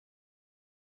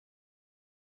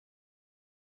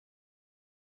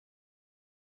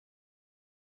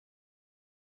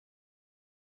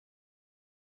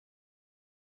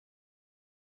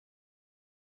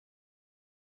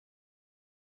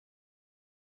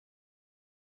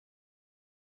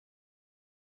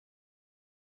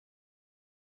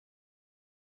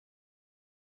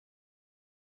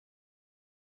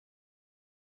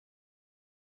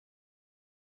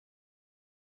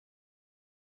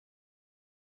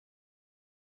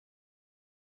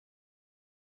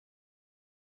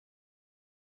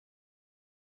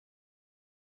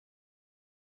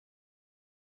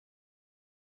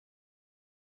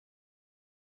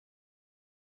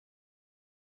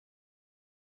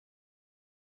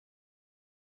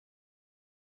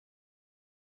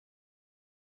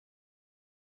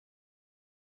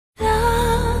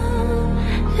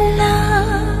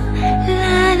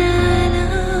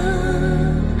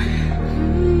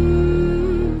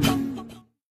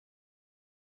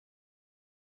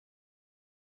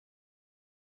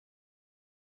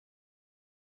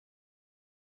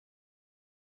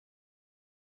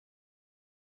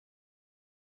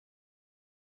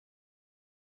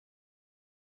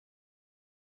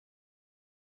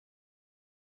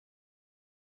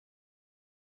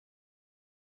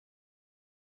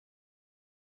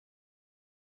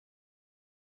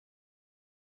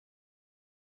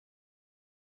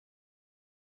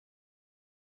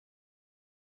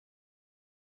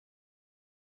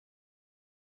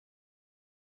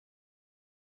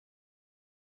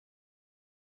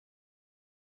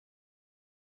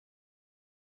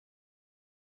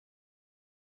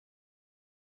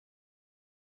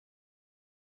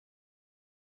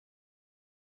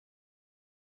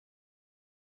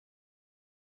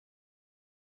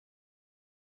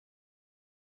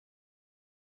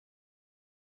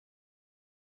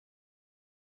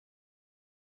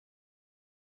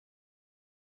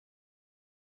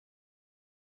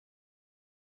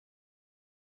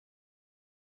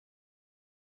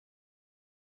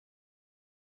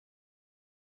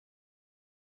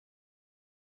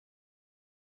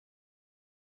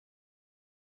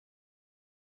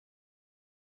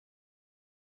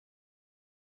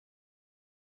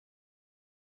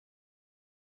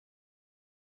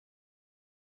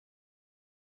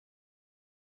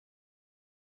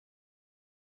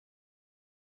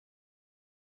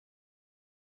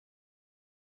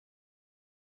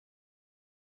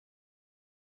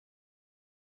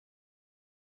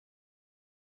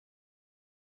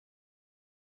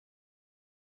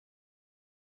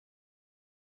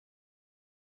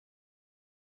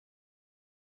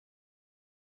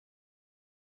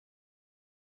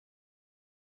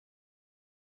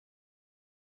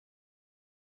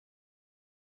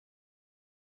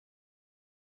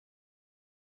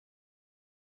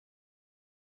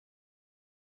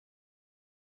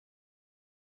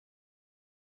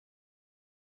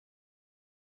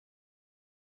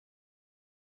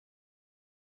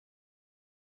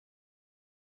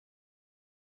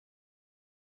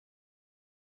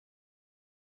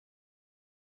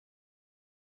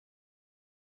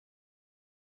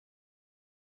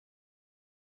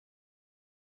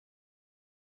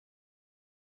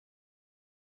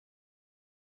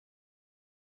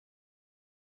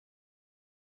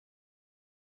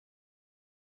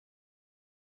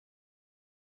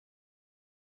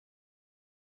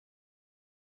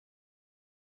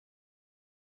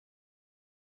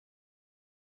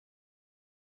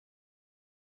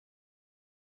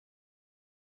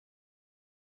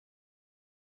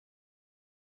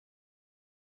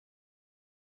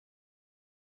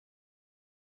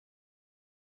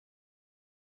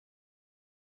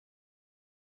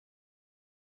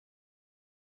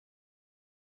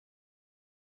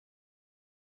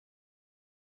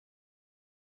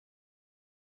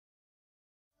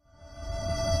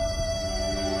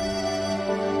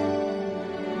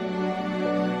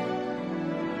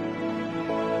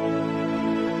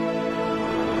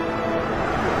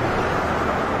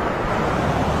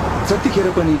जतिखेर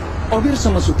पनि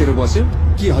अबेरसम्म सुतेर बस्यो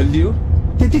कि हल्लियो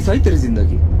त्यति छ है तेरो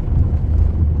जिन्दगी।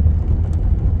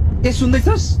 ए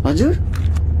सुन्दैछस्? हजुर।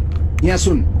 यहाँ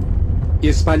सुन,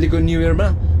 यसपालिको न्यू इयरमा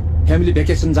फ्यामिली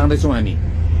भ्याकेसन जाँदैछौँ हामी।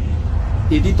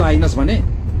 यदि तँ आइनस् भने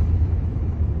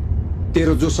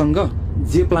तेरो जोसँग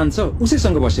जे प्लान छ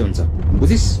उसैसँग बसे हुन्छ,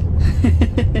 बुझिस्?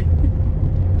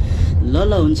 ल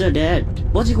ल हुन्छ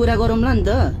ड्याड, पछि कुरा गरौँला नि त।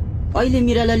 अहिले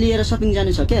मिरालाई लिएर सपिङ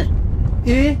जानु छ क्या?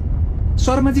 ए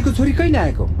शर्माजीको छोरी कहिले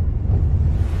आएको?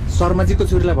 शर्माजीको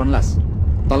छोरीलाई भन्लास्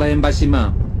तँलाई एम्बासीमा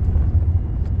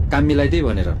काम मिलाइदे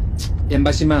भनेर।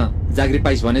 एम्बासीमा जागिर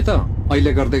पाइस् भने त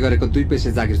अहिले गर्दै गरेको 2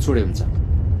 पैसा जागिर छोडे हुन्छ।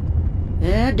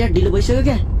 ए ड्याड ढिलो भइसक्यो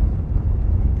क्या,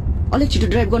 अलिक छिटो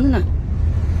ड्राइभ गर्नु न।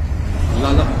 ल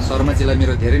ल शर्माजीलाई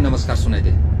मेरो धेरै नमस्कार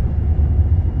सुनाइदे।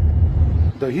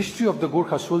 The history of the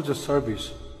Gorkha soldier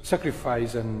service,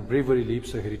 sacrifice and bravery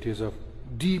leaves a heritage of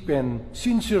deep and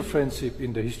sincere friendship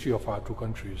in the history of our two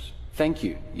countries. Thank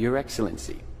you, Your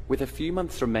Excellency. With a few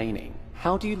months remaining,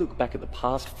 how do you look back at the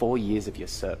past 4 years of your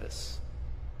service?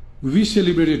 We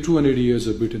celebrated 200 years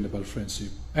of Britain-Nepal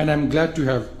friendship, and I'm glad to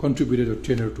have contributed a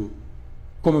tenor to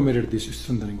commemorate this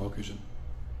strengthening occasion.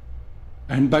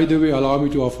 And by the way, allow me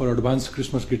to offer advanced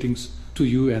Christmas greetings to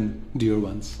you and dear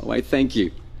ones. Oh, I thank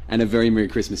you, and a very Merry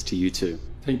Christmas to you too.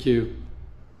 Thank you.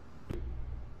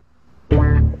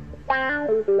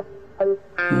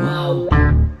 Wow.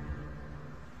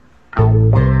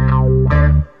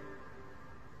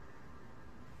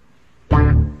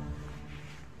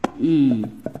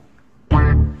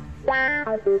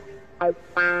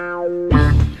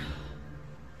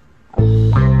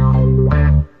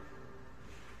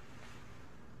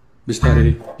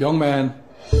 Bistari, young man,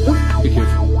 be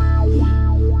careful.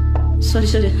 Sorry.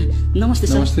 Namaste,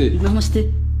 sir. Namaste. Namaste.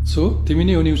 So, तिमी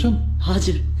नै हो न्युसन?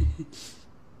 हजुर।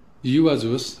 युवा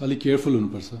जोस्, अलि careful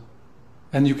हुनुपर्छ।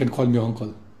 And you can call me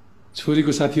uncle.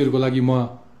 छोरीको साथीहरुको लागि म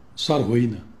सर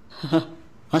होइन।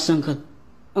 हस् अंकल।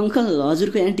 अंकल,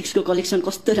 हजुरको एन्टिक्सको कलेक्सन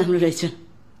कस्तो राम्रो रहेछ।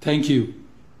 Thank you.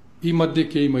 यी मध्ये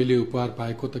केही मैले उपहार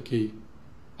पाएको त केही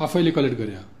आफैले कलेक्ट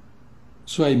गरे।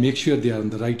 So I make sure they are on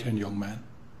the right hand, young man.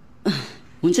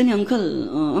 हुन्छ नि अंकल।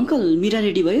 अंकल, मीरा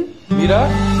रेडी भयो? मीरा?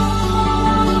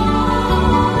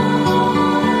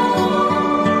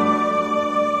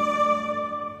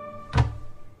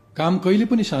 काम कहिले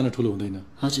पनि सानो ठुलो हुँदैन।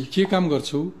 हजुर। के काम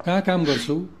गर्छौ, कहाँ काम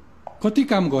गर्छौ, कति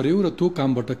काम गर्यौ र त्यो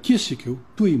कामबाट के सिक्यौ,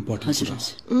 त्यो इम्पोर्टेन्ट कुरा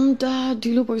हो। ड्याड,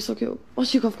 ढिलो भइसक्यो,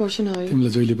 पछि गफ गर्छु न है।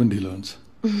 तिमीलाई जहिले पनि ढिलो हुन्छ।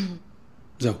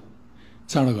 जाऊ,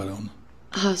 चाँडो गर आउनु।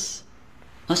 हस्।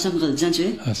 हस् अंकल, जान्छु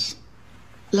है। हस्।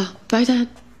 ल, बाई ड्याड।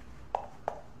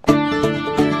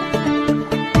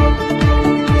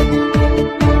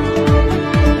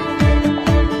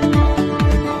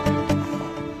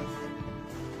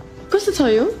 कस्तो छ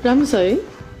यो? राम्रो छ है?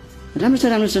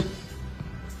 राम्रो छ।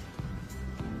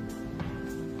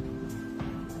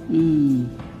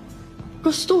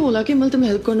 कस्तो होला कि मैले तिमीलाई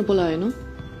हेल्प गर्न बोलाएन?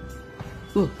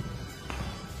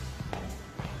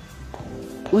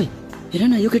 ओइ, हेर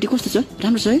न यो केटी कस्तो छ?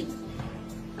 राम्रो छ है?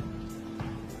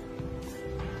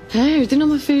 हे, हेर्दिन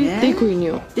म फेरि त्यही कोही नि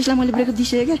हो। त्यसलाई मैले ब्रेकअप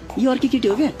दिइसकेँ क्या, यो अर्कै केटी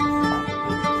हो क्या।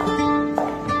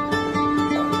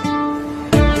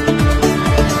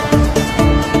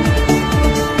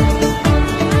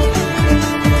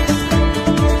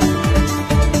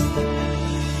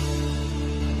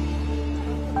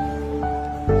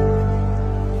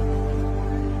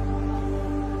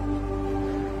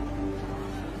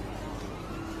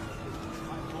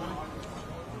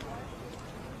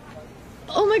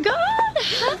 Oh my God!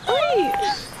 Hi!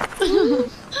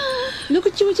 Look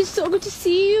at you, it's so good to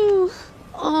see you.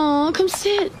 Oh, come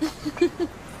sit.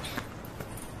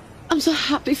 I'm so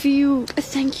happy for you.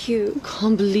 Thank you.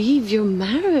 Can't believe you're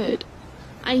married.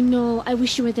 I know, I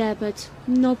wish you were there, but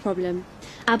no problem.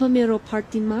 Aba mero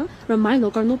partima,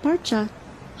 ramailo garno parcha.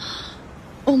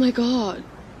 Oh my God,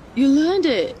 you learned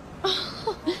it.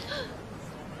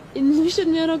 Inushan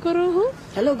mero karo.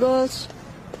 Hello girls.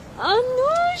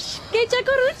 Anush, kecha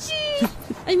karuchi.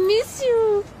 I miss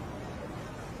you.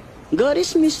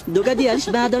 Goris miss duga dialis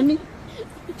badani.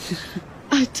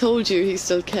 I told you he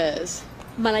still cares.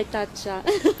 Malay tacha.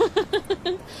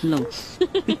 No.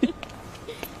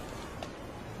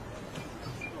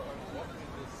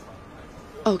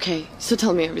 Okay, so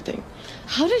tell me everything.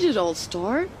 How did it all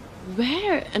start?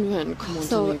 Where and when? Come on,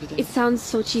 tell me So, everything. it sounds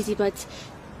so cheesy, but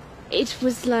it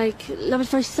was like love at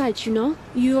first sight, you know?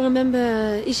 You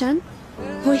remember Ishan?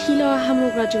 Pohila hamro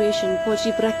graduation,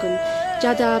 poji brakun.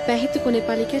 Jada behito ko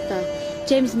Nepali keta.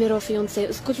 James mero fiancé,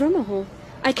 usko drama ho.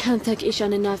 I can't thank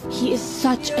Ishan enough. He is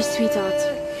such a sweetheart.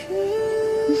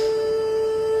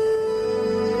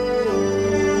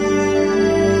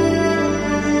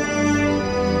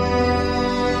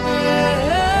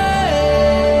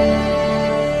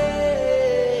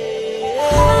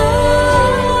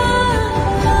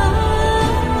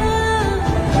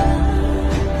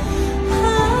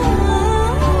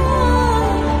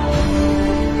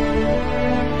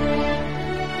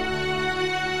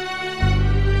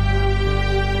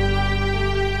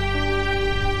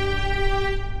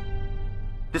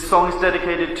 song is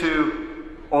dedicated to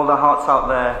all the hearts out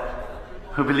there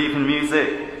who believe in music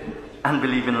and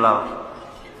believe in love.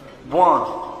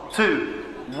 1, 2,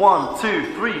 1,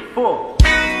 2, 3, 4.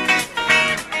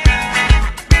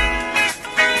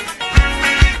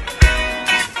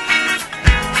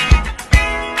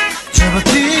 जब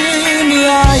तिमी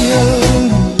आयो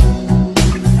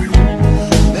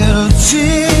मेरो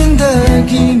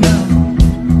जिन्दगीमा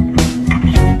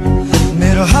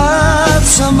मेरो हात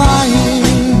समाए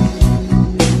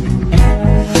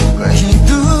कहीं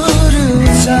दूर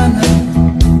जाना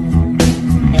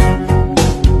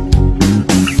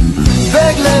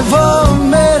बेग्लै भो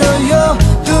मेरो यो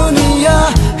दुनिया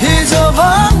हिजो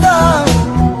भन्दा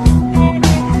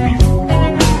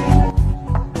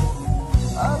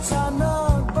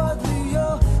अचानक बदलियो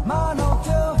मानौ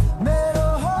त्यो मेरो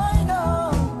होइन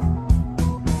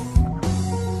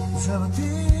जब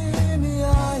तिमी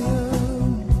आयो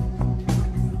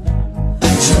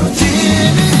जब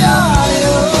तिमी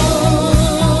आयो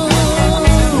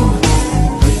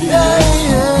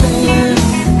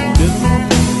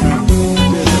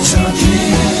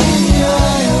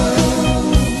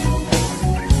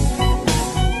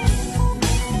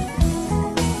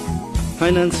Hi,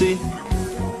 Nancy.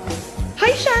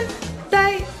 Hi, Shan.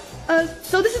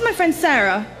 So this is my friend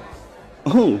Sarah.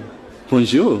 Oh,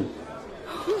 bonjour.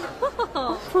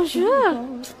 Bonjour.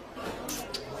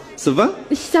 Ça va?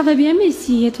 Ça va bien,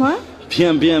 merci. Et toi?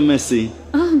 Bien, bien, merci.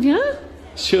 Ah, bien.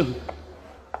 Sure.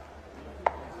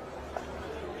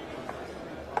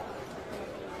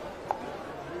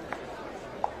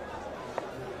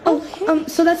 Oh,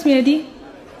 so that's Mirdi.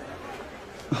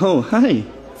 Oh, hi.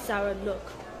 Sarah, look.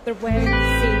 They're wearing the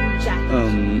same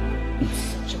jacket.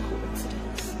 Such a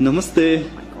coincidence. Namaste. Oh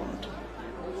my god.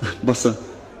 Basa.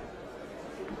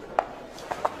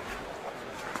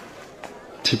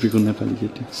 Typical Nepali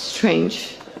केटी. Strange.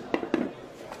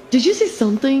 Did you say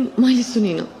something? मैले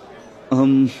सुनिन.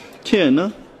 के हैन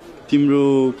तिम्रो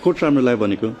coat राम्रो लाग्यो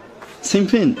भनेको. Same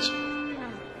pinch.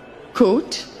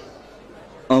 Coat?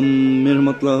 मेरो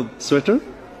मतलब sweater?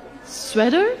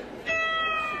 Sweater?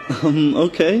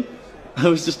 Okay. I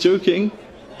was just joking.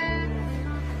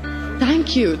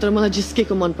 Thank you. तर मलाई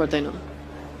जिस्केको मन पर्दैन.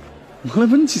 मलाई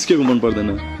पनि जिस्केको मन पर्दैन.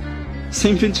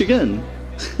 Same pinch again.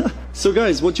 So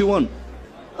guys, what do you want?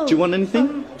 Do you want anything?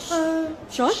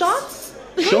 Shots?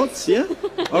 Shots, yeah?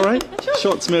 All right.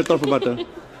 Shots मेरो तर्फबाट.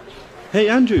 Hey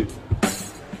Andrew.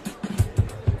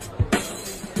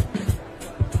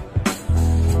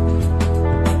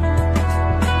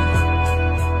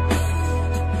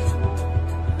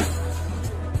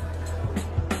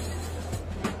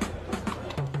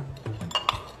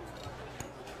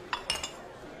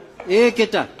 ए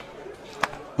केटा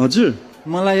हजुर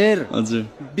मलाई हेर हजुर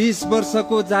 20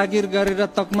 वर्षको जागिर गरेर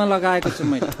तकमा लगाएको छु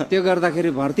मैले त्यो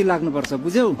गर्दाखेरि भर्ती लाग्नुपर्छ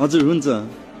बुझ्यौ हजुर हुन्छ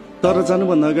तर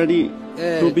जानुभन्दा अगाडि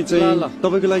टोपी चाहिँ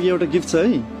तपाईको लागि एउटा गिफ्ट छ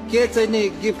है के चाहिँ नि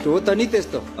गिफ्ट हो त नि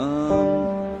त्यस्तो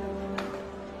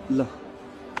ल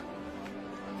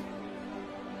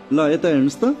ल यता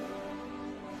हेर्नुस् त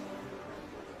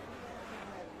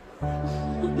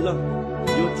ल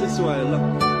यो चिसो आयो ल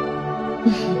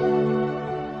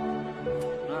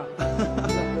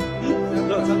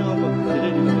ल जानु अब धेरै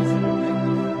ढिलो भइसक्यो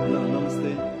ल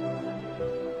नमस्ते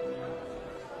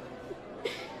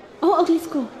Oh, let's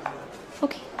go.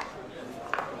 Okay.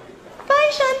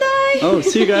 Bye, Shandai. Oh,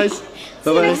 see you guys.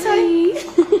 Bye bye.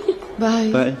 Bye.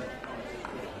 Bye.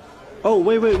 Oh,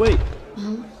 wait.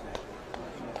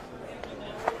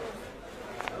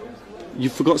 You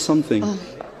forgot something. Oh,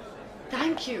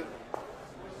 thank you.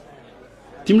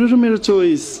 तिम्रो र मेरो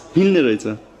चोइस मिल्ने रहेछ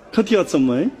कति हदसम्म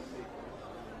है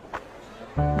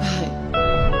Bye.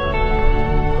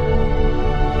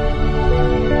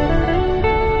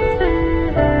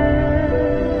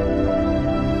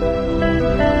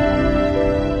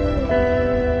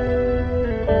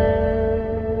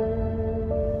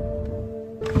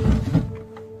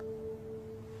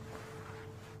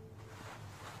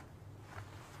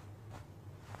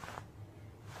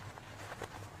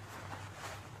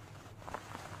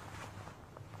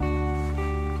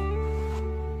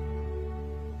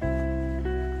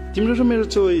 तिम्रो र मेरो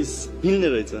चोइस मिल्ने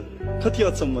रहेछ कति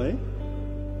हदसम्म है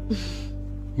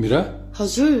मीरा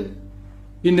हजुर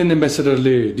इन्डियन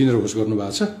एम्बेसेडरले डिनर होस्ट गर्नु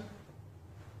भएको छ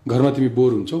घरमा तिमी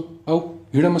बोर हुन्छौ आऊ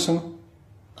हिँड मसँग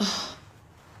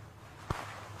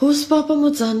होस् पापा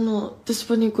म जान्नु त्यस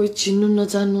पनि कोही चिन्नु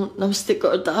नजान्नु नमस्ते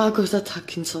गर्दा गर्दा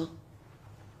थाकिन्छ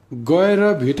गएर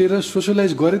भेटेर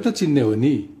सोशलाइज गरे त चिन्ने हो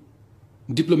नि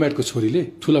डिप्लोमेटको छोरीले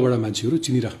ठुला बडा मान्छेहरू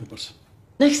चिनिराख्नुपर्छ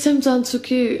नेक्स्ट टाइम जान्छु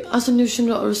कि आज न्युसन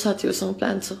र अरू साथीहरूसँग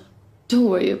प्लान छ डोन्ट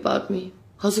वरी अबाउट मी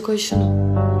हजुर क्वेसन हो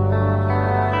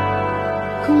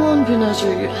कम on,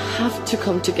 Pinocchio, you have to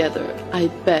come together. I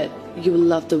bet you will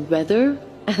love the weather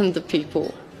and the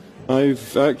people.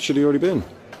 I've actually already been.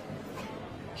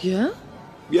 Yeah?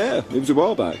 Yeah, it was a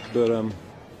while back, but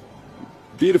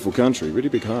beautiful country, really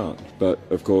big heart. But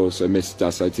of course, I missed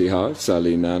Das IT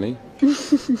Sally Nani.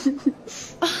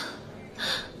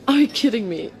 Are you kidding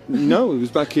me? No, it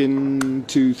was back in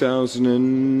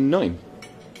 2009.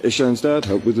 Ishan's dad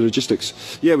helped with the logistics.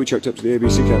 Yeah, we checked up to the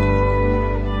ABC camp.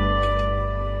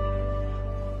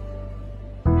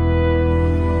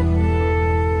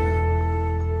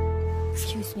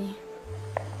 Excuse me.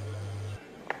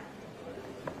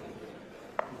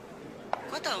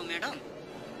 कता हो madam?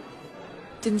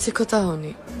 तिमी चाहिँ कता हो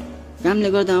नि? कामले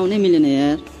गर्दा आउनै मिलेन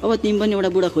यार। अब तिमी पनि एउटा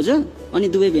बुढा खोज अनि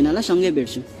दुवै भेनालाई सँगै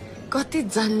भेट्छु। कति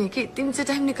जान्ने कि तिमी चाहिँ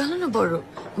टाइम निकाल्नु न बरु।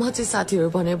 म चाहिँ साथीहरु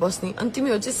भने बस्ने अनि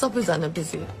तिमीहरु चाहिँ सबैजना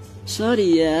बिजी। सरी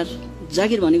यार,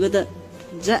 जागिर भनेको त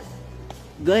जा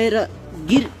गएर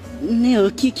गिर्ने हो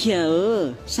कि क्या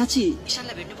हो? साँच्ची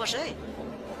ईशानलाई भेट्नु पर्छ है।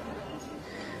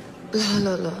 ल ल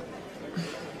ल।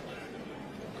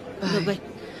 बाई।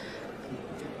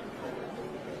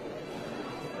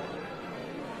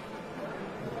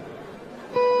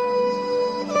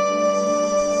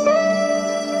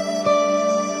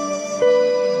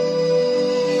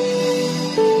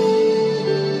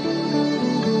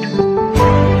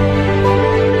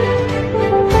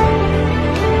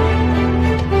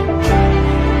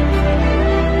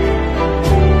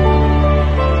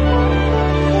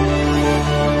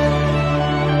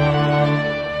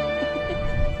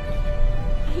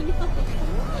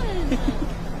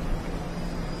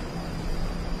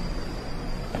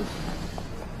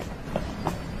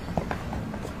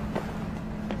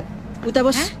 उता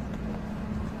बस।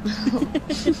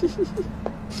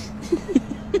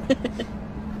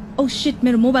 Oh shit,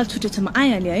 मेरो मोबाइल छुटेछ म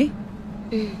आइहालेँ है।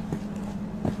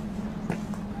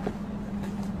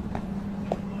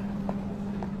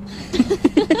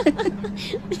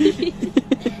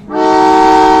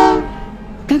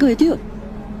 कहाँ गयो त्यो?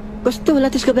 कस्तो होला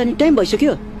त्यसको बिहान टाइम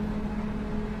भइसक्यो।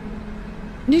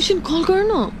 निशन कल गर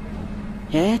न।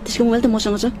 हे त्यसको मोबाइल त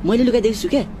मसँग छ। मैले लुकाइदिएको छु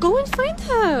के? Go and find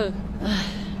her.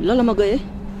 ल ल म गएँ।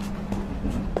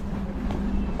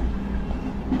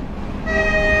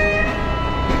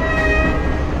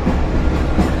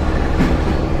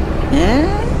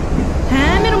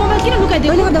 मेरो मोबाइल किन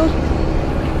लुकाइदियो? कहिले गर्दा हो?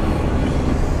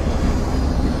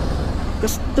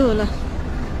 कस्तो होला?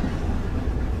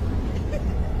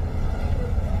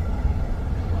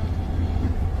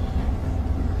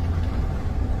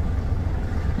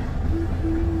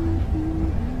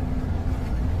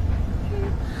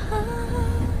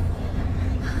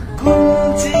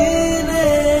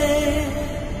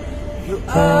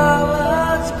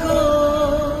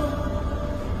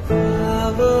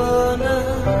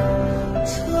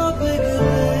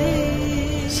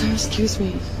 Sir, excuse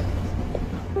me.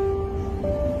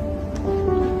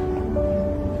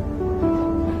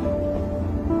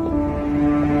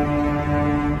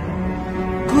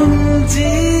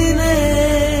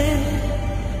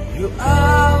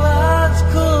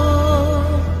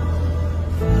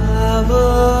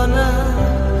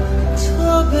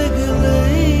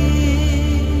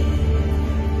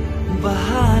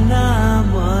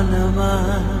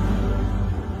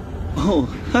 Oh,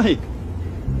 hi.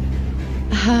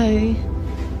 Hi.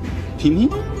 तिमी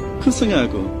कसँग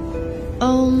आएको?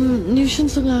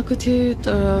 न्युसनसँग आएको थिएँ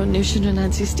तर न्युसन र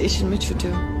नान्सी स्टेसनमै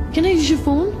छुट्यो। Can I use your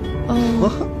phone?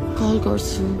 Call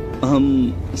गर्छु।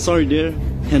 Sorry dear,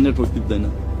 यहाँ network टिप्दैन।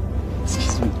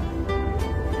 Excuse me.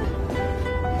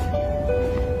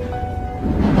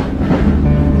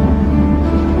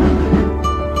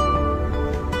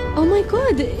 Oh my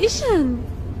god, Ishan!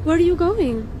 Where are you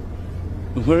going?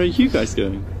 Where are you guys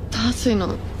going? थाहा छैन।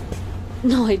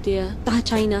 No idea. थाहा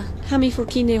छैन। हामी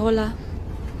फर्किने होला।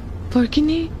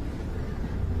 फर्किने?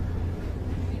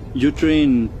 यो ट्रेन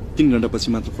 3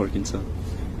 घण्टापछि मात्र फर्किन्छ।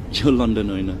 यो लन्डन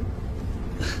होइन।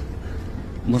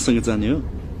 मसँग जाने हो?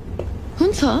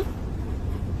 हुन्छ।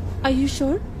 Are you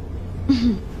sure?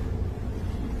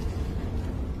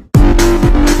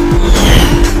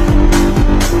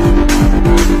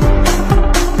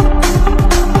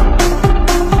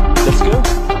 Let's go.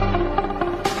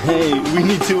 Hey, we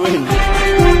need to win.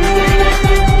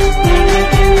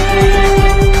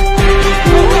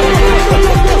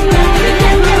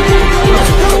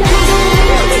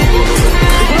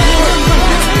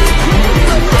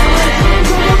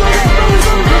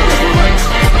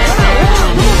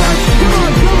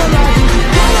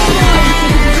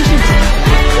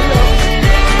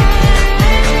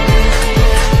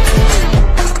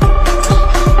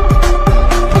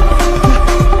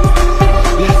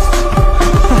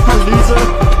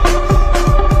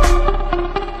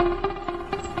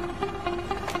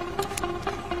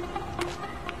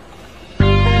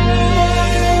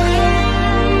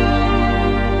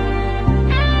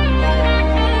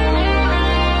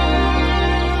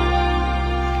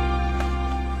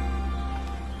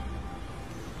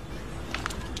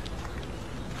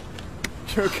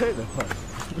 You're okay then, huh?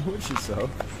 Would you so?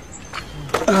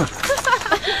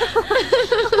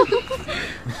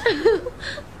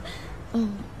 Oh.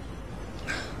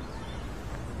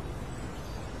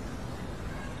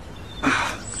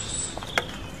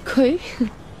 Koi?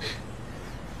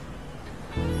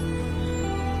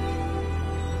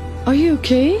 Are you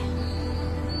okay?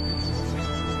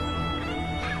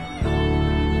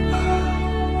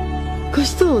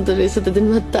 कस्तो हुँदो रहेछ त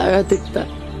दिनमा तारा देख्दा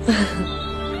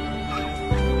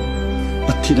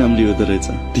अति राम्री हुँदो रहेछ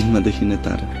दिनमा देखिने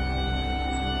तारा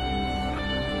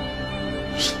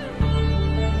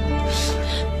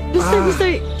बिस्तारै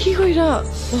बिस्तारै के गएर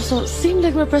सेम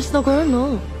लेगमा प्रेस नगर न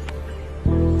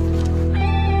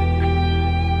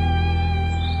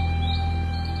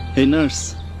हे नर्स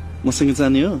मसँग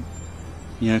जाने हो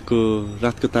यहाँको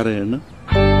रातको तारा हेर्न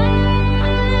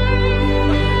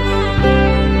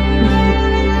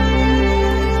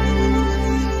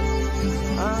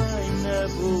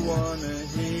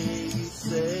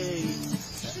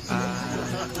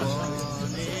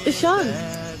Ishan.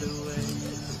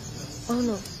 Oh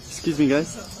no. Excuse me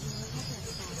guys.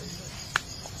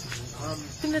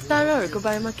 तिमीले ताराहरूको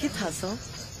बारेमा के थाहा छ?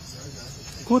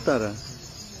 को तारा?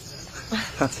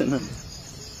 थाहा छैन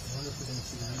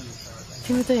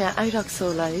तिमी त यहाँ आइरहेको छौ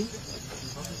होला है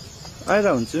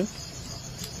आइरा हुन्छु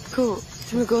को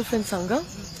तिम्रो गर्लफ्रेन्डसँग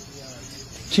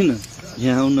किन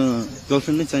यहाँ आउन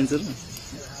गर्लफ्रेन्ड नै चाहिन्छ र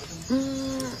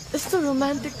यस्तो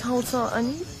रोमान्टिक ठाउँ छ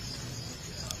अनि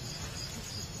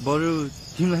बरु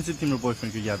तिमीलाई चाहिँ तिम्रो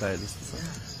बोयफ्रेन्डको याद आयो जस्तो छ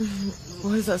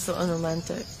Why is that so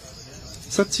unromantic?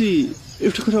 साँच्ची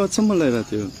एउटा कुरा अचम्म लागिरहेको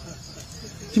थियो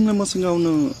तिमीलाई मसँग आउन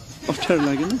अप्ठ्यारो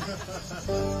लागेन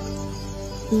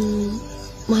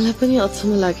मलाई पनि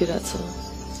अचम्म लागिरहेछ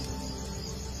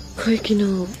खोइ किन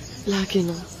लागेन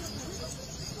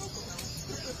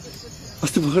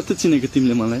अस्ति भर्खर त चिनेको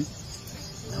तिमीले मलाई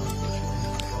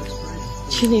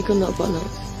चिनेको नभन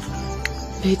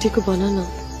भेटेको भन न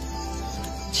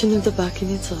चिन्नु त बाँकी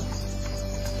नै छ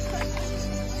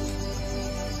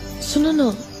सुन न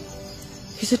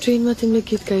हिजो ट्रेनमा तिमीले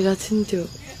गीत गाइरहेको नि त्यो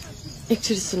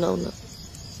एकचोटि सुनाउ न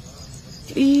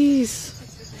प्लिज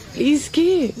प्लिज के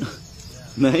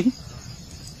नाइ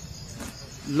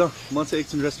ल म चाहिँ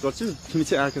एकछिन रेस्ट गर्छु तिमी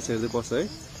चाहिँ आकाश हेर्दै बस है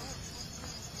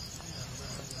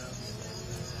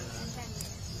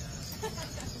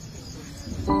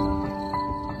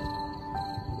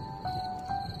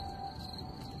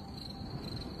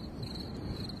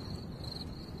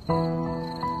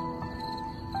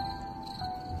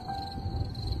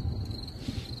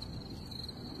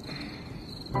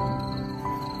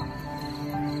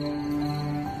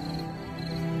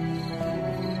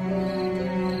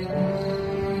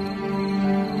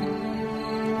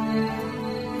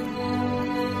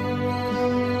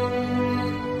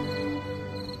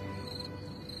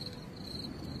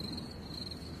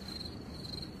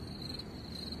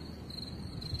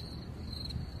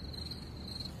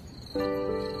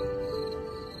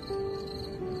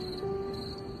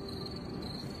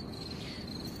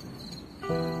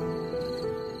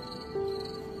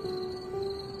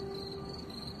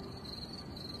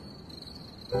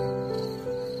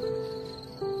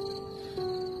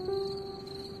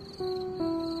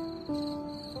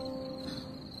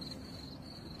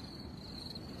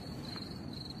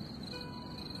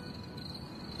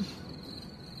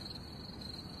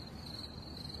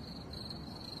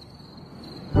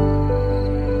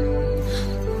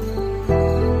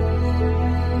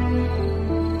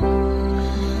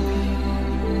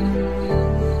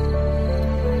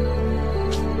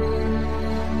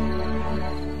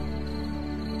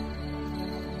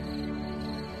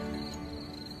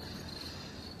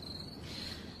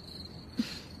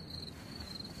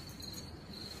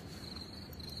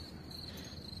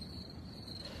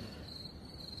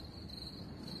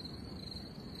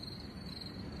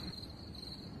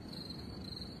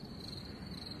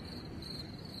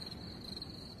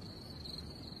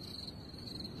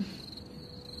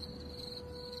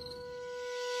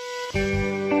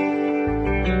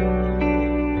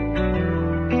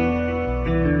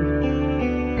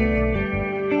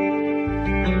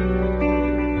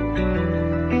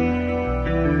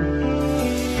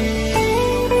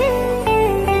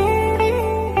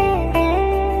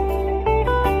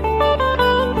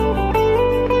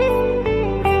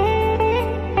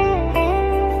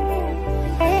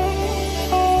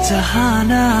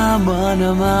चाहना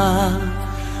मनमा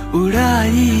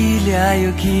उडाई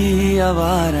ल्यायो कि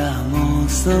आवारा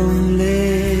मौसमले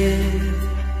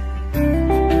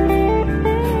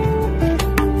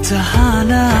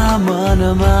चाहना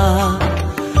मनमा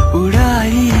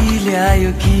उडाई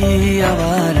ल्यायो कि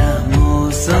आवारा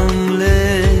मौसमले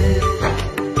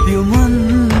यो मन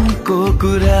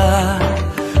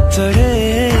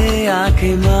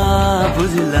आँखैमा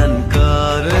बुझलन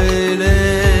करैले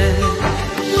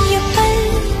यो पल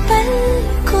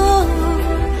पलको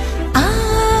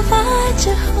आवाज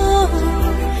हो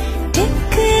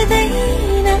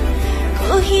टिक्दैन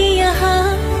कोही यहाँ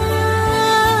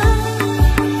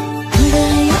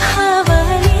उडायो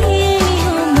हावाले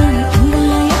यो मन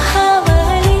उडायो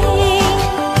हावाले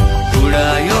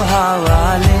उडायो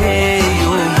हावाले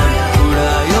यो मन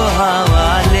उडायो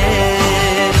हावाले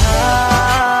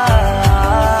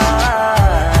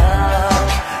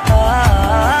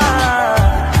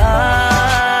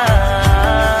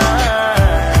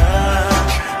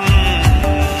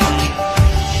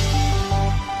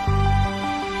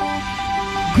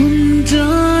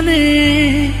गुन्जने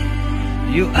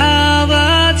यो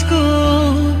आवाजको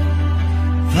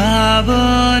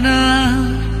भावना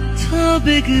छ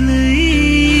बेग्लै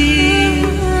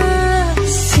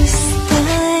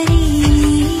सुस्तरी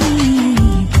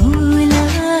बोला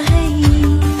है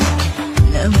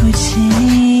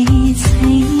नबुझ्ने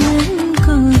छैनन्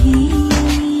कोही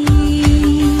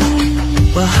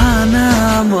बहाना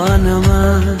मनमा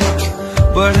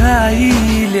बढाइ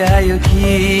ल्यायो कि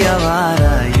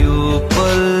आवारा यो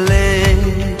पलले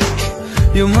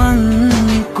यो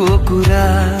मनको कुरा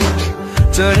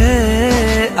चढे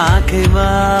आँखैमा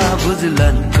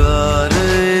बुझलन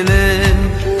करैले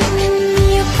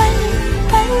यो पल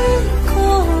पलको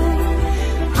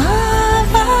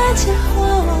आवाज हो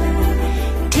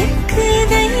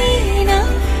टिक्दैन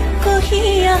कोही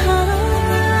यहाँ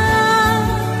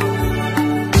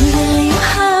उडायो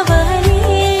हावाले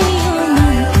यो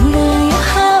मन उडायो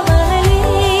हावाले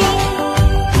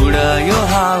उडायो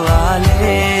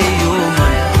हावाले यो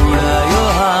मन उडायो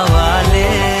हावाले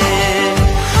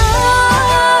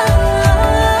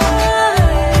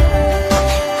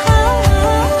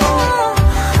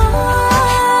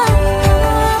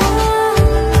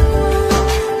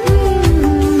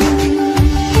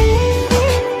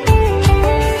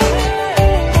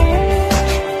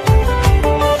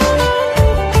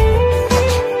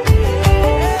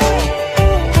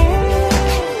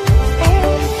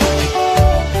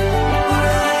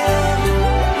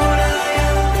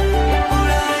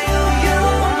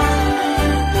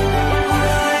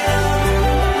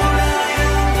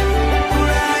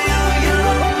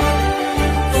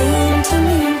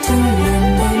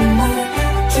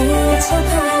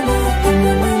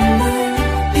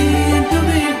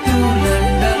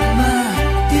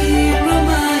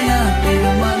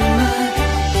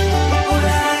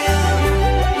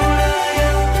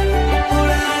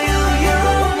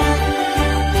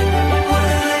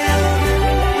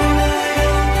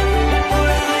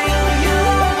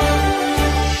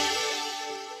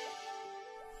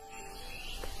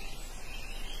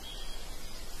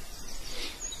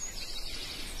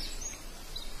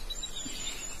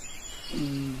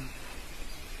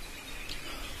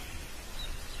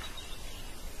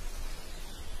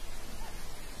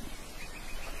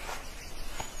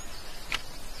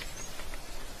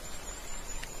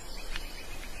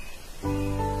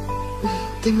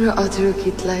तिम्रो अधुरो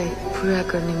गीतलाई पूरा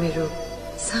गर्ने मेरो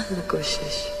सानो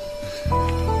कोसिस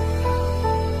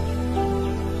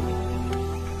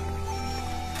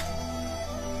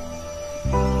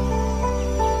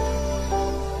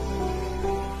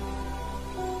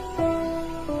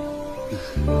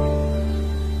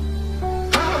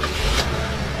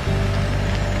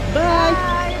बाई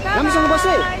राम्रोसँग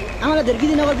बसे आमालाई धेरै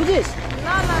गीत नगर बुझिस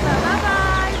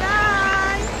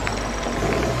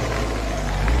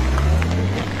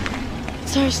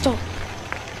Sorry, stop.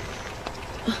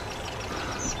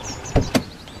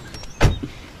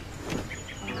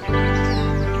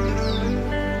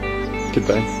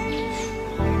 Goodbye.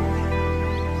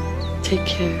 Take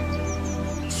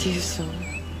care. See you soon.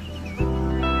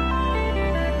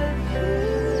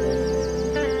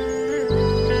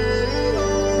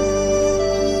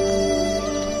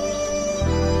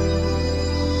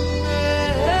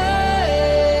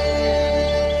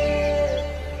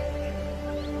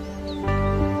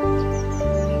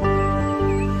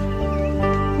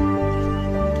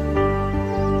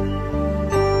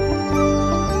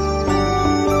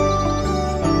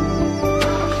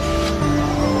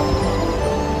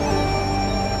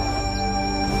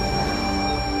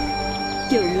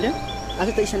 के हो मिरा आज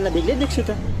त ईशानलाई बेग्लै देख्छु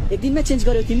त एक दिनमा चेन्ज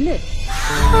गर्यौ तिमीले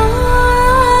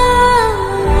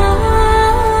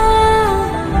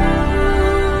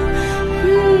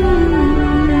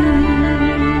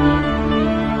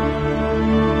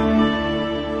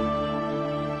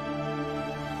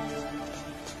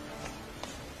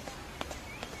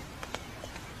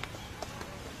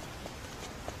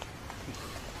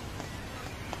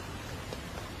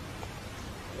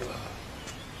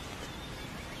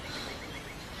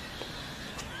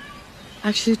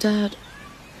Actually, Dad,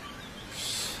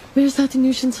 मेरो साथी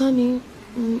न्युसन छ नि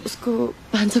उसको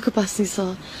भान्साको पास्नी छ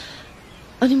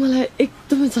अनि मलाई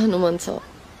एकदमै जानु मन छ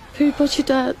फेरि पछि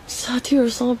Dad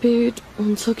साथीहरुसँग भेट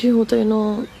हुन्छ कि हुँदैन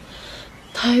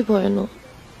थाहै भएन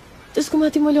त्यसको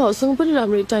माथि मैले हजुरसँग पनि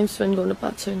राम्ररी टाइम स्पेन्ड गर्न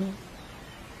पाएको छैन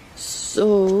सो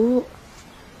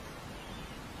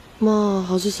म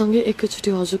हजुरसँगै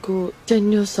एकैचोटि हजुरको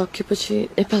टेन्योर सकेपछि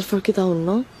नेपाल फर्किँदा हुन्न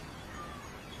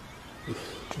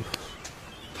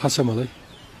थाहा छ मलाई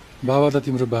बाबा त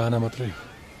तिम्रो बाहना मात्रै हो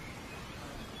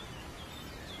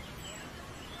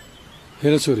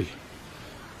हेर छोरी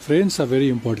friends are very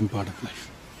important part of life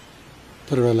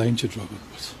तर एउटा लाइन चाहिँ ड्र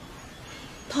गर्नुपर्छ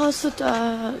थाहा छ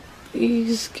Dad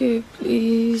प्लिज के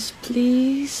प्लिज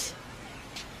प्लिज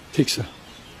ठिक छ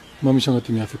मम्मीसँग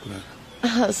तिमी आफै कुरा गर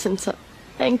हस्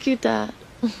Thank you, Dad.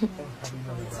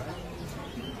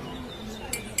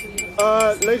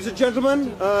 Ladies and gentlemen,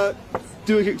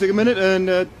 take a minute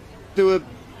and do a...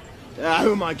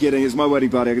 who am I kidding? It's my wedding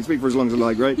party. I can speak for as long as I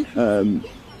like, right?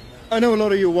 I know a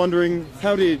lot of you are wondering,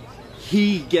 how did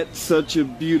he get such a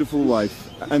beautiful wife?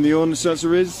 And the honest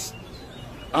answer is,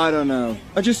 I don't know.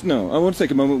 I just know. I want to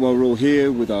take a moment while we're all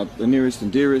here with our nearest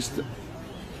and dearest.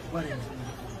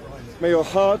 May your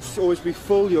hearts always be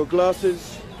full, your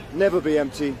glasses never be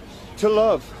empty. To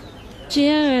love.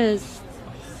 Cheers.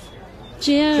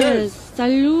 Cheers.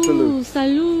 Salut. Salut.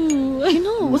 Salut. You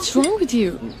know, what's wrong with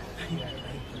you?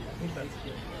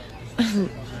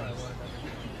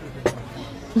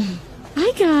 Hi,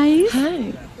 guys.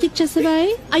 Hi.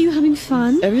 Are you having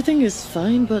fun? Everything is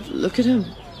fine, but look at him.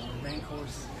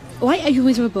 Why are you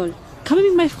miserable? Come and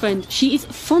meet my friend. She is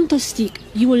fantastic.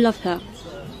 You will love her.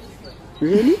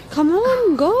 Really? Come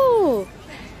on, go.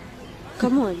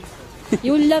 Come on.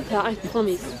 You will love her, I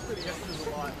promise.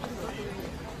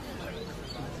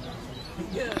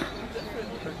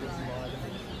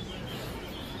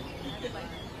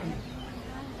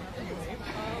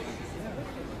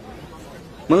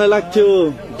 मलाई लाग्थ्यो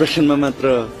ब्रेसनमा मात्र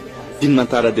दिनमा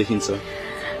तारा देखिन्छ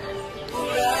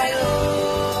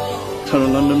तर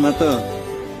लन्डनमा त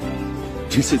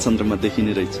दिउँसै चन्द्रमा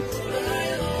देखिने रहेछ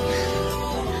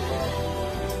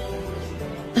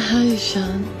Hi,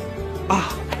 Ishan.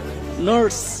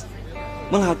 नर्स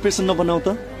मलाई हार्ट पेसेन्ट नबनाऊ त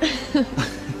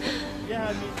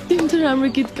तिमी त राम्रो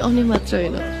गीत गाउने मात्र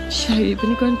होइन शायरी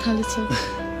पनि गर्न थालेछ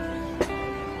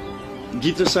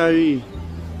गीत र शायरी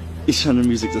ईशान र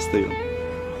म्युजिक जस्तै हो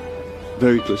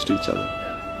very close to each other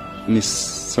Miss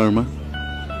Sharma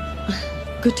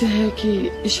good to hear कि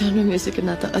ईशान र म्युजिकको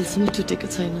नाता अहिलेसम्म टुटेको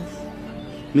छैन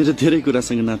मेरो धेरै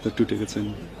कुरासँग नाता टुटेको छैन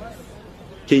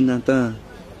केही नाता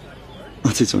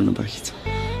अझै जोड्न बाँकी छ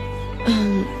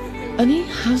अनि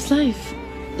how's life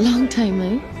long time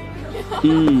है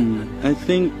I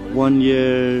think 1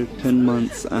 year 10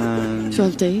 months and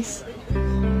 12 days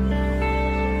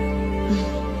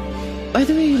by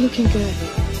the way you're looking good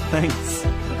thanks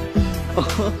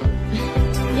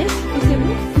Yes,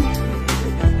 possible.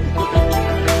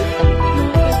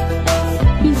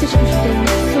 Been such a good day.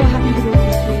 So happy to work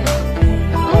with you.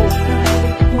 Oh,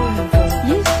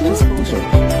 yes, yes, sure.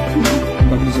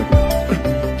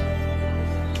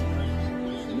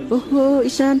 Oh,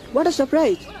 Ishan, what a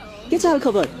surprise. के छ हाल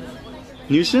खबर?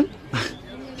 न्युसन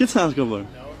के छ हाल खबर?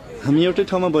 हामी एउटै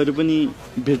ठाउँमा भएर पनि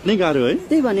भेट्नै गाह्रो है?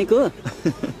 त्यही भनेको।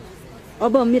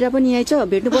 अब मिरा पनि यही छ,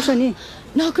 भेट्नु पर्छ नि।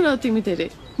 नकरा तिमी धेरै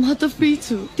म त फ्री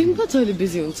छु तिमी पो जहिले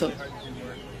बिजी हुन्छ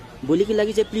भोलिको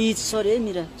लागि चाहिँ प्लिज सर है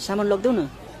मिरा सामान लग्देऊ न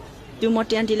त्यो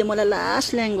मटी आन्टीले मलाई लास्ट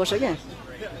ल्याङ गर्छ क्या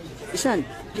ईशान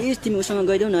प्लिज तिमी उसँग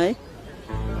गइदेऊ न है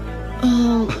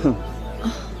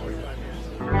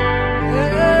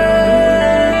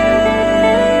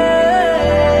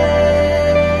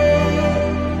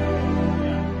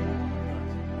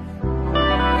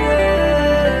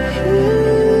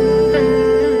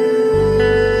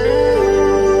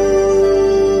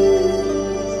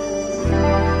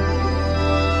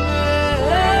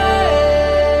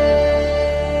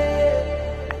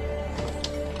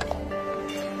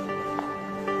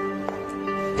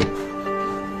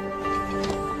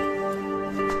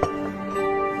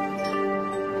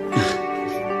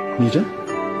Mira?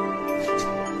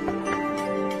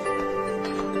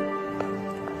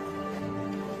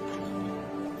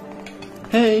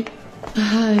 Hey!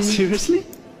 Hi. Seriously?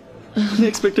 मैले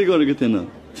एक्सपेक्टै गरेको थिएन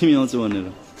तिमी आउँछौ भनेर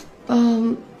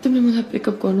तिमीले मलाई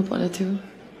पिकअप गर्नु पर्ने थियो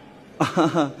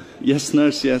Yes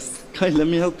nurse, yes. Kai, let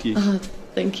me help you.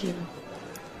 Thank you.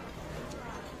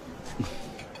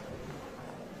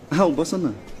 How, बस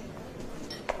न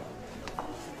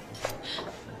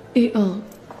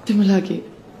तिम्रो लागि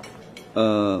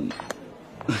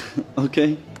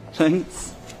Okay,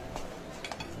 thanks.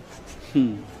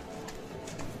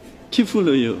 के फुल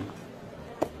हो यो?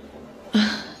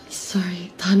 सरी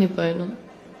थाहा नै भएन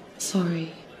सरी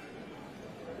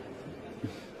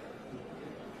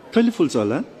कहिले फुल्छ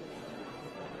होला?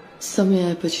 समय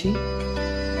आएपछि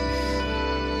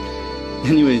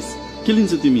Anyways, के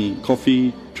लिन्छौ तिमी? Coffee,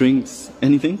 drinks,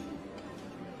 anything?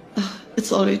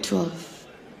 It's already 12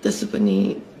 त्यसो पनि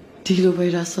ढिलो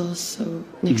भइरहेछ so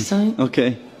next time Okay.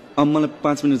 अब मलाई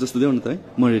 5 मिनेट जस्तो देऊ न त है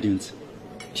म रेडी हुन्छु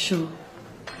Sure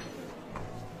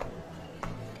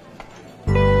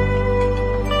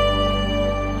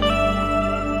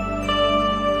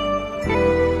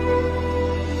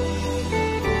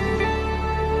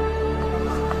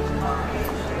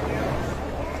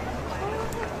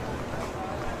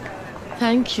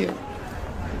Thank you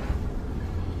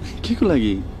के को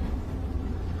लागि?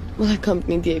 मलाई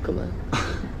कम्पनी दिएकोमा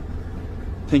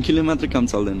थ्याङ्क यूले मात्र काम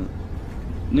चल्दैन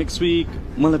नेक्स्ट विक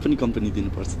मलाई पनि कम्पनी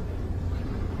दिनुपर्छ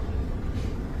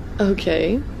ओके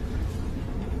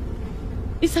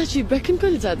इसाची ब्रेकन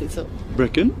कहिले जाँदैछौ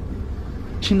ब्रेकन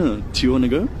किन थियो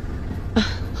भनेको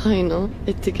होइन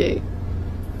यत्तिकै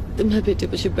तिमीलाई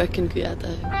भेटेपछि ब्रेकनको याद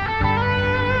आयो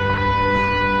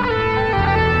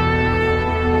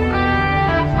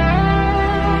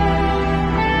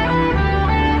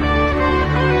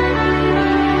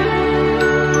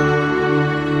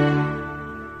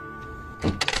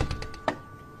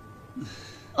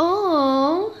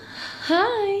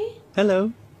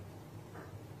Hello.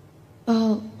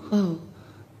 Oh.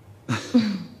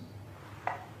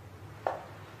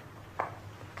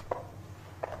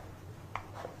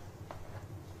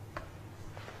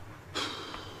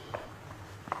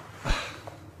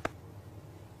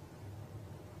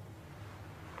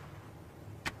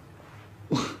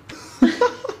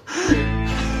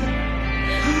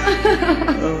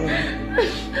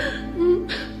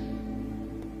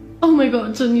 Oh my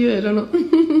god, John, you I don't know.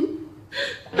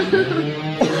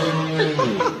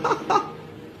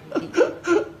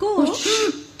 Go.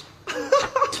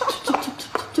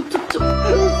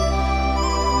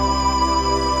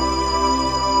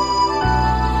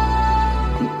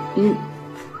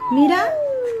 Mira?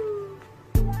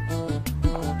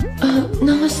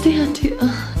 Namaste, auntie.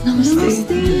 Namaste.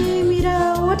 Namaste, Mira.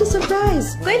 What a surprise.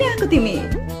 कहिले आएको तिमी?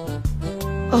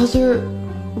 हजुर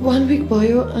 1 week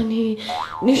भयो अनि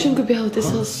निशुनको बिहा हुँदैछ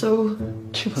सो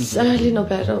स्याडली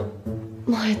नभएर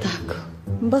म यता आएको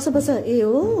बस बस ए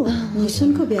हो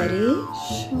निशुनको बिहा रे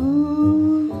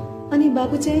अनि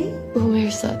बाबु चाहिँ ऊ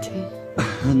मेरो साथी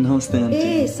नमस्ते आन्टी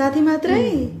ए साथी मात्रै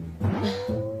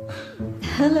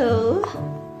हेलो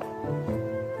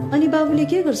अनि बाबुले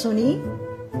के गर्छौ नि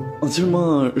हजुर म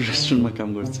रेस्टुरेन्टमा काम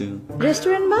गर्छु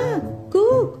रेस्टुरेन्टमा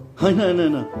कुक हैन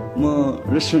म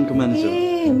रेस्टुरेन्टको म्यानेजर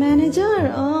ए म्यानेजर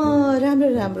राम्रो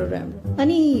राम्रो राम्रो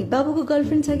अनि बाबुको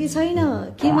गर्लफ्रेन्ड छ कि छैन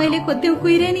कि मैले खोज्दै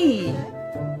कुइरे नि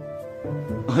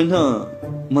हैन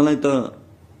मलाई त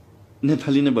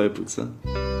नेपाली नै भए पुग्छ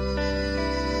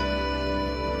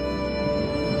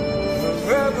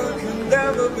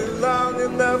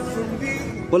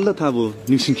बल्ल थाहा भयो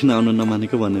निक्सिन किन आउन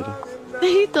नमानेको भनेर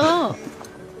त्यही त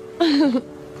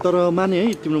तर माने है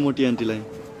तिम्रो मोटी आन्टीलाई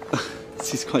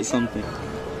She's quite something.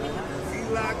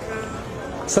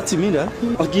 साँच्ची मिरा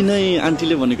अघि नै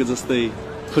आन्टीले भनेको जस्तै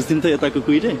खोज्दिन त यताको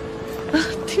कुइरे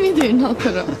तिमी धेरै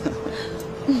नगर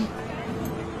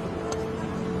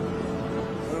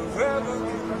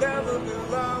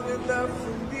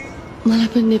मलाई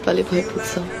पनि नेपाली भए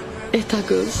पुग्छ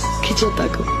यताको कि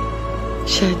जताको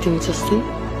सायद तिमी जस्तै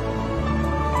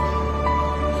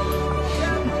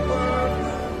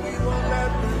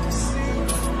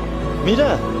मिरा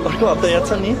अर्को हप्ता याद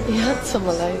छ नि याद छ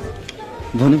मलाई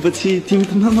भनेपछि तिमी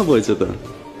त मामा भएछ त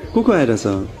को आएर छ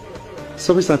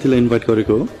सबै साथीलाई इन्भाइट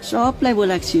गरेको हो सबलाई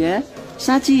बोलाएको छु यार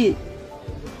साँच्ची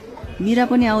मिरा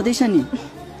पनि आउँदैछ नि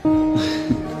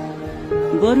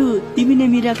बरु तिमी नै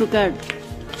मिराको कार्ड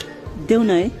देऊ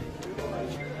न है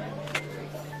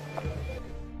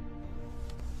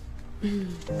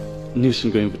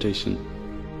न्युसनको इन्भिटेसन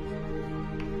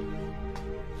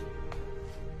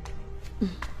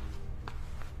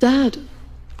Dad,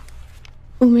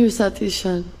 ऊ मेरो साथी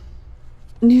ईशान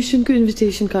न्युसनको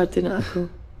इन्भिटेसन कार्ड दिन आएको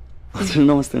हजुर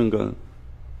नमस्ते अङ्कल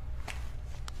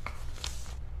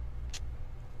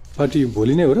पार्टी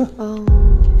भोलि नै हो र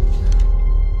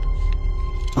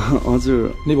हजुर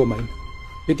नेभर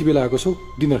माइन्ड यति बेला आएको छौ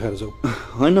डिनर खाएर जाऊ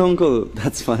होइन अङ्कल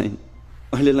द्याट्स फाइन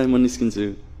अहिलेलाई म निस्किन्छु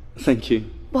थ्याङ्क यू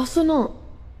बस न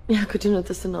यहाँको डिनर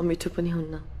त्यस्तो नमिठो पनि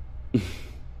हुन्न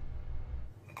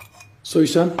सो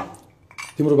ईशान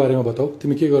तिम्रो बारेमा बताऊ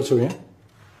तिमी के गर्छौ यहाँ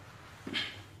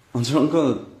हजुर uncle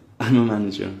I'm a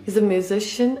manager is a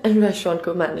musician and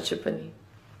रेस्टुरेन्टको म्यानेजर पनि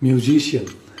म्युजिसियन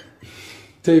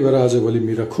त्यही भएर आजभोलि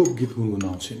मीरा खुब गीत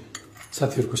गुनगुनाउँछिन्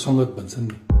साथीहरूको संगत भन्छन्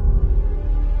नि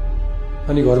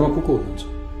अनि घरमा को हुनुहुन्छ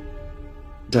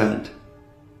ड्याड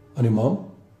अनि मम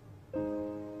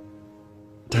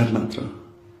ड्याड मात्र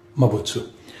म बुझ्छु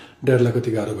ड्याडलाई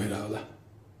कति गाह्रो भइरह होला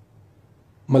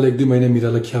मलाई 1-2 महिना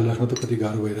मीरालाई ख्याल राख्न त कति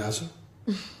गाह्रो भइरहेछ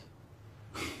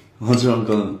हजुर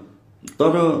अङ्कल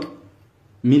तर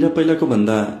मीरा पहिलाको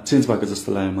भन्दा चेन्ज भएको जस्तो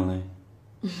लाग्यो मलाई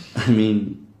I mean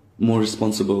more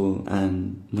responsible and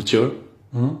mature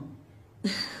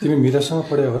तिमी मीरासँग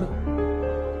पढ्यौ हो र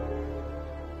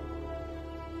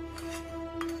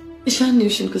ईशान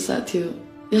न्युसनको साथी हो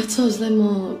याद छ उसलाई म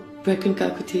ब्रेकन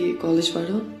गएको थिएँ कलेजबाट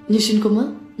न्युसनकोमा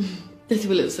त्यति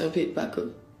बेला उसँग भेट भएको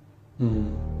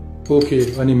ओके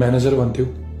अनि म्यानेजर भन्थ्यौ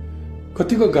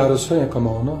कतिको गाह्रो छ यहाँ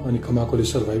कमाउन अनि कमाएकोले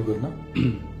सर्भाइभ गर्न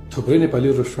थुप्रै नेपाली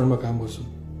रेस्टुरेन्टमा काम गर्छु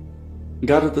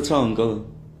गाह्रो त छ अङ्कल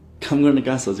काम गर्ने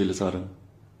कहाँ सजिलो छ र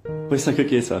पैसाको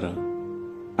के छ र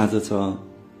आज छ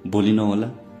भोलि नहोला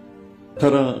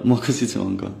तर म खुसी छु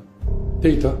अङ्कल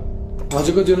त्यही त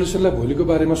आजको जेनेरेसनलाई भोलिको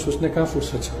बारेमा सोच्ने कहाँ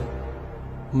फुर्सद छ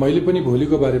मैले पनि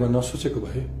भोलिको बारेमा नसोचेको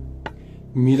भए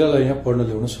मीरालाई यहाँ पढ्न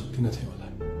ल्याउन सक्दिनँ थिएँ होला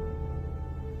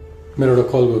मेरो एउटा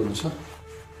कल गर्नु छ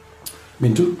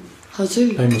मिन्टु हजुर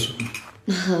टाइममा सुत्नु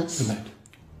गुड नाइट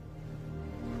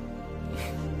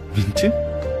मिन्टु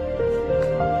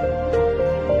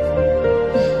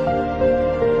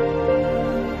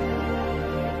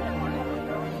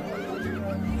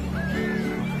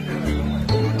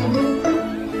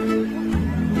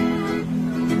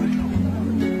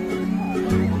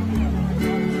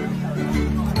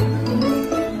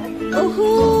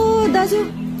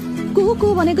को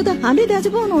भनेको त हाम्रै दाजु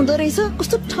पो हुनुहुँदो रहेछ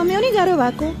कस्तो ठम्याउ नि गाह्रो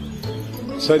भएको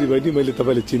सरी बहिनी मैले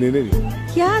तपाईलाई चिनेन नि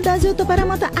क्या दाजु तपाईँ र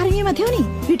म त आर्मीमा थियौ नि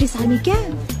ब्रिटिस आर्मी क्या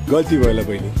गल्ती भयो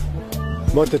बहिनी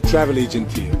म त ट्राभल एजेन्ट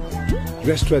थिएँ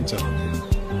रेस्टुरेन्ट छ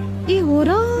ए हो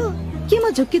र केमा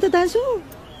झुक्की त दाजु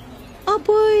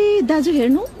अपोइ दाजु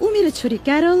हेर्नु उ मेरो छोरी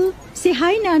क्यारल से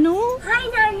हाई नानु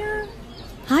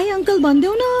हाई अङ्कल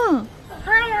भन्देऊ न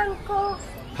high uncle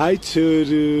high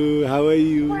छोरू how are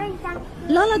you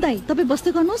ल ल दाइ तपाईँ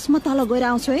बस्दै गर्नुहोस् म तल गएर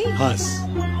आउँछु है हस्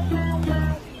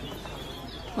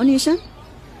अनि ईशान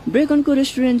ब्रेकनको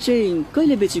रेस्टुरेन्ट चाहिँ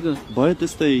कहिले बेचेको भयो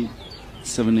त्यस्तै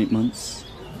 7-8 months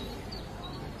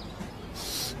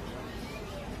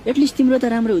एटलिस्ट तिम्रो त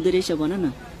राम्रो हुँदो रहेछ भन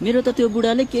न मेरो त त्यो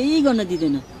बुढाले केही गर्न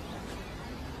दिँदैन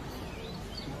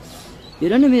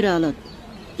हेर न मेरो हालत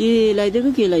के लाइदिएको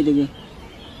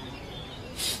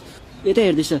यता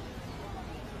हेर्दैछ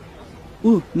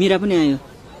मीरा पनि आयो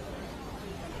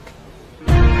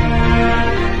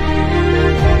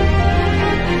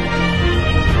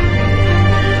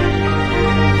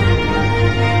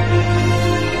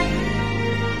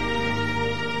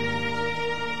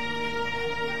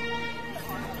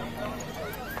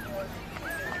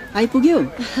आइपुग्यो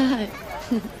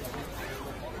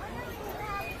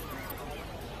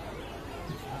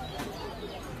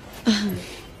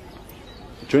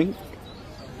Drink?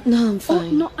 No, I'm fine.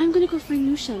 Oh, no, I'm gonna go find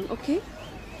Nushan, okay?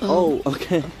 Oh,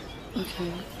 okay.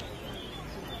 Okay.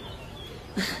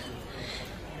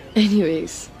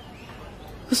 Anyways,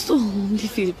 कस्तो होमली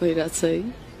फिल भइरहेछ है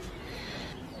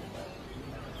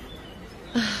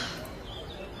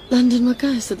लन्डनमा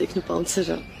कहाँ यस्तो देख्नु पाउँछ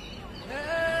र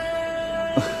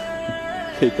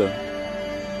त्यही त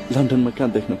लन्डनमा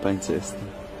कहाँ देख्न पाइन्छ यस्तो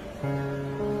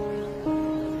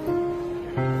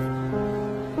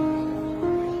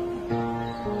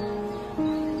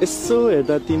यसो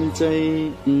हेर्दा तिमी चाहिँ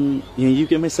यहाँ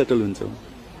युकेमै सेटल हुन्छौ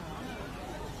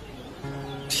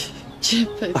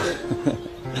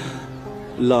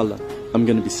ल I'm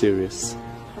gonna be serious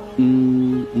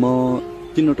म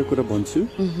 3वटा कुरा भन्छु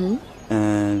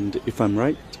and if I'm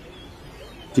right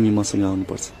तिमी मसँग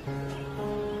आउनुपर्छ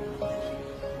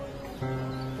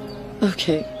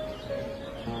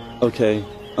Okay.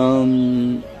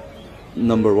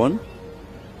 Number 1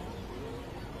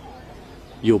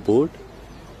 you're bored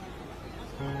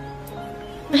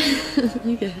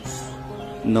I guess.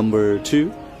 Number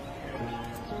 2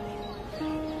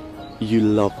 you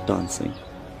love dancing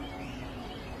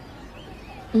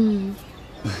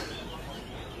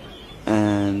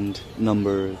and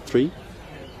number 3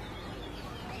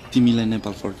 तिमीलाई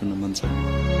नेपाल फर्कन मन छ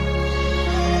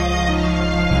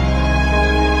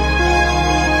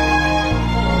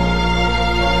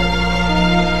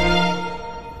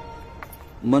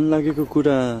मन लागेको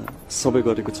कुरा सबै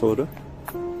गरेको छौ र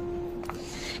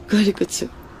गरेको छु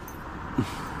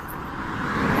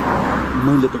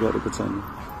मैले त गरेको छैन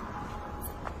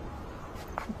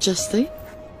जस्तै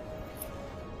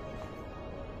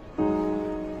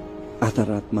आधा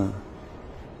रातमा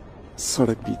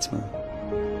सडक बीचमा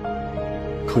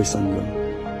खोइसँग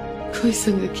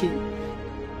कोहीसँग के?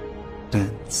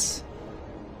 Dance.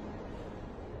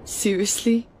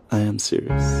 Seriously? I am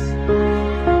serious.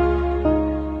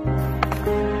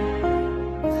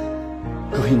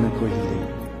 कोही न कोहीले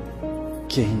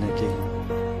केही न केही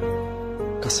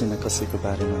कसै न कसैको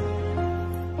बारेमा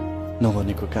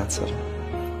नभनेको कहाँ छ र?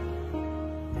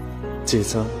 जे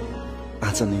छ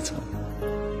आज नै छ,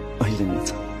 अहिले नै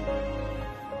छ.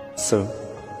 So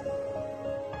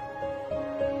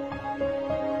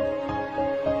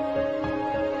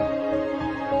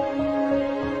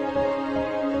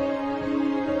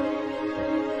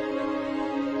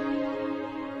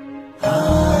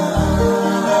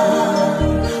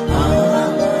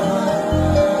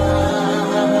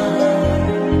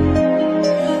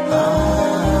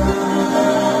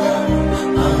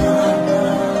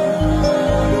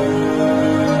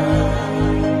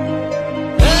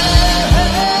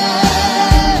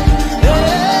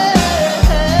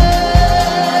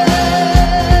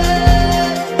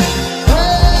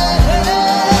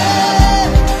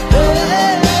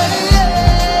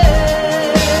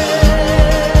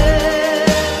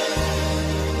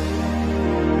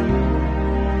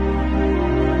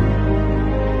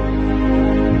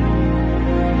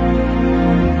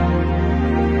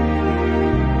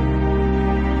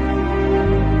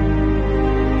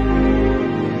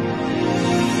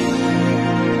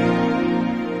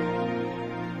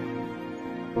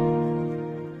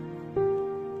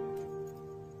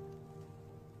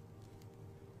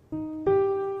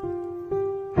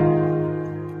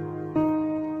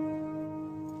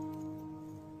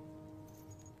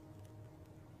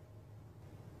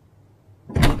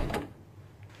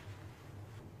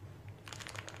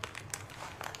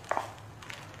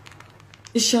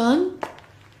Ishan?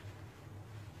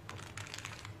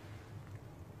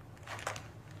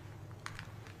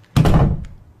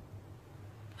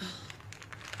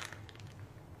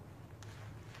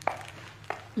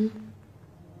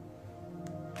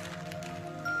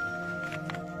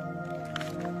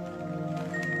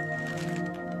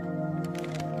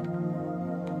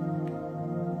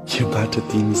 यो बाटो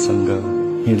तिमीसँग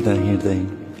हिँड्दा हिँड्दै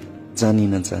जानी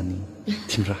नजानी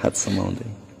तिम्रो हात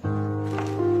समाउँदै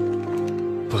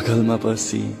बगलमा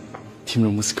बसी तिम्रो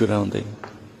मुस्कुराउँदै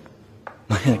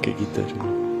मायाका गीतहरू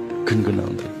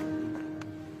गुनगुनाउँदै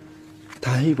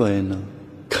थाहै भएन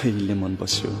कहिले मन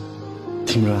बस्यो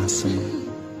तिम्रो आँसुमा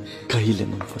कहिले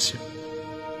मन बस्यो.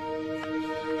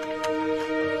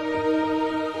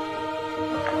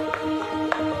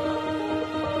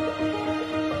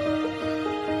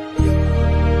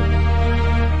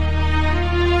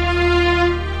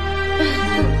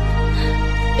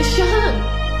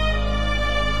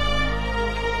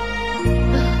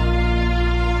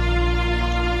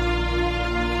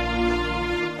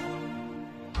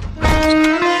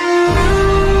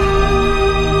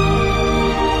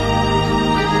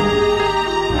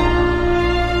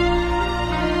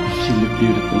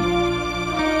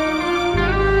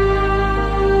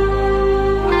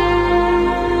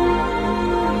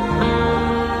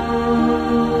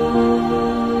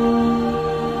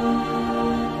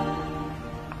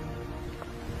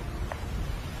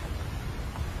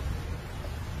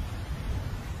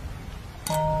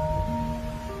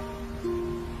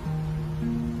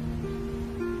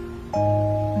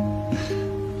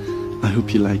 I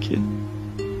hope you like it.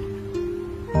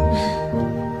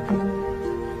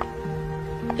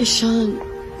 Ishan,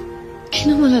 किन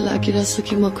मलाई लागिरहेछ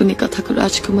कि म कुनै कथाको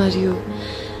राजकुमारी हो.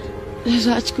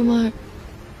 राजकुमार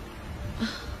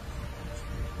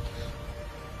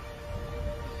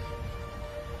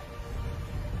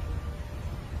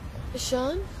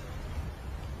Ishan?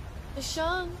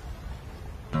 Ishan?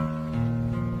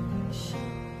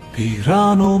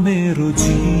 पिरानो मेरो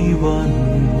जीवन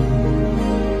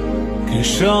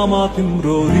केशामा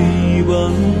तिम्रो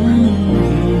रिबन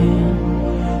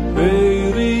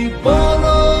फेरि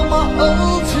पालामा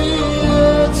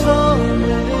अल्झिएछ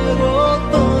मेरो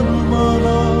तन मन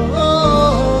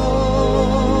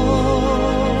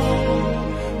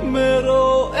मेरो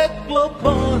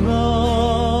एक्लोपना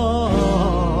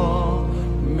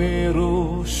मेरो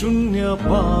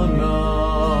शून्यपना.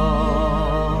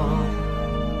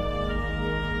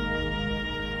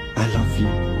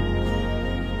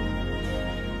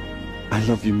 I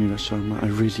love you, Mira Sharma. I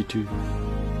really do.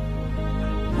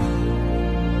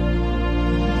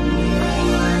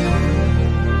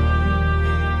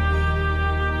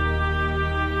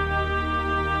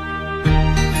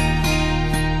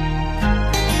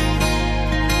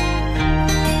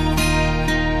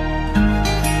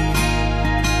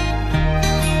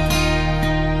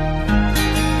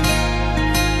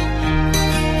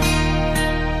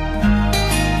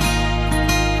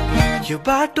 यो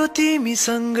बाटो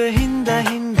तिमीसँग हिँड्दा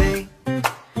हिँड्दै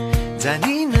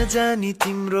जानी नजानी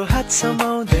तिम्रो हात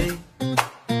समाउँदै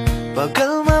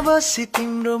बगलमा बसी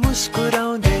तिम्रो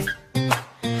मुस्कुराउँदै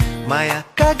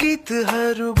मायाका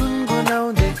गीतहरू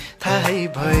गुनगुनाउँदै थाहै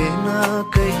भएन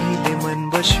कहिले मन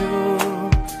बस्यो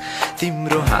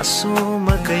तिम्रो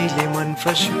हाँसोमा कहिले मन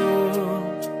फस्यो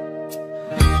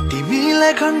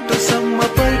तिमीलाई घन्टोसम्म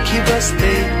पर्खी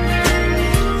बस्दै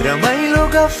रमाइलो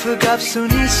गफ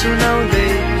सुनि सुनाउँदै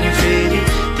फेरि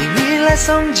तिमीलाई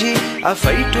सम्झी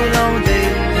आफै टोलाउँदै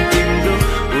तिम्रो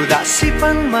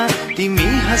उदासीपनमा तिमी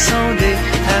हँसाउँदै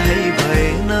थाहै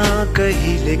भएन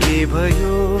कहिले के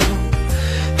भयो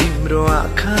तिम्रो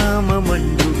आँखामा मन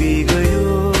डुबी गयो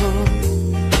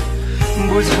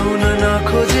बुझाउन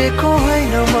नखोजेको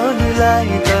होइन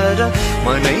मनलाई तर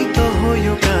मनै त हो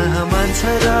यो कहाँ मान्छ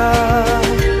र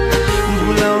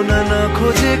भुलाउन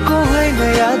नखोजेको होइन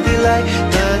यादलाई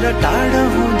तर टाढा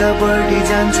हुँदा बढी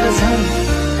जान्छ झन्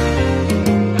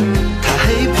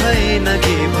थाहै भएन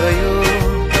के भयो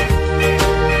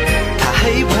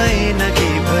थाहै भएन के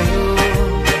भयो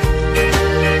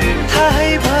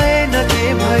थाहै भएन के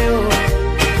भयो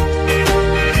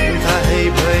थाहै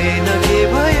भएन के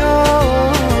भयो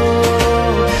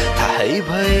थाहै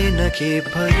भएन के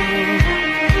भयो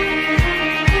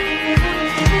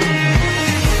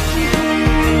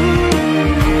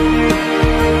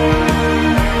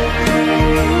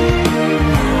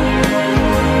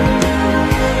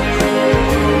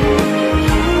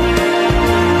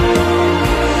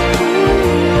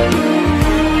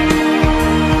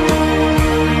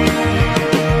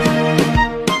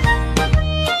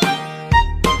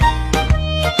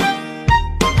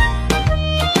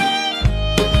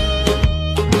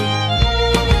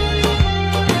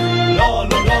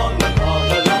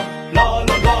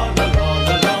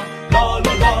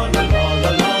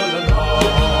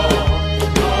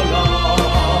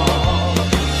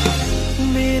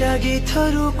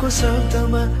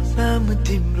शब्दमा नाम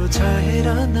तिम्रो छ हेर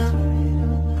न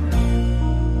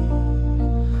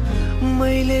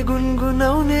मैले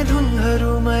गुनगुनाउने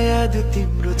धुनहरूमा याद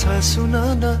तिम्रो छ सुन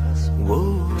न वो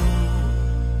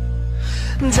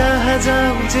जहाँ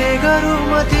जाऊ जे गरौँ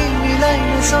म तिमीलाई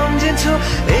नै सम्झिन्छु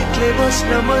एक्लै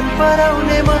बस्न मन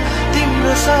पराउने म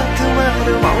तिम्रो साथमा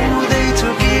रमाउँदैछु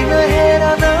किन हेर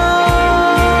न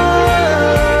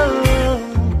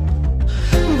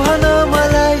भन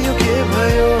मलाई यो के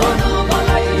भयो भन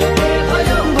मलाई यो के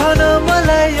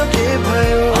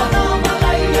भयो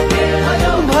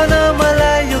भन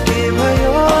मलाई यो के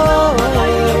भयो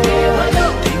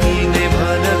तिमी नै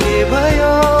भन के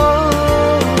भयो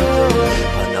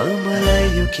भन मलाई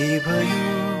यो के भयो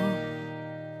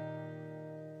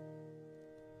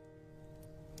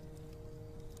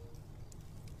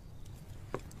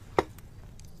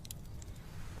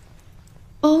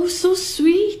Oh, so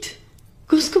sweet.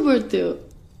 कसको बर्थडे हो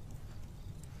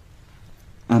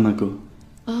आमाको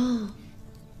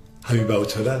हामी बाउ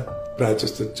छोरा प्रायः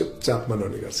जस्तो चुपचाप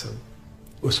मनाउने गर्छौँ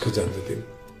उसको जन्मदिन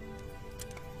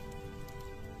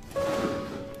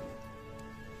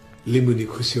लिम्बुनी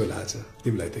खुसी होला आज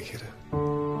तिमीलाई देखेर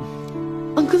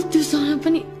अंकल त्यो सँग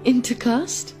पनि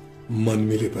इन्टरकास्ट मन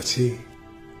मिलेपछि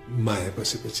माया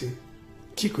बसेपछि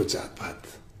के को जातपात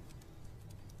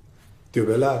त्यो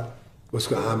बेला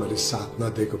उसको आमाले साथ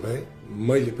नदिएको भए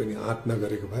मैले पनि आँट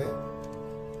नगरेको भए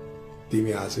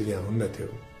तिमी आज यहाँ हुन्न थियौ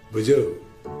बुझ्यौ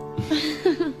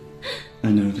I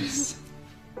know this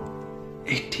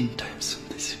 18 times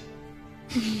सुन्दैछु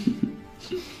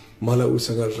मलाई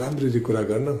उसँग राम्ररी कुरा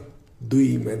गर्न 2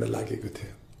 महिना लागेको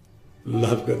थियो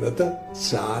लभ गर्न त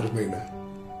 4 महिना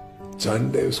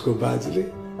झन्डै उसको बाजुले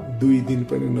 2 दिन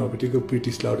पनि नभेटेको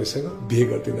ब्रिटिस लौडेसँग बिहे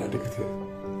गर्दै आँटेको थियो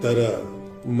तर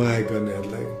माया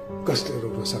गर्नेहरूलाई कसले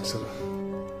रोक्न सक्छ र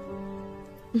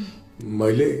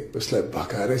मैले उसलाई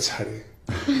भगाएरै छाडे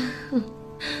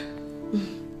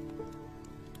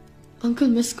अंकल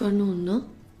मिस गर्नुहुन्न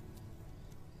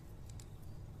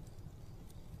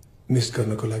मिस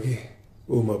गर्नको लागि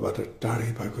ऊ मबाट टाढै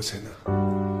भएको छैन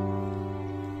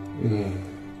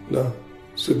ल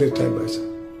सुत्ने टाइम भएछ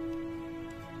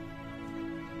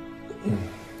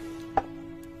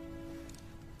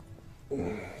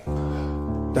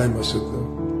टाइममा सुत्नु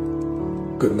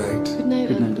good night good night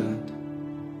Good night, Dad.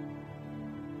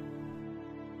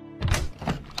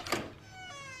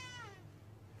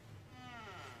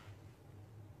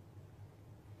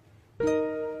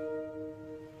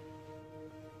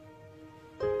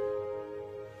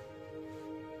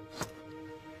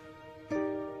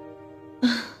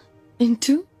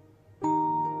 Into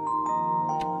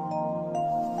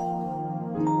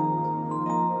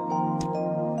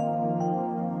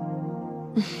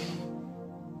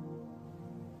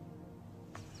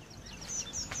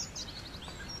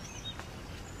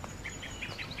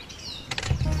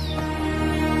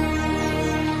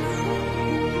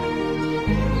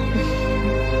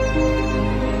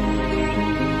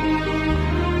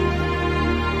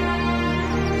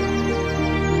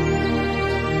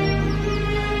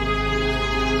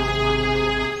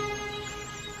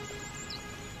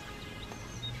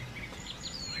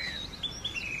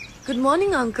Good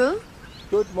morning, Uncle.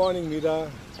 Good morning, Mira.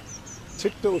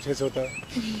 छिट्टो उठेछौ त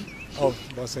औ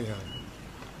बस यहाँ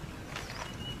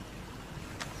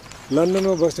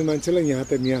लन्डनमा बस्ने मान्छेलाई यहाँ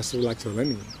त नियासो लाग्छ होला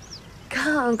नि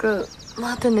कहाँ अङ्कल म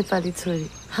त नेपाली छोरी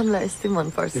हामीलाई यस्तै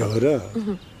मनपर्छ हो र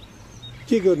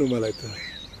के गर्नु मलाई त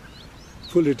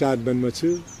फुल रिटायरमेन्टमा छु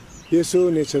यसो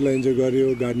नेचरलाई इन्जोय गर्यो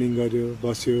गार्डनिङ गर्यो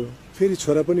बस्यो फेरि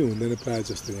छोरा पनि हुँदैन प्रायः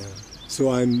जस्तो यहाँ so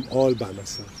I am all by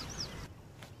myself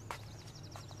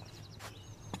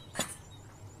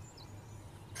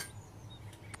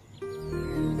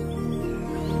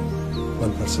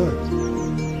मनपर्छ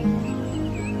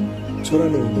छोरा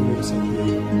नहुँदा मेरो साथी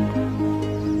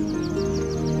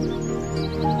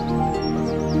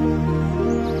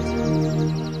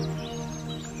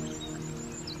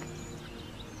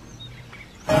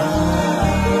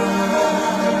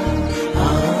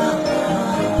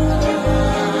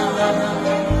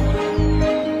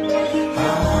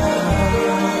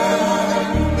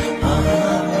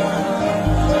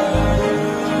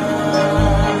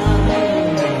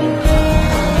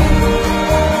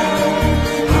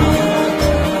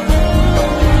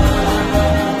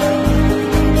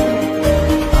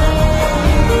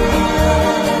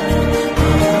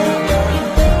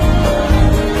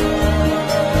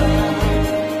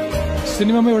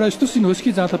सिनेमामा एउटा यस्तो सिन होस्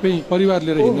कि जहाँ तपाईँ परिवार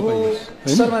लिएर हिँड्नु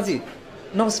पाइयोस् शर्माजी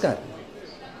नमस्कार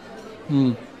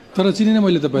तर चिनेन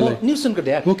मैले तपाईँलाई न्युसनको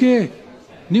ड्याड ओके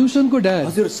न्युसनको ड्याड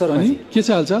हजुर शर्माजी के छ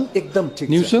हालचाल एकदम ठिक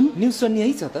न्युसन न्युसन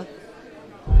यही छ त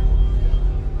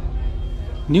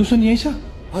न्युसन यही छ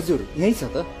हजुर यही छ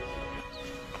त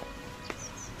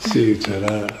See,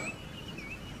 Chara.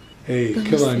 Hey,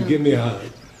 come on, give me a hug.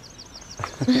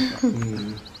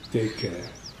 Take care.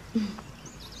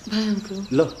 Bye, Uncle.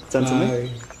 Lo, जान्छु म Bye.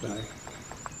 Bye.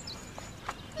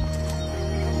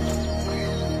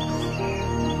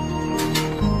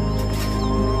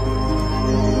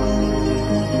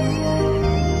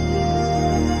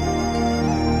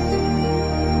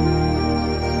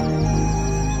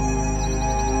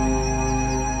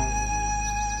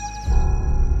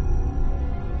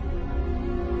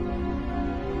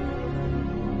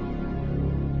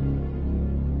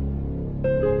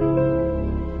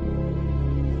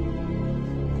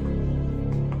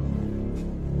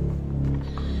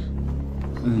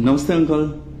 नमस्ते अंकल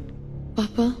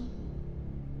पापा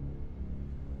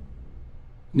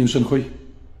न्युसन खोइ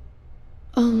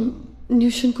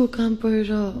न्युसनको काम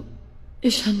परेर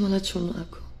ईशान मलाई छोड्नु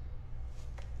आएको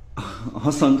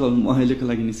हस् अंकल म अहिलेको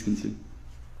लागि निस्किन्छु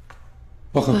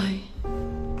बाई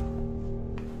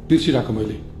बिर्सिरहेको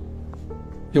मैले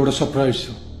एउटा सरप्राइज छ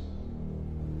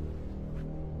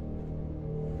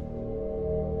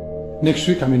नेक्स्ट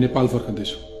विक हामी नेपाल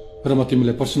फर्कँदैछौँ र म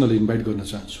तिमीलाई पर्सनली इन्भाइट गर्न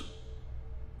चाहन्छु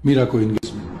मीराको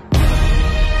engagement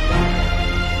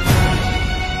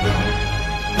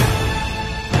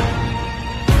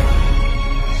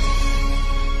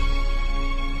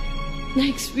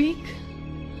Next week?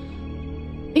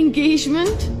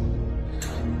 Engagement?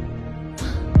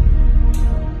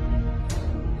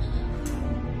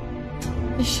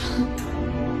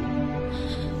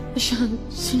 Ishan,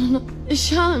 सुनो न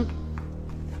ईशान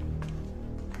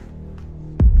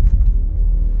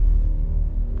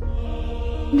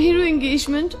मेरो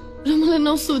एंगेजमेन्ट र मलाई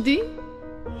नसोधी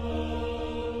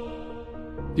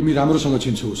तिमी राम्रोसँग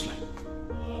चिन्छौ उसलाई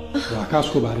र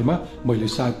आकाशको बारेमा मैले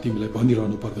सायद तिमीलाई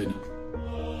भनिरहनु पर्दैन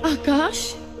आकाश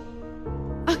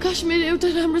आकाश मेरो एउटा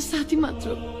राम्रो साथी मात्र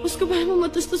उसको बारेमा म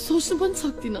त्यस्तो सोच्नु पनि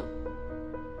सक्दिन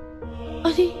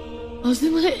अनि हजुरले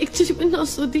मलाई एकचोटि पनि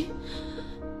नसोधी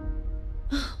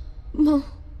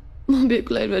म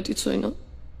बेको लागि रेडी छैन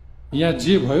यहाँ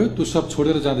जे भयो त्यो सब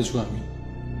छोडेर जाँदैछु हामी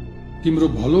तिम्रो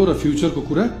भलो र फ्युचरको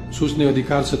कुरा सोच्ने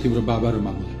अधिकार छ तिम्रो बाबा र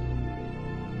मामुलाई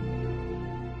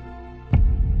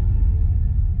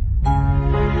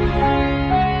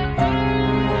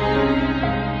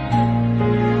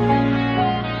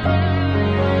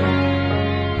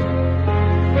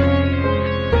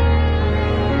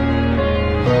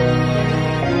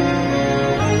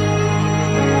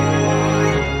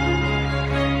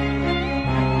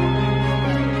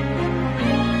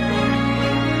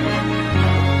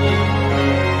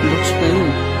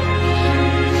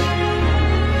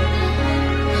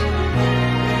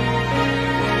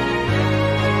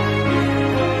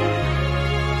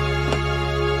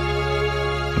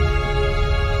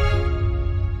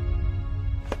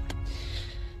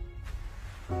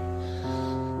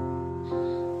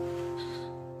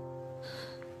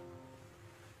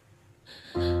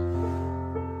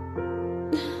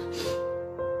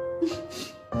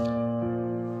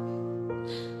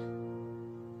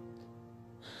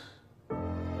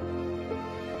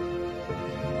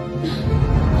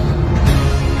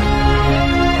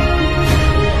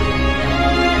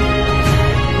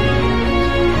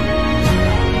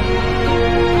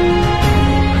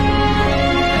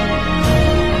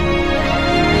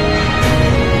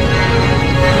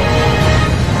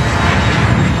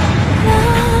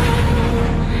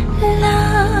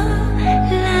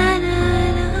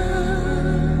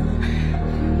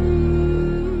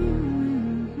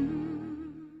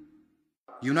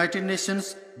युनाइटेड नेसन्स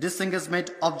डिसएंगेजमेन्ट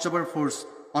अब्जर्भर फोर्स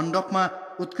अन्डपमा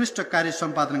उत्कृष्ट कार्य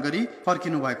सम्पादन गरी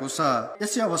फर्किनु भएको छ।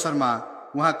 यसै अवसरमा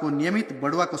उहाँको नियमित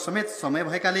बढुवाको समेत समय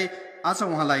भएकाले आज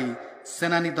उहाँलाई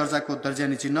सेनानी दर्जाको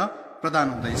दर्जानी चिन्ह प्रदान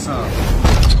हुँदैछ।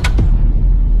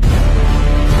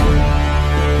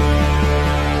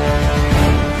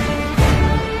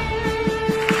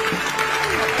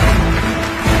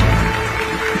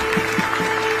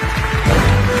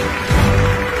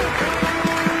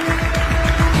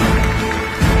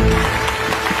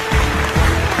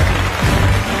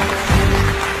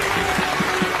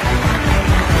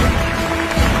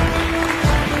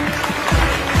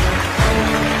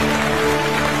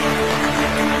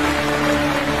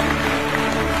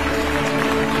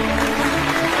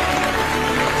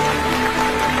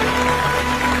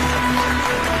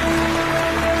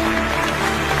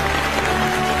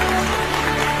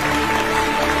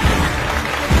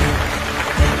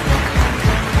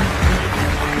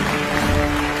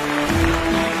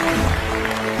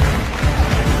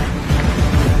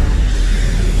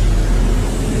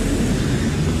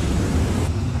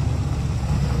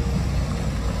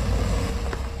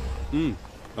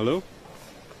 हेलो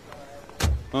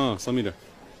समीरा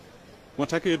म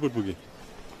ठ्याक्कै एयरपोर्ट पुगेँ।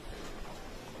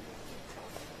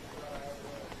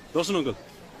 दर्शन अङ्कल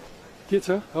के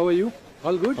छ? How are you?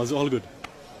 All good? हजुर all good.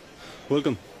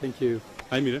 Welcome. Thank you.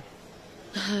 High Mira.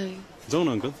 High. जाउँ न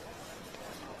अङ्कल।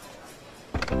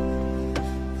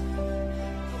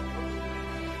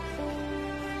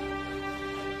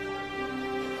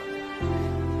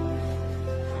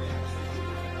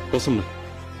 बसौँ न।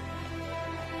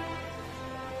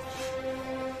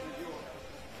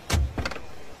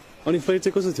 अनि फ्लाइट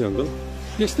चाहिँ कसो थियो अङ्कल?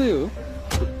 यस्तै हो।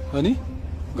 अनि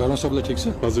घरमा सबलाई ठिक छ?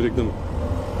 हजुर एकदम।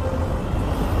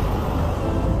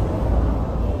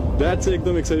 ड्याड चाहिँ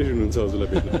एकदम एक्साइटेड हुनुहुन्छ हजुरलाई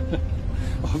भेट्न।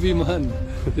 अभिमान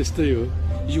त्यस्तै हो।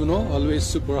 You know always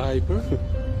super hyper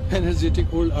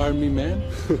energetic old army man.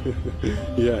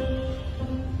 Yeah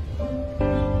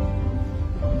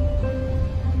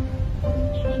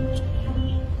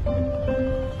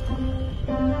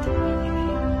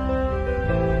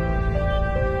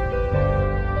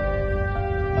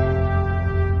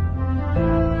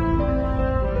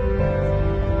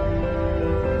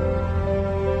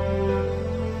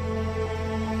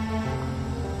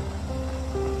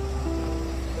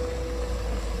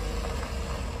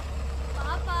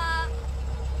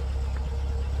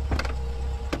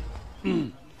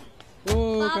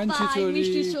Papa, I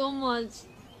missed you so much.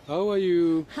 How are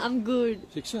you? I'm good.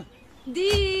 ठिक छ?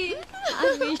 Dee, I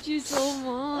missed you so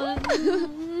much.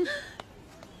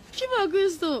 के भएको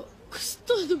यस्तो?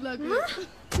 कस्तो दुख लाग्यो?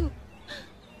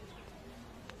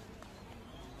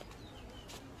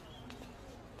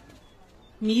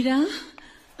 Mira,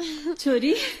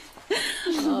 छोरी.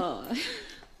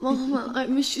 Mama, I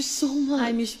miss you so much.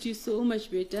 I missed you so much,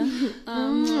 beta.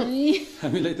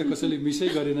 हामीलाई त कसैले मिसै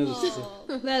गरेन जस्तो छ।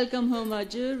 Welcome home,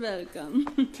 हजुर. Welcome.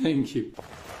 Thank you.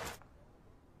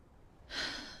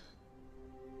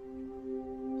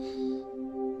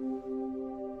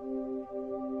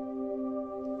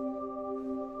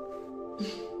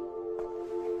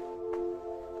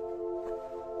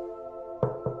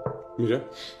 Mira?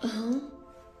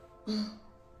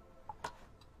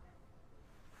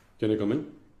 Can I come in?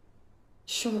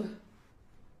 Sure.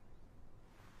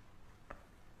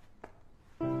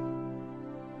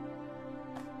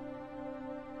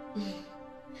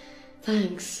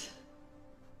 Thanks.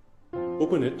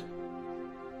 Open it.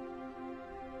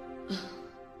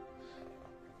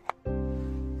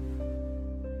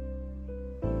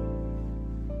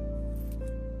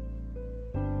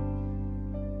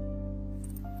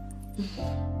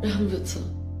 राम्रो छ।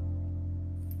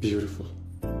 Beautiful.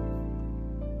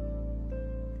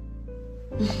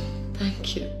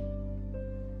 Thank you.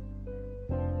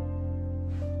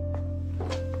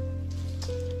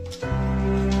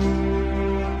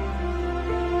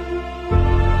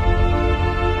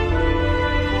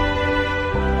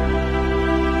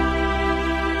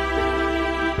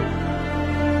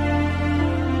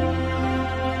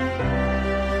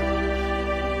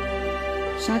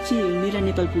 साँच्ची मिरा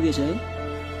नेपाल पुगेछ है?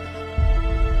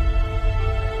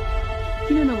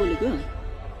 किन नबोलेको?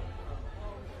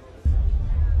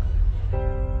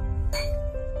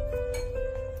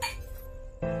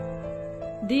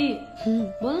 दी,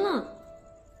 बोल न।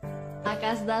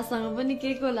 आकाश दासँग पनि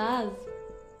के को लाज?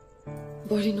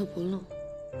 बढी नबोल्नु।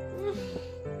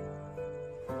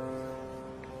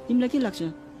 तिमीलाई के लाग्छ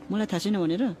मलाई थाहा छैन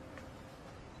भनेर?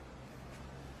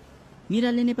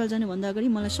 मिराले नेपाल जाने भन्दा अगाडि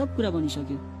मलाई सब कुरा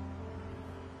भनिसक्यो।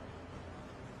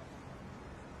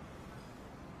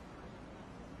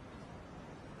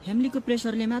 फ्यामिलीको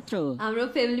प्रेसरले मात्र हो। हाम्रो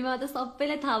फ्यामिलीमा त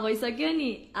सबैलाई थाहा भइसक्यो नि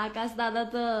आकाश दादा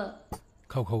त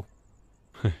खाऊ खाऊ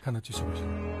खाना चिसो भइसक्यो।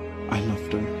 I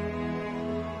loved her.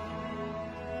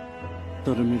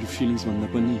 तर मेरो फिलिङ्स भन्दा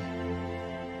पनि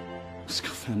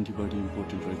उसको फ्यामिली बडी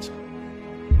इम्पोर्टेन्ट रहेछ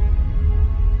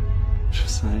र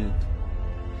सायद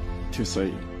त्यो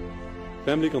सही।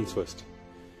 Family comes first.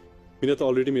 मिना त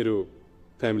अलरेडी मेरो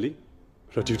फ्यामिली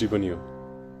र ड्युटी पनि हो।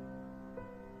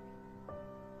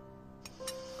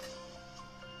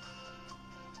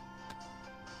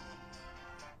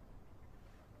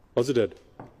 हजुर ड्याड।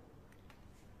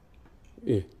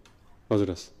 ए हजुर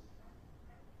हस्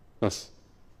हस्।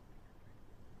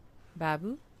 बाबु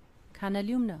खाना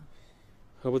ल्याउँ न।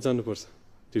 अब जानुपर्छ,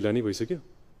 ढिला नै भइसक्यो।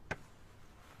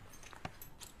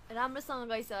 राम्रोसँग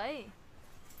गइस है।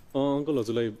 अङ्कल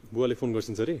हजुरलाई बुवाले फोन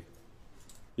गर्छिन्छ अरे,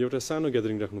 एउटा सानो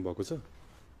ग्यादरिङ राख्नु भएको छ,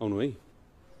 आउनु है।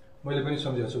 मैले पनि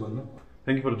सम्झाएको छु भन्नु।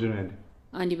 Thank you for dinner aunty.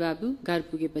 अनि बाबु घर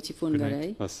पुगेपछि फोन गर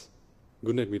है। हस्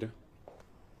गुड नाइट मिरा।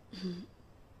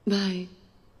 बाई।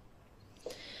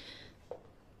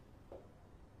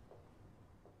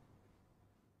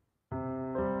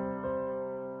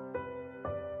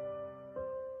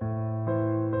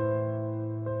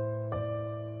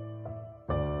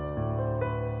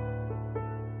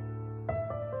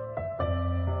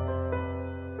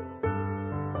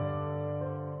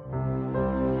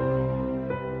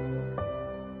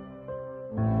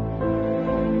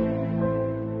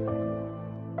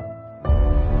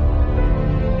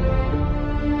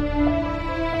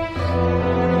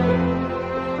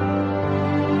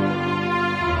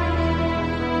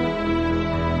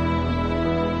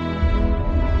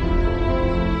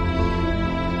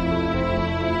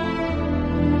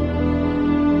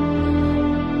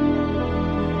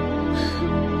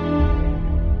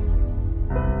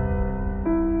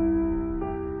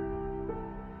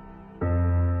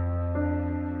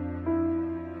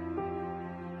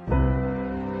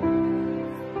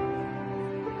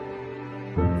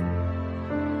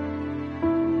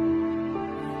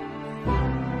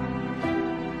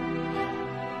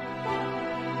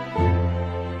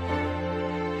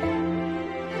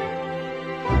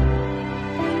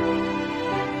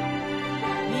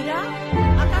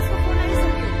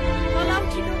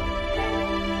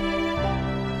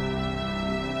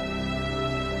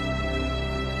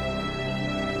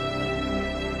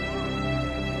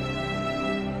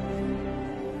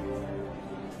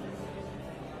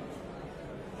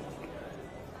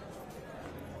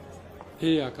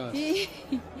 हे आकाश।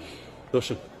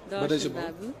 दर्शन बधाई छ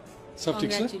बाबु। सब ठिक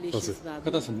छ? हजुर।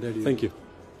 कता छन् ड्याडी? Thank you.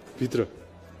 भित्र।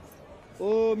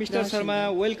 ओ mister Sharma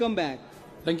welcome back.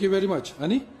 Thank you very much.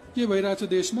 अनि के भइरहेछ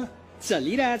देशमा?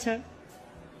 चलिरहेछ।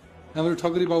 हाम्रो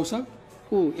ठगरी बाबु साहब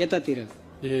ऊ यतातिर।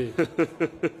 ए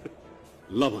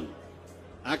ल भन,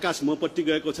 आकाश मपट्टि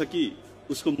गएको छ कि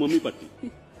उसको मम्मीपट्टि?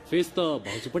 फेस त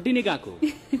भाउजूपट्टि नै गएको।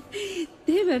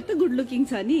 त्यही भएर त गुड लुकिङ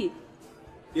छ नि।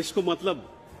 यसको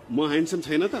मतलब म ह्यान्डसम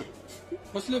छैन त?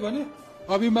 कसले भने?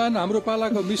 अभिमान हाम्रो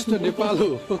पालाको मिस्टर नेपाल हो।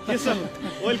 के छ?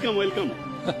 Welcome welcome.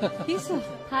 के छ?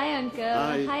 Hi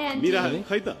uncle. हाय आन्टी। मिरा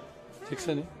खै त? ठिक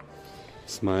छ नि।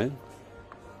 स्माइल।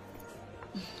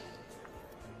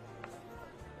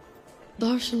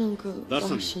 दर्शन अंकल।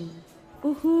 दर्शन।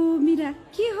 ओहो मिरा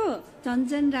के हो?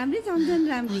 झन्झन राम्री झन्झन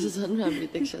राम्री। हजुर झन् राम्री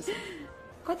देख्छ।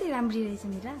 कति राम्री रहेछ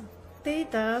मिरा। त्यही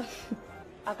त।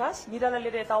 आकाश मिरालाई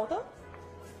लिएर यता आऊ त।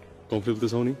 कम्फर्टेबल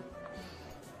त छौ नि?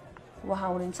 उहाँ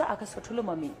हुनुहुन्छ आकाशको ठुलो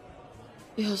मम्मी।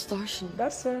 यस दर्शन।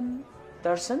 दर्शन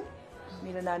दर्शन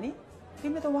मेरो नानी,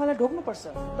 तिमीले त उहाँलाई ढोक्नुपर्छ,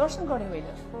 दर्शन गर्ने होइन।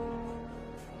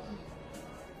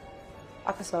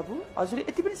 आकाश बाबु हजुरले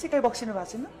यति पनि सिकाइ बक्सिनु भएको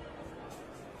छैन?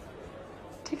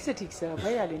 ठिक छ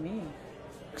भइहाल्यो नि।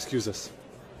 एक्सक्युज अस।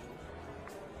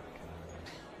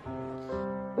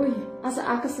 ओइ आज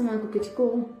आकाशसँग आएको केटी को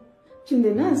हो?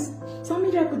 चिन्दैनस्?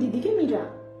 समिराको दिदी के मिरा।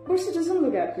 पर्सिटसँग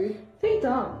गएको। त्यही त।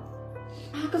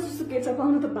 आकाश जस्तो केटा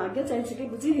पाउनु त भाग्य चाहिन्छ कि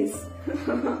बुझिस्।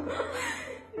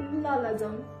 ल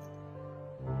जाउँ।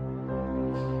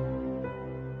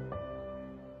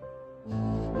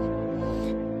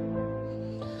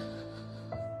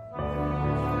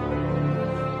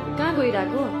 कहाँ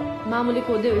गइरहेको? मामुले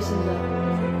खोज्दै होइसिन्छ।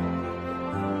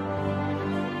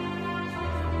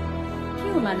 के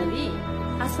हो मानवी,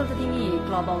 आजकल त तिमी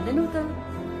क्लब आउँदैनौ त?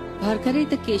 भर्खरै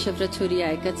त केशव र छोरी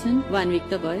आएका छन्। 1 विक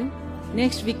त भयो।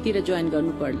 नेक्स्ट विकतिर जोइन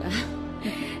गर्नु पर्ला।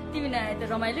 तिमी नआए त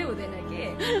रमाइलो हुँदैन के?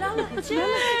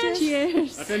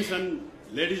 Cheers. Attention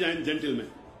ladies and gentlemen,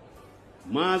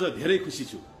 म आज धेरै खुसी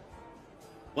छु।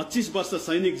 25 वर्ष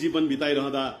सैनिक जीवन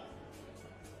बिताइरहँदा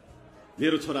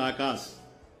मेरो छोरा आकाश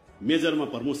मेजरमा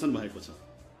प्रमोसन भएको छ।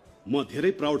 म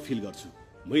धेरै प्राउड फिल गर्छु।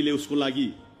 मैले उसको लागि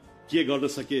के गर्न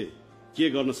सके के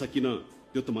गर्न सकिन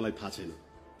त्यो त मलाई थाहा छैन,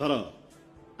 तर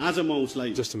आज म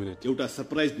उसलाई जस्ट अ मिनेट एउटा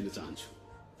सरप्राइज दिन चाहन्छु।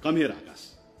 कम हियर आकाश।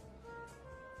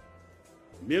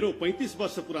 मेरो 35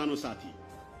 वर्ष पुरानो साथी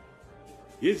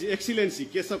हिज एक्सिलेन्सी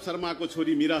केशव शर्माको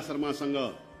छोरी मीरा शर्मासँग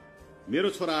मेरो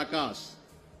छोरा आकाश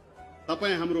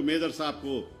तपाईँ हाम्रो मेजर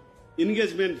साहबको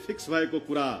इन्गेजमेन्ट फिक्स भएको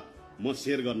कुरा म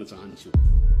शेयर गर्न चाहन्छु।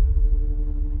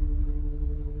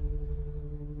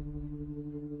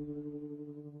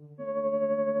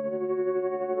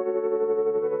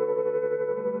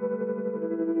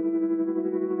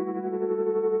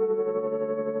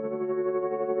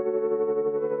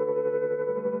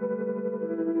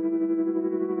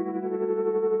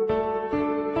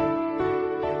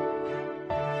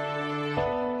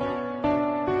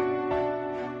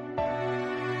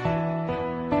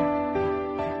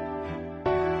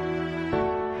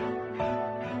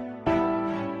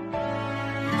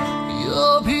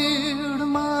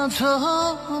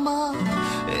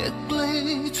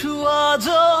 एक्लै छु आज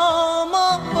म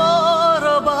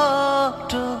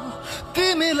परबाट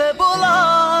तिमीले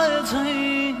बोलाए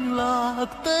झैं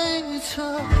लाग्दैछ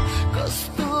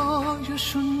कस्तो यो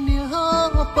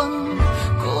शून्यपन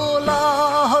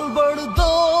कोलाहल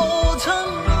बढ्दो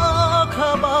झन्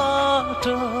आँखाबाट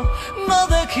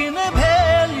नदेखिने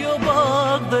भेल यो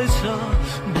बग्दैछ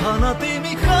भन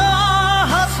तिमी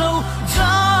कहाँ छौ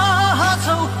जहाँ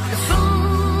छौ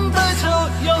सुन्दैछौ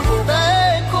यो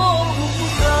हृदयको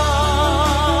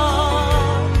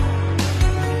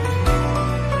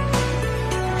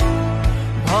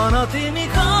भन तिमी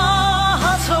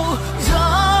कहाँ छौ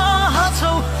जहाँ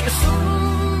छौ के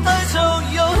सुन्दैछौ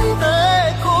यो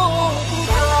हृदयको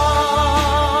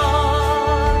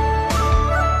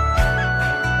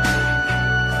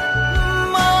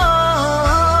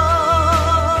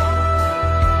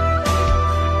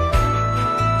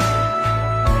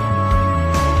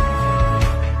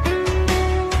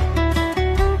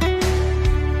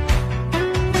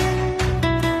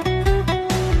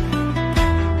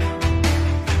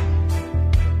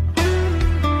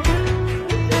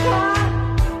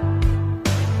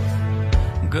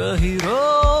गहिरो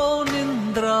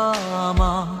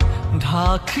निन्द्रामा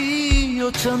ढाकियो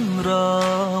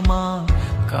चन्द्रमा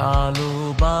कालो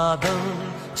बादल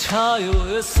छायो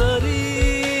यसरी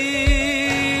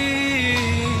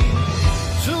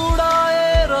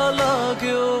चुडाएर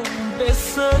लग्यो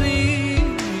बेसरी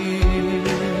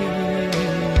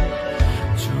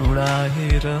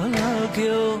चुडाएर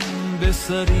लग्यो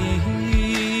बेसरी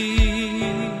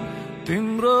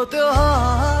तिम्रो त्यो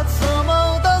हात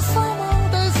समाउँदा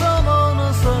समाउँदै समाउन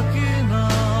सकिन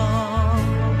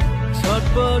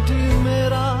छटपटी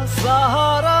मेरा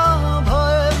सहारा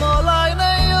भए मलाई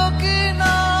नै यो किन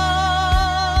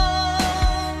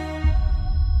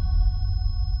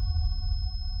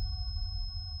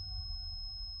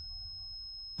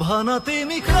भन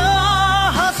तिमी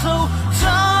कहाँ छौ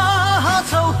जहाँ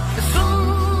छौ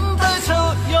सुन्दैछौ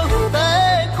यो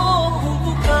हृदयको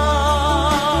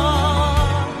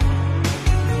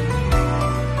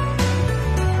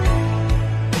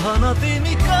भन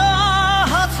तिमी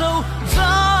कहाँ छौ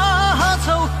जहाँ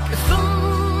छौ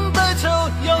सुन्दैछौ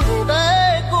यो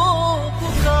हृदयको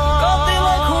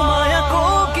कतिलाई खुमायाको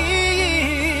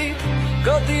गीत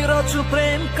कति रचु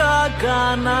प्रेमका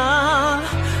गाना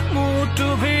मुटु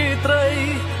भित्रै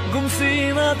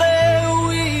गुम्सिन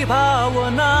देऊ यी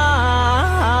भावना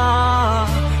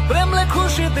प्रेमले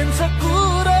खुसी दिन्छ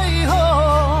कुरै हो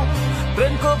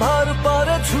प्रेमको भर पर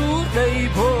झुटै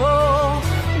भो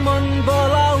मन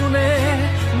बोलाउने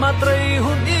मात्रै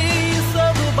हुन् यी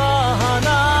सब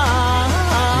बहाना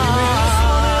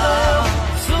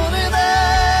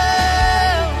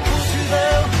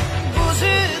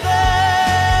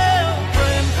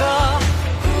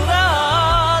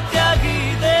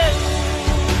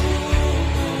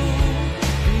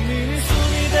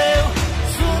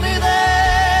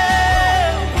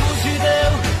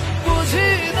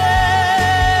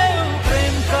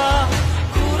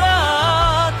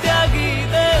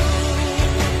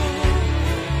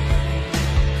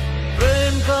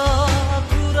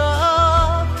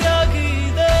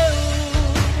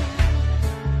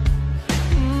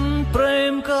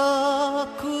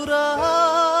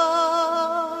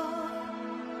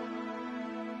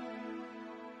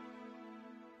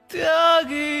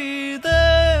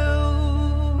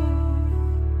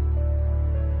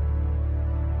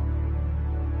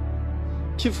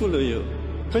के फुल हो यो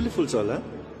कहिले फुल्छ होला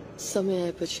समय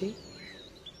आएपछि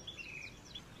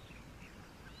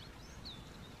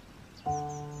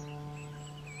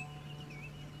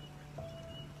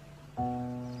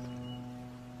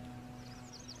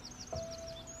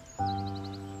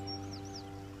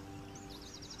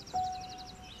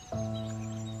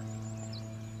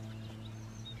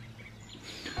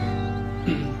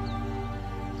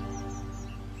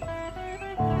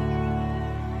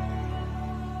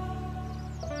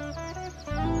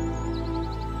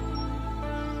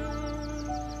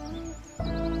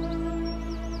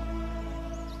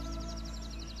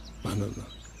भन न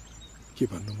के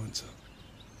भन्नु मन छ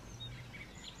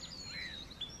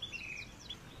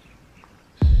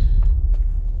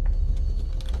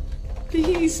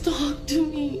Please talk to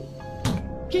me.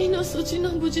 केही नसोची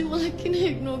नबुझी मलाई किन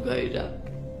ignore गरिरा?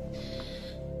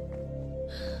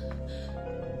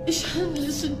 Ishan,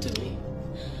 listen to me.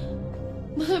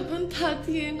 मलाई पनि थाहा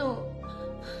थिएन.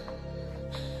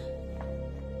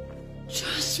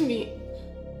 Trust me.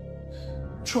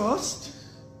 Trust?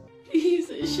 Please,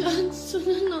 Ishan, सुन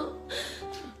न.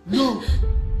 No.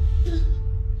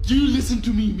 Do you listen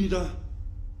to me, Mira?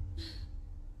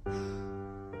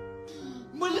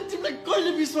 मैले तिमीलाई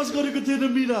कहिले विश्वास गरेको थिएन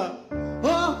मीरा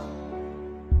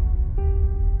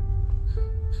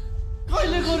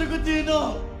कहिले गरेको थिएन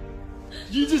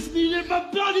You just needed my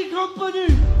bloody company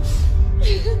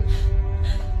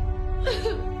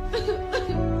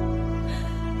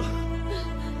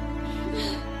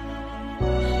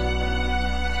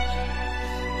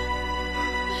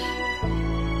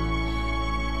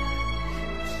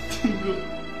तिम्रो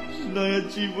नयाँ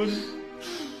जीवन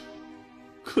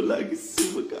को लागि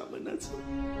शुभकामना छ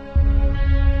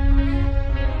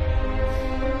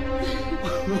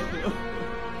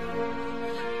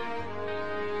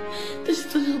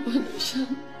त्यस्तो नभन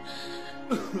इशान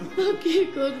म के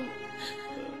गरौँ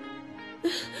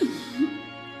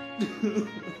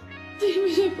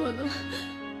तिमीले भन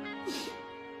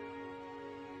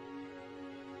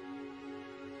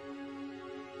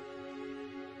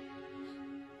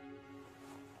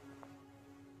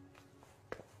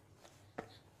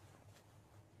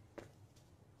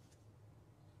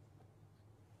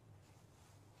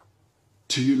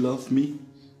Do you love me?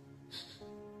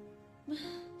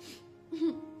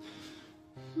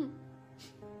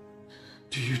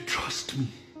 Do you trust me?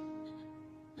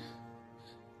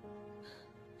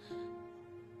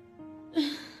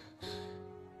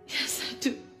 Yes, I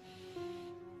do.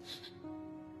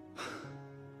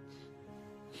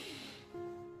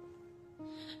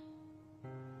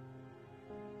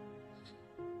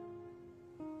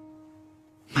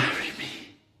 Marry me.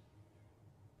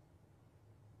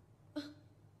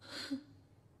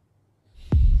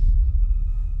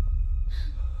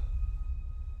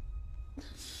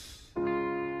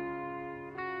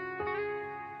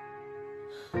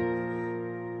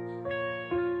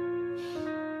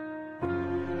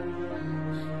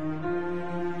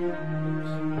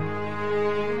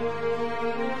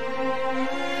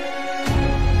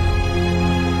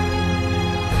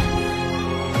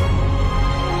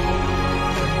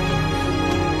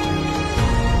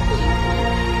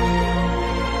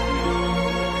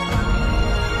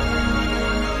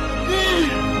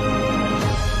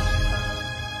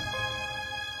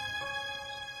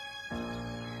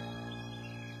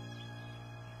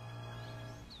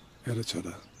 हेर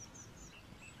छोरा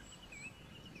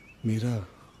मीरा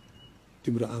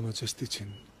तिम्रो आमा जस्तै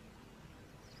छिन्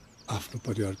आफ्नो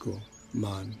परिवारको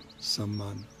मान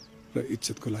सम्मान र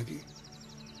इज्जतको लागि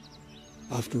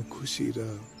आफ्नो खुसी र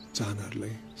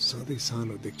चाहनाहरूलाई सधैँ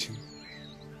सानो देख्छिन्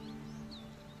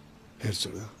हेर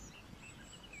छोरा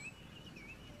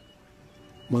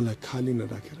मलाई खाली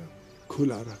नराखेर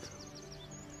खुला राख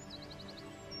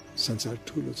संसार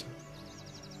ठुलो छ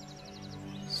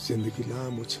जिन्दगी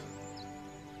लामो छ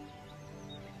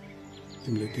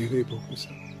तिमीले धेरै भोग्नु छ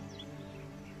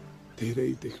धेरै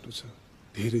देख्नु छ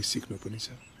धेरै सिक्नु पनि छ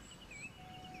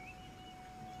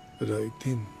र एक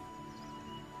दिन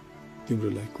तिम्रो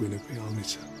लागि कोही न कोही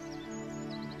आउनेछ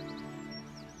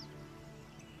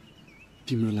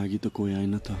तिम्रो लागि त कोही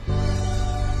आएन त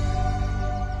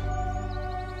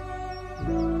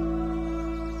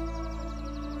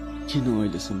किन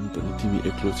अहिलेसम्म पनि तिमी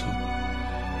एक्लो छौ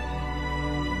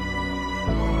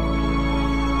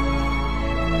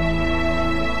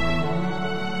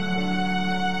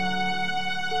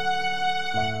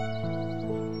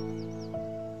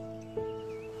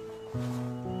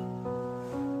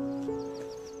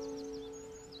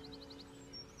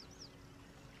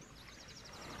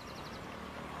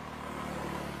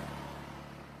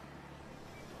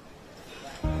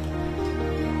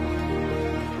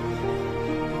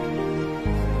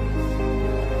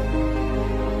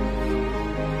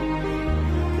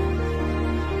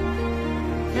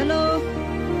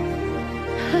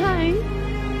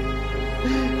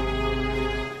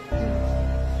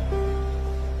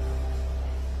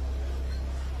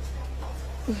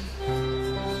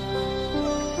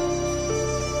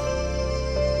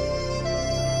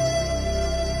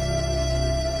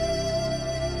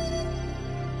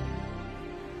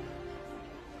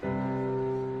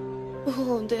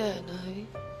Oh, there, no.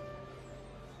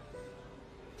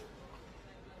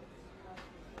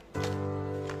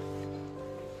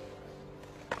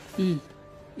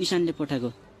 ईशानले पठाएको।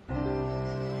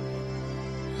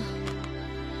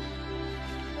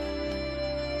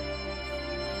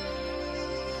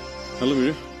 हेलो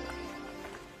मीरा,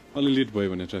 अलि लेट भयो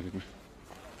भने ट्राफिकमा।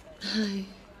 हाय।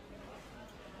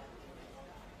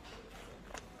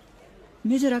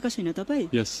 मेजर आकाश हैन तपाई?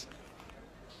 यस।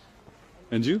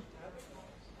 And you?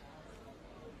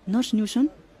 नर्स न्युसन?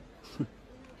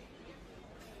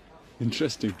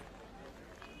 इन्ट्रेस्टिङ।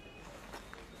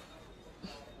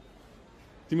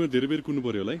 तिम्रो धेरै बेर कुद्नु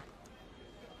पर्यो होला है।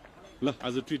 ल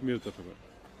आज ट्रिट मेरो तर्फबाट।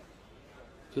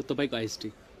 यो तपाईको आइसटी।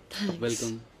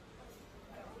 वेलकम।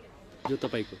 यो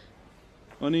तपाईको।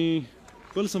 अनि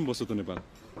कहिलेसम्म बस्छौ त नेपाल?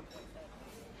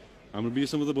 हाम्रो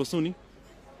बिहेसम्म त बस्छौ नि?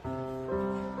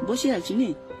 बसिहाल्छु नि।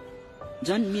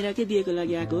 झन् मिराकै बिहेको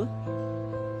लागि आएको।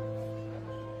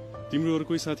 तिम्रो अरू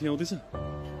कोही साथी आउँदैछ?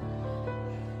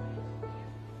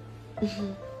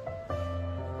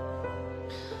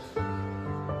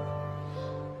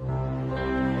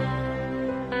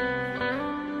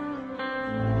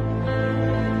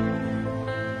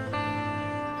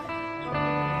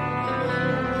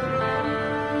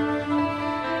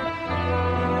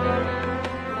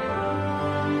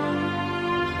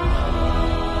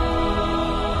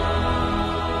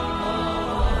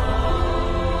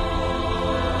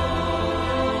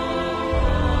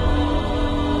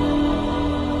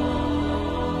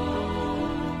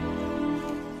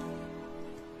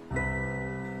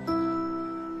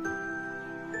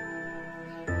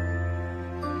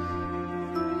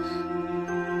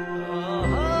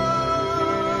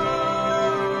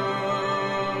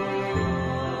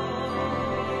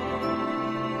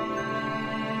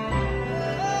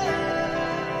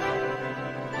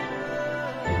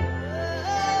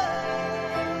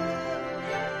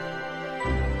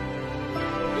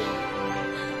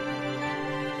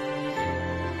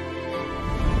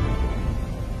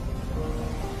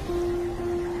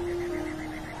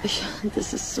 Ishan,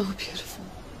 this is so beautiful.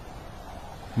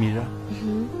 Mira?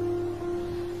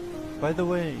 By the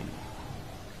way,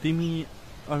 तिमी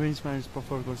arranged marriage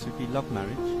prefer गर्छौ कि love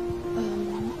marriage?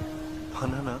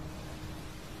 भन न।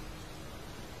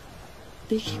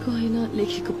 देखेको हैन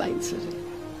लेखेको पाइन्छ रे।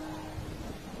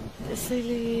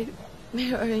 त्यसैले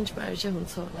मेरो अरेन्ज म्यारेज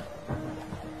हुन्छ होला।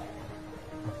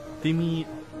 तिमी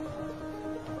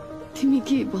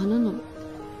के भन न।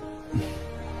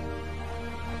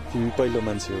 तिमी पहिलो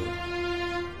मान्छे हो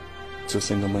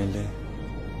जोसँग मैले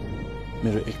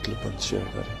मेरो एक्लोपन सेयर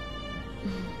गरेँ।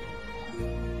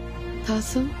 थाहा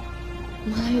छ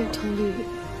मलाई यो ठाउँले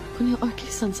कुनै अर्कै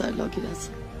संसार लगिरहेछ।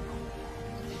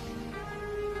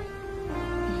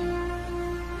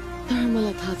 तर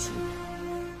मलाई थाहा छ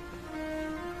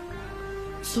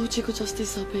सोचेको जस्तै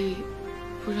सबै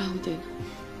पुरा हुँदैन।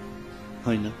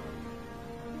 होइन,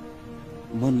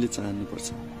 मनले चाहनुपर्छ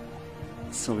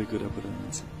सबै कुरा पुरा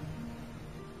हुन्छ।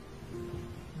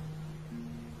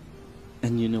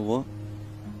 And you know what?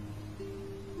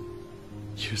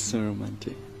 You're so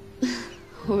romantic.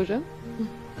 हो र?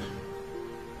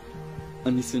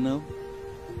 अनि सुनाऊ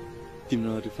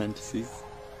तिम्रो अरू fantasies?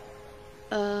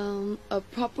 A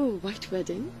proper white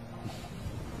wedding.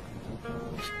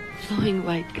 Flowing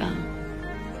white gown.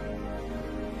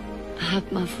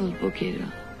 हातमा फुल बोकेर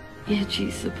यहाँ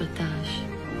चिसो बतास,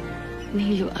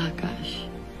 नीलो आकाश,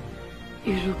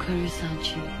 यो रुखहरू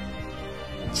साँची,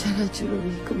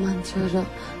 चराचुरुङ्गीको मन्त्र र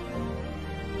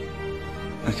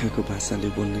आँखाको भाषाले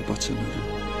बोल्ने वचनहरू।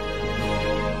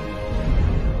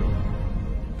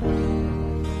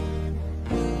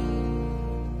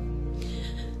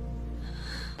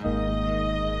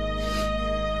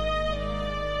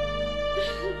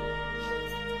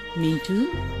 मिन्टु,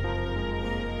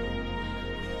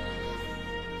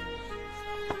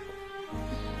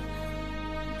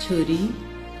 छोरी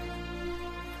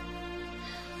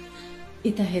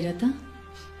यता हेर त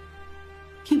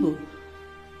के भो?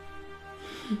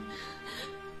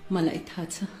 मलाई थाहा छ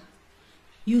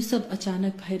यो सब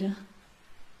अचानक भएर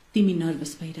तिमी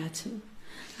नर्भस भइरहेछौ।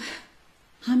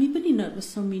 हामी पनि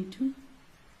नर्भस छौँ मिन्टु।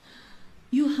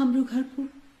 यो हाम्रो घरको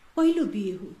पहिलो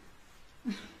बिहे हो।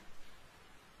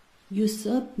 यो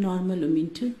सब नर्मल हो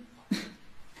मिन्टु।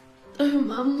 तर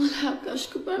मलाई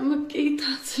आकाशको बारेमा केही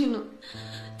थाहा छैन।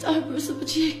 4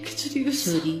 वर्षपछि एकचोटि यो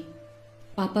छोरी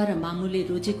पापा र मामुले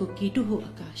रोजेको केटो हो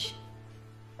आकाश।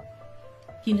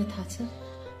 किन थाहा छ?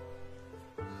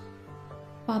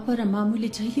 पापा र मामुले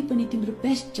जहिले पनि तिम्रो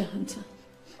बेस्ट चाहन्छ।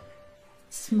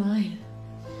 Smile,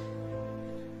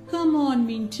 com on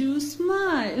Mintu,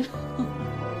 smile.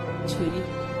 छोरी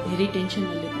धेरै टेन्सन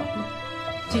नलिनु,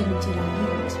 जे हुन्छ राम्रै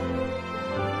हुन्छ।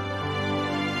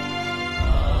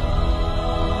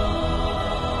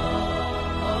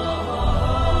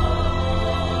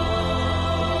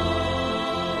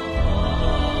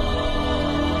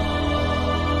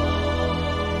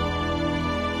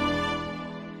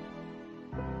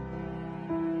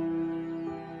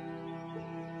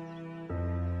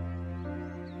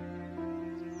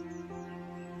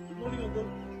 Uncle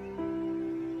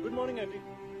good morning aunty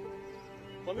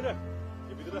Samira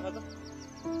यो भित्र राख त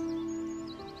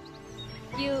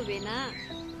के हो बेना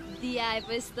दिया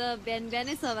आएपछि त बिहान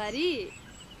बिहानै सवारी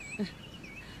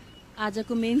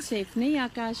आजको मेन सेफ नै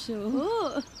आकाश हो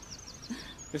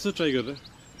यसो ट्राई गरेर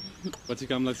पछि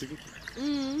काम लाग्छ कि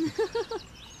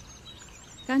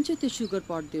कान्छो त्यो सुगर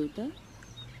पट्देऊ त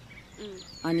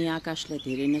अनि आकाशलाई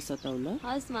धेरै नै सताउ ल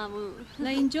हस् मामु ल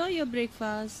enjoy your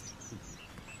breakfast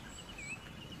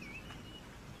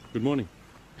good morning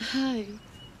high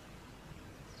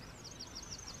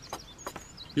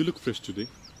you look fresh today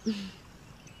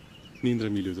निन्द्रा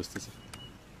मिल्यो जस्तो छ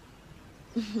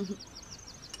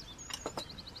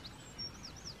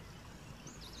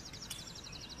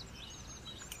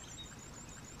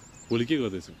भोलि के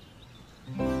गर्दैछौ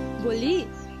भोलि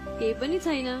केही पनि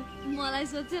छैन मलाई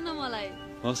सोचेन मलाई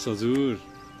हस् हजुर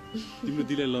तिम्रो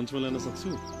दिदीलाई लन्चमा लान सक्छु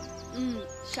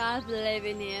sharp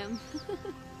 11 AM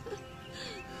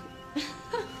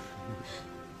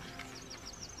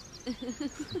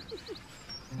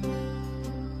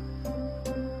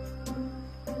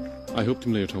आई होप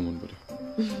तिमीलाई यो ठाउँ मन पर्यो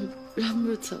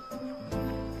राम्रो छ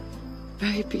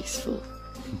very peaceful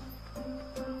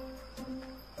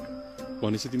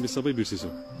भनेपछि तिमीले सबै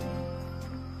बिर्सेछौ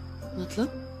मतलब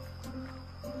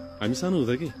हामी सानो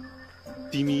हुँदा कि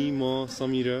तिमी म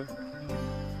समीरा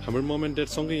हाम्रो मम एन्ड ड्याड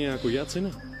सँगै यहाँ आएको याद छैन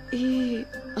ए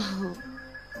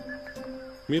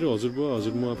मेरो हजुरबुवा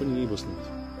हजुरमुवा पनि यहीँ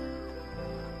बस्नुहुन्थ्यो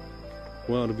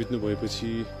उहाँहरू बित्नु भएपछि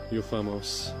यो फार्म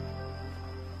हाउस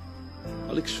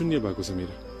अलिक शून्य भएको छ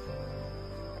मेरो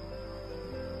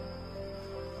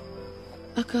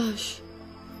आकाश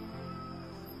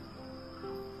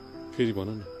फेरि भन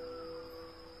न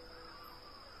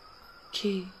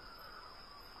के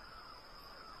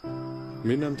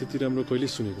मेरो नाम त्यति राम्रो कहिले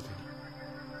सुनेको थिएन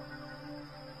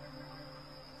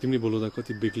तिमीले बोलाउँदा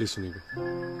कति बेग्लै सुनेको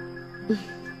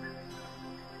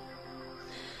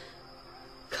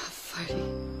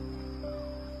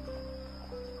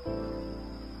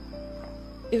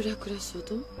एउटा कुरा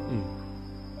सोधौँ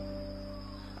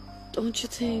Don't you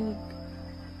think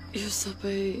यो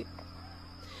सबै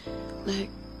लाइक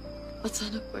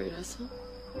अचानक भइरहेछ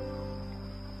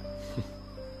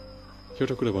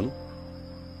एउटा कुरा भनौँ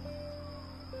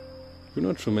You're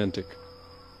not romantic.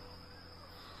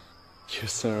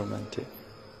 You're so romantic.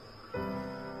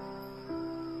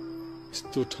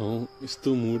 यस्तो ठाउँ यस्तो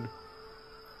मुड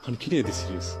अनि किन यति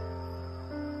serious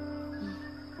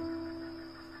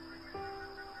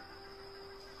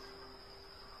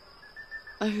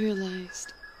I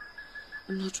realized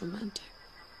I'm not romantic.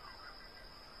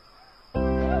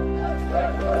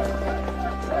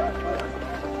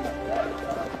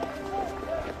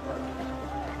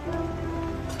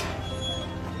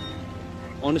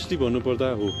 Honestly भन्नुपर्दा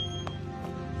हो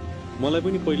मलाई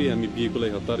पनि पहिले हामी बिहेको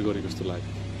लागि हतार गरेको जस्तो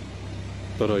लाग्यो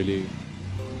तर अहिले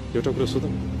एउटा कुरा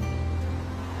सोधौँ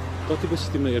कति पछि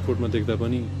तिमीलाई एयरपोर्टमा देख्दा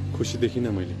पनि खुसी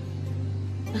देखिनँ मैले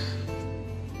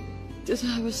Dude,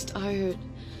 I was tired.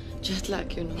 Jet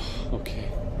lag, you know. Okay.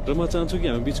 र म चाहन्छु कि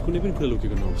हामी बीच कुनै पनि कुरा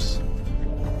लुकेको नहोस्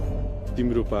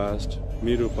तिम्रो पास्ट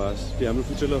मेरो पास्ट कि हाम्रो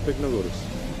फ्युचरलाई अफेक्ट नगरोस्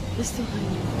त्यस्तो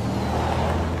होइन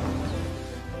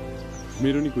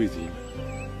मेरो नि कोही थिएन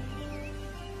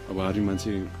अब हारी मान्छे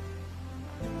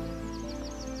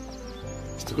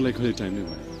यस्तोको लागि कहिले टाइम नै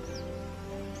भयो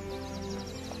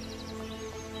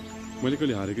मैले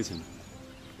कहिले हारेकै छैन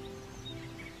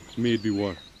May it be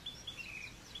war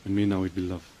and may now it be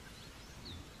love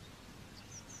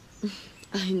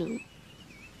I know.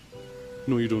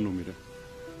 No, you don't know, Mira.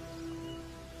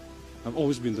 I've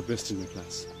always been the best in my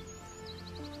class.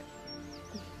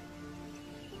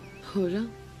 Hora?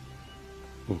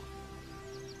 Oh,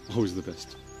 always the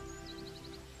best.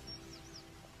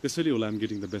 त्यसैले होला I'm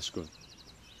getting the best girl.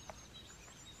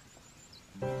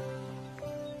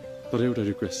 तर एउटा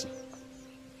request छ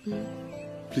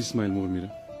please smile more Mira.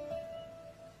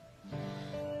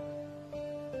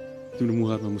 तिम्रो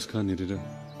मुहारमा मुस्कान हेरेर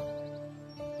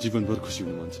जीवनभर खुसी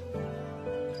हुनु मन छ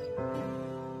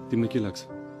तिमीलाई के लाग्छ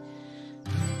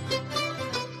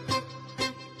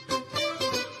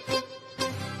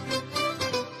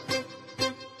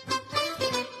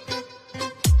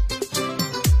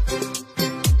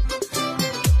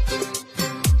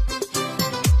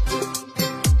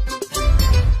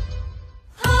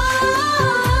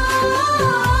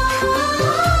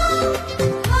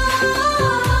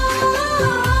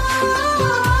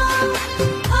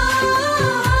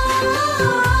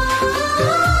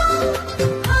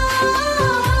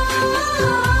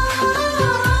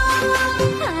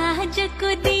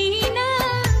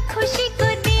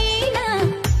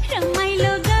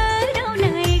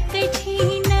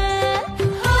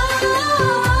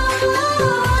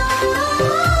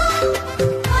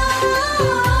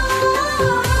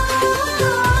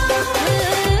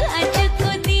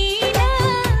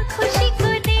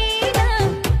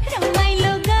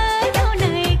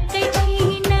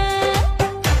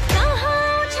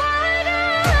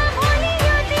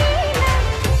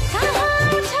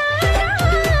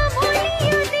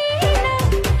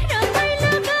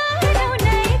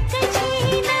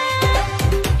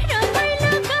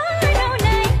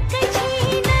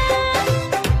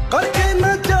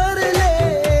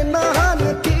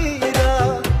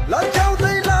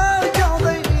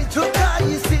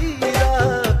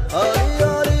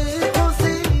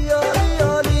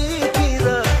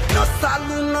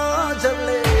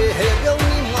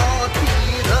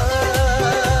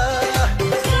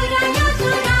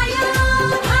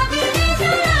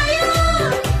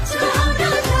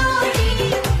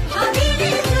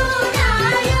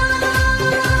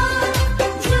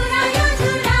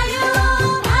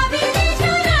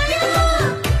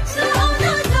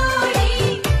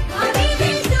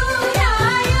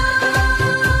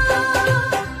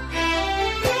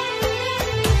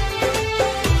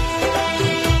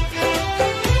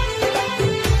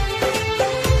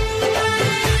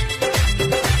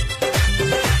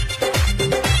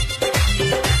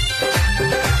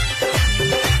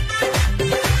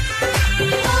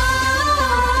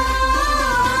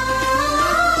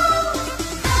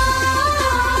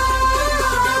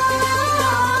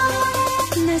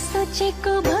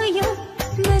सोचेको भयो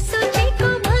नसोचेको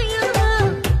भयो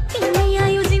तिमी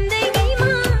आयो जिन्दगीमा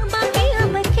बाँकी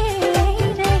अब के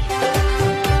रह्यो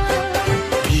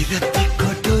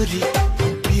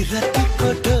बिरतीको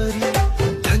डोरी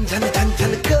झन झन झन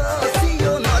झन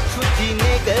कसियो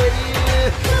नछुटिने गरी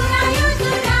चुरायो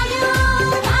चुरायो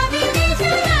भाबीले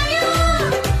चुरायो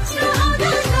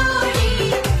सुहाउँदो छोडी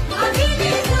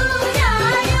भाबीले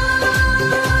चुरायो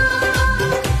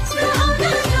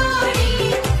सुहाउँदो छोडी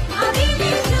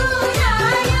भाबीले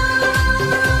चुरायो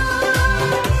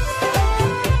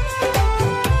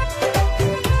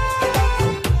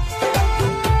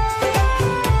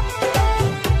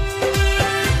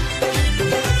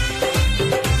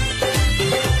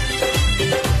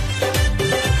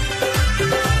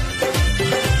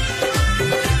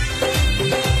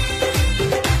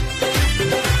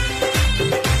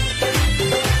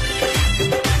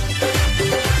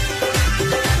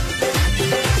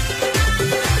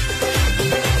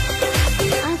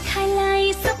आँखालाई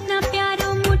सपना प्यारो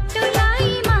मुटुलाई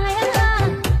माया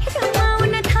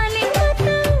रमाउन थाले म त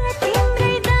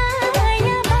तिम्रै दया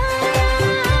माया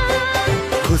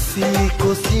खुसीको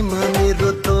सीमा मेरो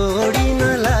तोडिन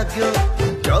लाग्यो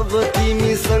जब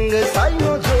तिमीसँग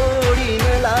साइनो जोडिन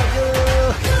लाग्यो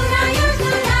चुरायो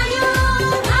चुरायो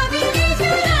भाबीले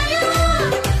चुरायो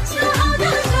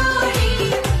सुहाउँदो छोडी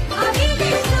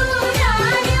भाबीले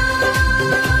चुरायो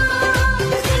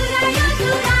चुरायो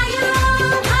चुरायो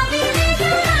भाबीले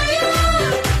चुरायो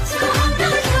सुहाउँदो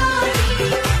छोडी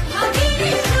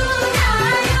भाबीले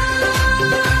चुरायो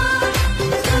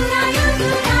चुरायो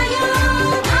चुरायो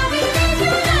भाबीले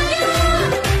चुरायो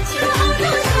सुहाउँदो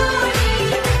छोडी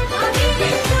भाबीले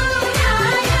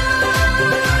चुरायो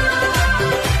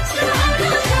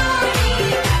सुहाउँदो छोडी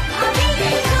भाबीले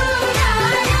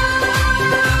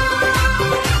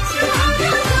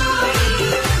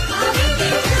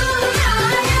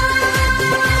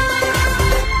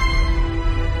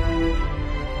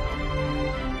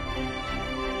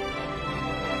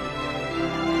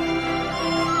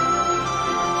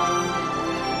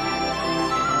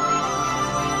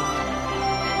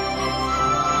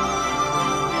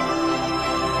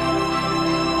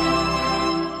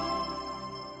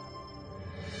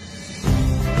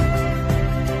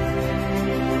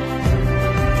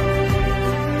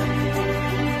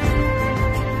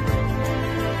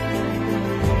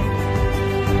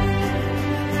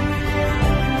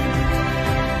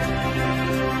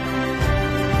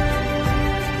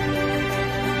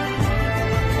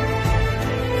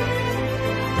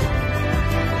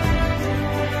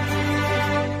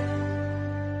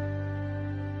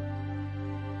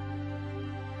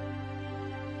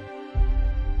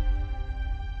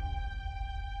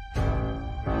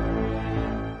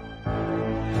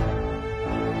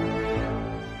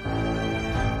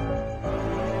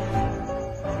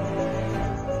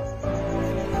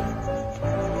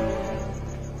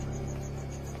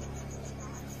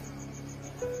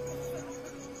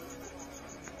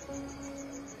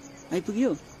आइपुग्यो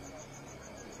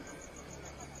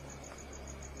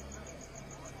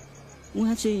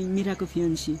उहाँ चाहिँ मिराको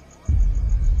फियान्सी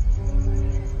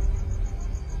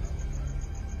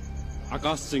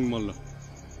आकाश सिंह मल्ल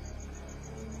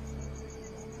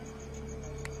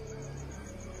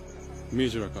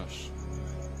मेजर आकाश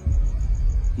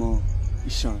म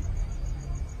ईशान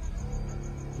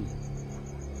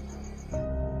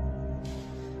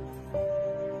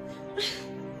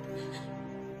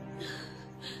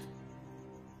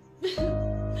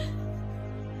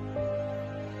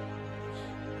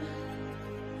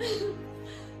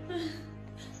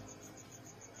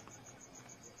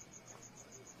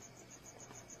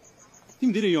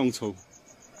तिमी धेरै यङ छौ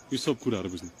यो सब कुराहरू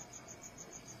बुझ्नु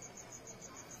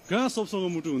कहाँ सबसँग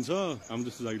मुटु हुन्छ हाम्रो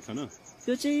जस्तो जागिर खान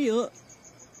त्यो चाहिँ हो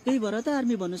त्यही भएर त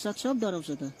आर्मी भन्नु साथ सब डराउँछ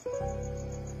त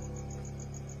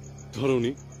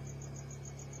डराउने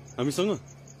हामीसँग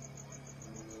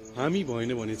हामी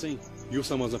भएन भने चाहिँ यो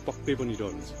समाजमा पक्कै पनि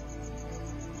डर हुन्छ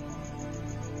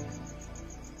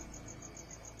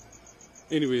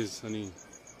एनिवेज अनि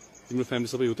तिम्रो फ्यामिली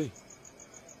सबै उतै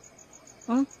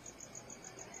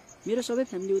मेरो सबै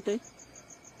फ्यामिली उतै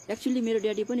एक्चुअली मेरो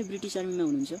ड्याडी पनि ब्रिटिस आर्मीमा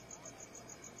हुनुहुन्छ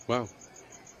वाउ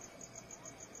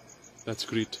द्याट्स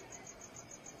ग्रेट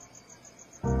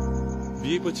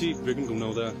बिहेपछि ब्रेकिङ घुम्न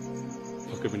आउँदा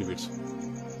पक्कै पनि भेट्छु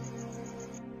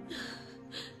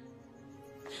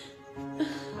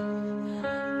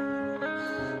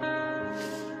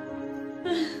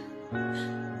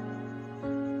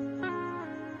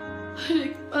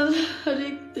हरेक पल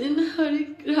हरेक दिन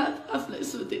हरेक रात आफूलाई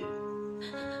सोधे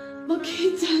म के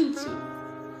चाहन्छु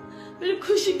मेरो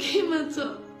खुसी केमा छ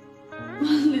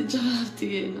मनले जवाफ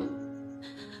दिएन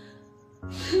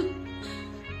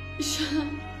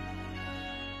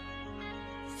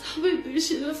सबै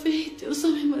बिर्सेर फेरि त्यो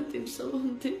समयमा तिमीसँग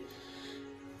हुन्थे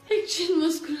एकछिन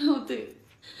मुस्कुराउँथे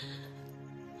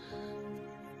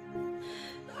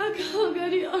आँखा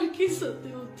अगाडि अर्कै सत्य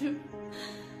हुन्थ्यो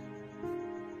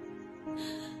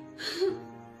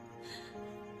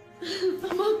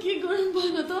म के गरौँ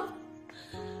भन त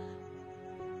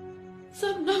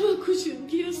सपनामा खुसी हुँ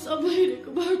कि यो सब भइरहेको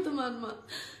वर्तमानमा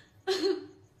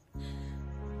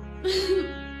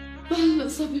बल्ल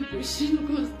सबै बिर्सिनु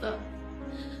खोज्दा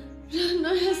र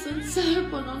नयाँ संसार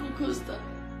बनाउनु खोज्दा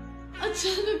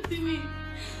अचानक तिमी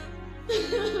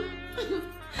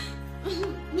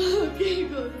म के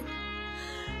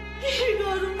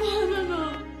गरौँ भन न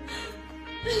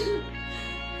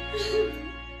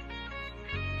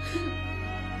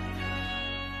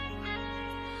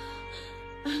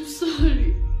I'm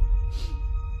sorry.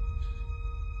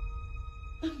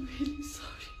 I'm really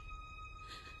sorry.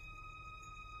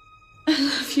 I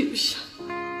love you, Ishan.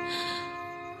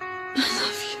 I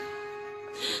love you.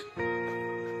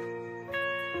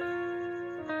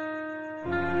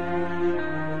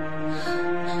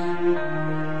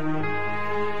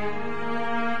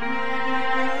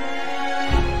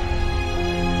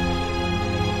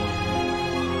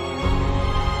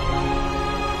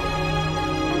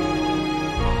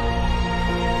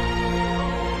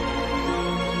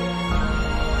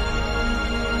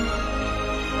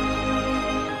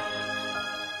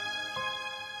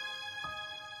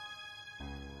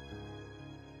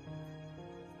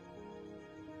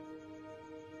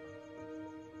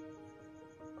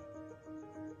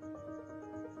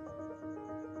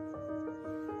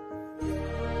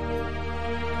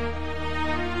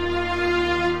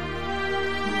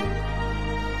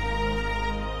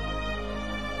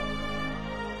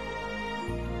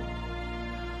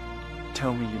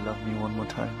 Tell me you love me one more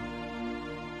time.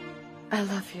 I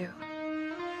love you.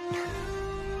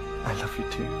 I love you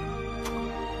too.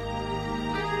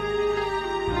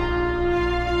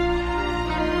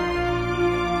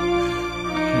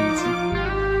 Crazy.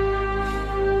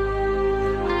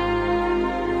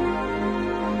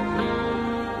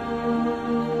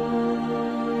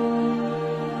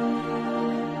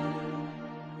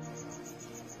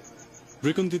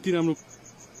 ब्रेकन त्यति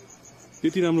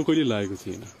राम्रो कहिले लागेको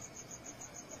थिएन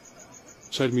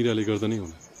सायद मिराले गर्दा नै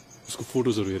होला उसको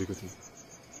फोटोजहरू हेरेको थिएँ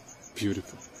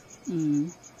ब्युटिफुल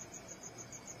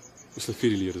उसलाई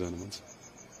फेरि लिएर जानु मन छ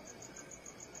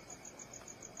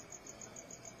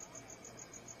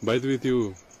बाइ द वे त्यो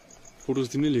फोटोज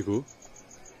तिमीले लिएको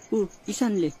हो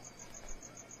ईशानले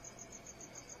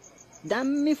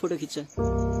दामी फोटो खिच्छ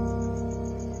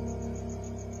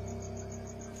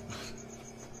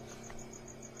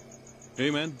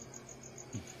हे म्यान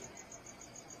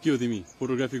के हो तिमी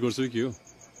फोटोग्राफी गर्छौ कि हो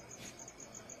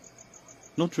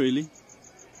नट रियली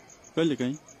कहिले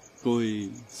काहीँ कोही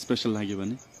स्पेसल लाग्यो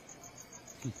भने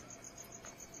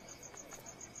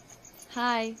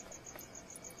हाई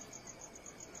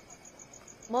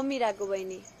म मिराको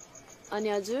बहिनी अनि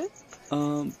हजुर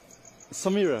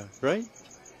समीरा राइट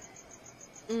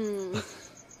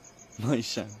म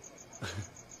ईशान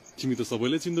तिमी त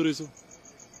सबैले चिन्दो रहेछौ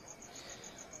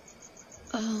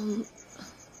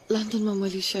लन्डनमा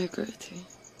मैले सेयर गरेको थिएँ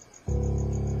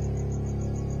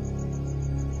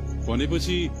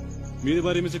भनेपछि मेरो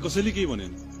बारेमा चाहिँ कसैले केही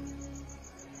भनेन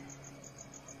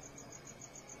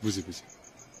बुझे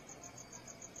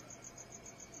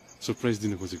सरप्राइज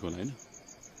दिन खोजेको होला होइन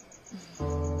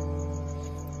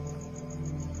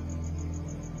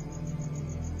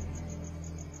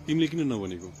तिमीले किन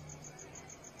नभनेको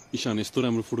ईशान यस्तो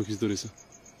राम्रो फोटो खिच्दो रहेछ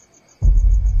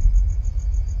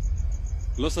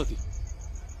ल साथी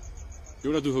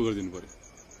एउटा दुःख गरिदिनु पर्यो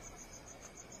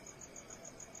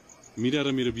मिरा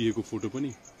र मेरो बिहेको फोटो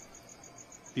पनि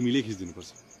तिमीले खिचिदिनुपर्छ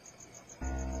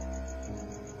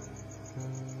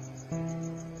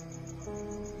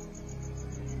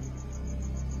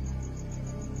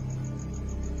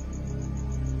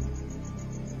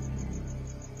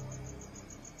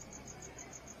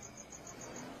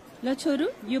ल छोरू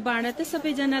यो बाँडा त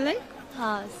सबैजनालाई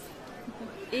हस्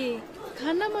ए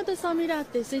खाना म त समीरा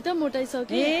त्यसै त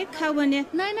मोटाइसके ए खाऊ भने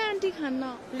नाइ आन्टी खान्न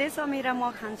ले समीरा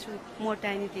म खान्छु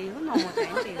मोटाइने त्यही हो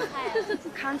नमोटाइने त्यही हो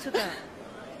खान्छु त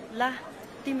ला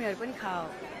तिमीहरू पनि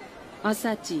खाऊ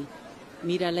साँच्ची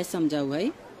मिरालाई सम्झाऊ है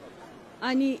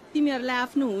अनि तिमीहरूलाई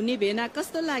आफ्नो हुने भेना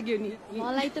कस्तो लाग्यो नि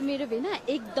मलाई त मेरो भेना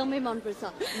एकदमै मनपर्छ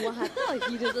उहाँ त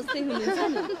हिरो जस्तै हुनुहुन्छ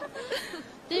नि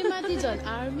त्यही माथि झन्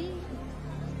आर्मी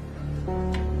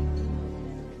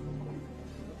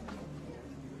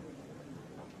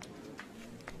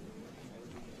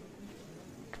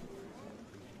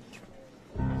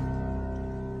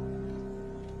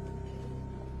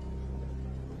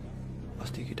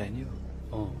अस्ति केटाइ नि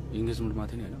हो इङ्गेजमेन्टमा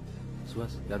थियो नि होइन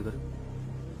सुभाष याद गर्यो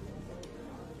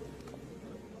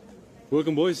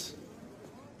welcome boys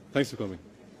thanks for coming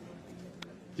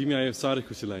तिमी आयो साह्रै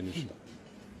खुसी लाग्यो नि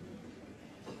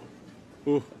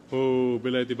ओहो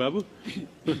बेलायती बाबु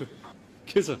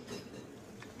के छ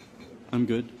I'm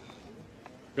good.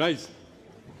 Guys,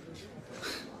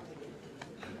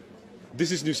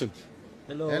 this is Newson.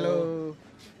 Hello.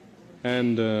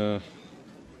 And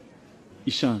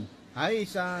Ishan. Hi,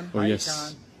 Ishan. Oh,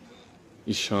 yes.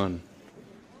 Ishan.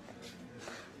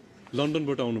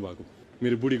 लन्डनबाट आउनु भएको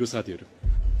मेरो बुढीको साथीहरू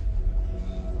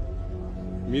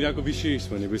मीराको विशेष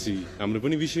भनेपछि हाम्रो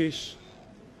पनि विशेष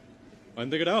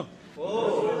अन्त केटा हो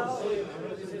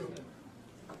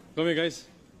Come here guys,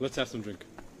 let's have some drink.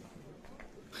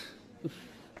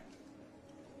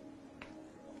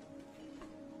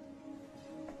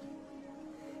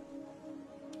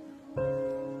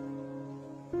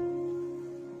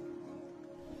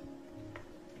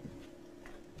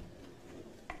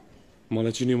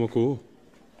 मलाई चिने म को हो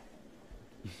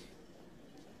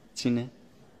चिने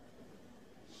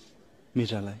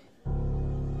मीरालाई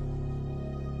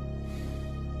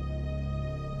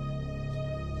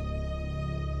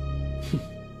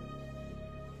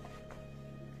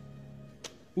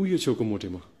ऊ यो छेउको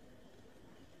मोटेमा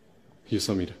यो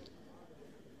Samira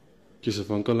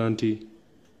Keshav uncle aunty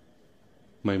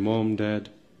my momo dad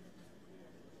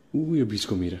ऊ यो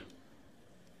बिचको Meera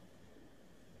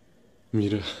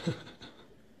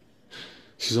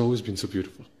She's always been so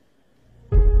beautiful.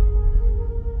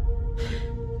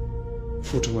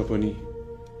 फोटोमा पनि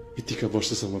यतिका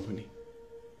वर्षसम्म पनि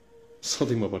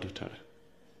सधैँ मबाट टाढा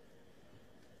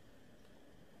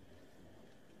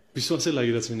विश्वासै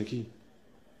लागिरहेको छैन कि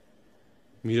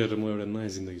मीरा र म एउटा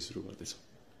नयाँ जिन्दगी सुरु गर्दैछौँ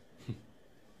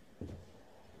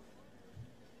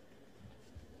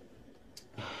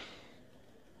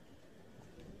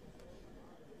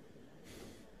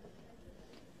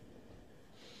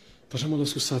तर मलाई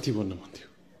उसको साथी बन्न मन थियो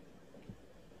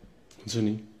हुन्छ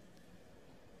नि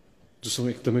जोसँग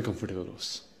एकदमै कम्फर्टेबल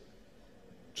होस्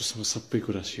जोसँग सबै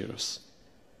कुरा सेयर होस्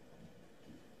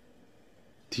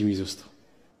तिमी जस्तो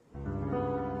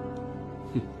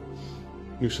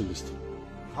न्युसन जस्तो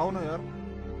खाऊ न यार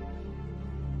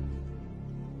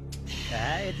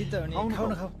यति त हो नि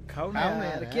खाऊ न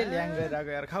यार के ल्याङ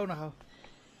गरिरहेको यार खाऊ न खाऊ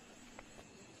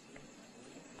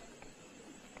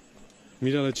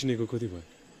मीरालाई चिनेको कति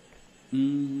भयो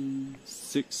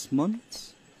 6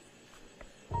 months.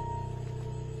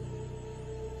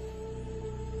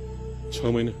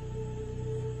 6 महिना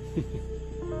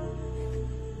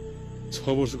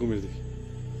 6 वर्षको उमेरदेखि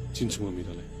चिन्छु म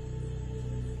मीरालाई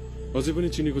अझै पनि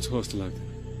चिनेको छ जस्तो लाग्दैन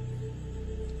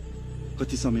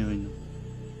कति समय होइन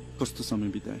कस्तो समय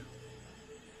बितायो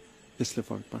त्यसले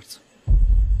फरक पार्छ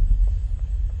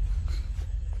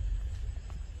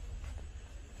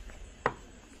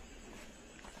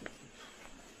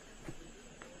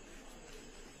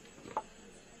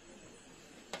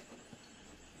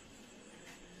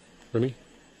रमी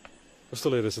कस्तो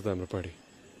लागिरहेछ त हाम्रो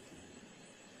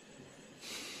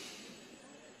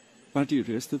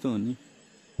पार्टीहरू यस्तो त हो नि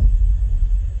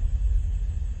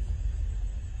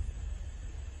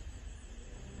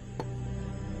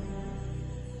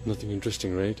Nothing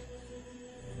interesting, right?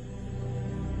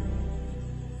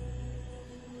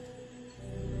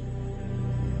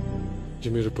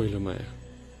 यो मेरो पहिलो माया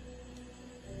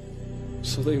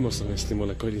सधैँ मसँग यसले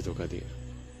मलाई कहिले धोका दिएन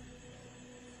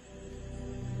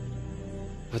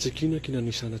आज किन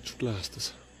निशाना चुट्ला जस्तो छ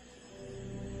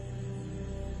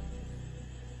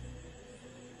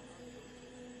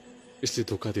यसले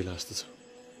धोका दिला जस्तो छ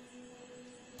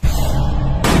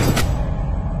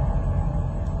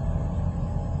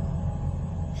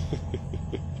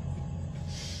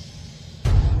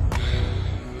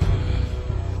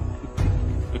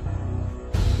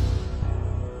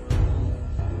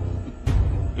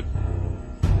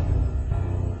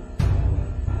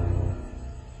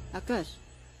आकाश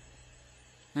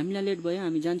हामीलाई लेट भयो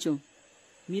हामी जान्छौँ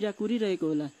मीरा कुरिरहेको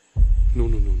होला no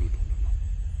no no no no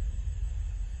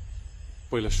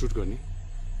पहिला सुट गर्ने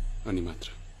अनि मात्र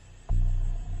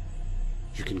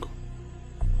यु क्यान गो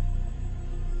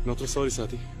नत्र सरी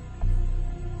साथी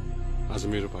आज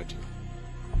मेरो पार्टी हो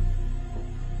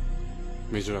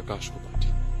मेजर आकाशको party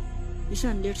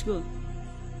Ishan let's go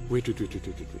weight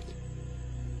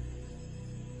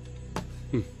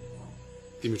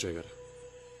तिमी ट्राई गर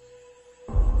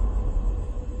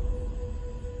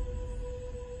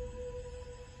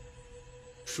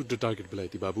Shoot the target,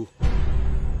 Belaiti Babu.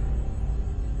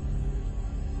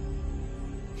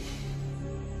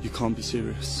 You can't be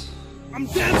serious. I'm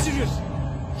damn serious!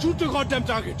 Shoot the goddamn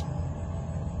target!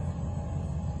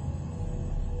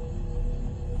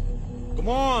 Come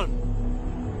on!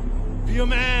 Be a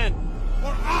man,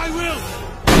 or I will!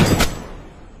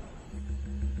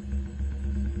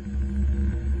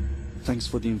 Thanks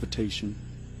for the invitation.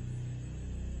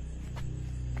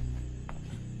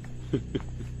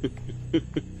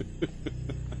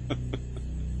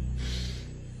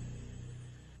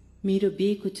 मेरो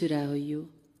बिहेको चुरा हो यो,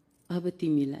 अब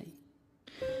तिमीलाई।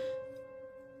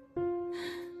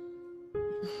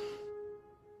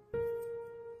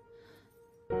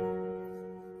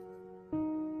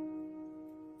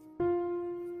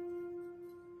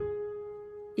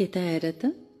 यता हेर त।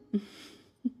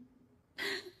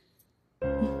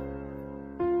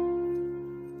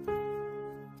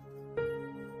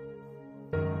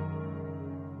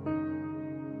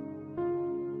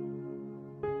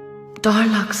 डर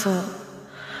लाग्छ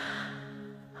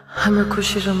हाम्रो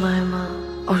खुसी र मायामा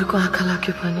अरूको आँखा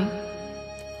लाग्यो भने।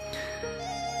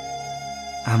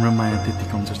 हाम्रो माया त्यति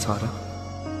कमजोर छ र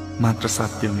मात्र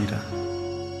साथ दियो मीरा।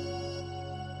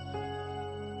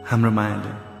 हाम्रो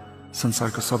मायाले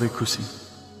संसारको सबै खुसी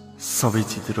सबै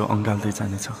चिजहरू अँगाल्दै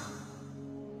जानेछ।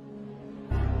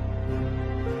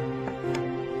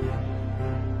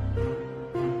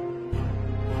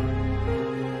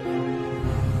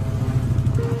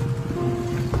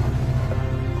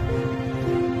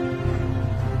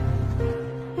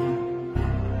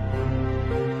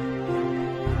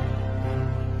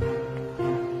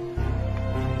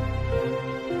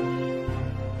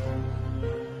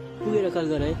 कल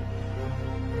गर है।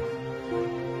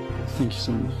 Thank you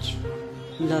so much.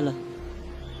 ल ल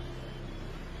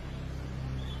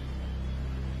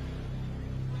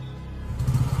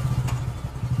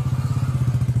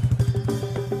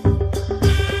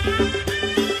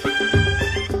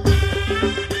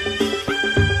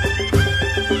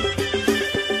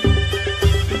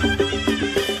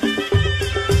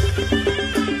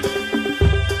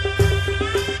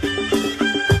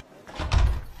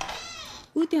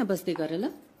बस्दै गर ल।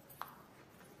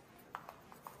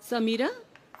 समीरा,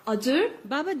 हजुर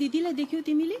बाबा दिदीलाई देख्यौ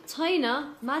तिमीले? छैन,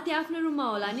 माथि आफ्नो रुममा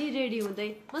होला नि रेडी हुँदै।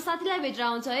 म साथीलाई भेटेर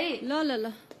आउँछ है। ल ल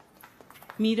ल।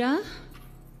 मीरा,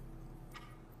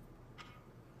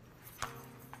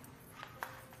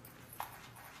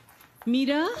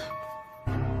 मीरा,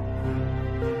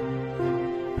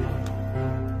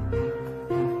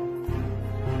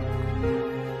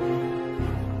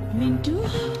 मिन्टु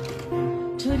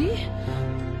छोरी।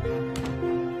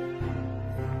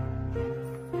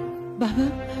 बाबा,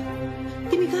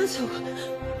 तिमी कहाँ छौ?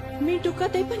 मिन्टु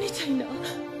कतै पनि छैन,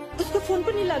 उसको फोन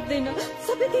पनि लाग्दैन,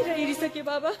 सबैतिर हेरिसके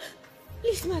बाबा,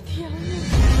 प्लिज माथि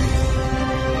आउनु।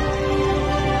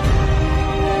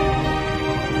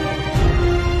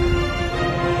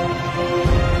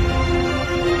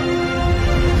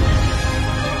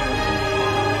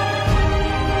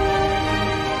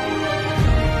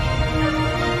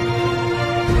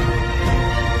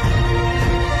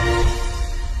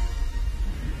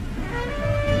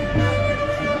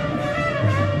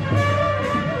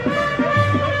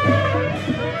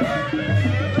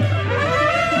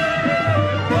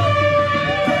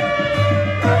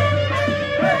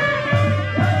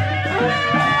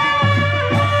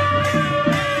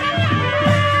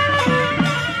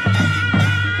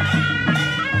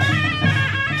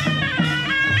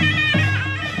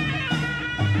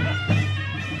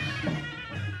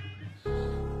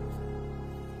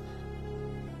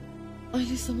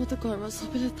 अहिलेसम्म त घरमा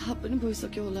सबैलाई थाहा पनि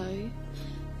भइसक्यो होला है।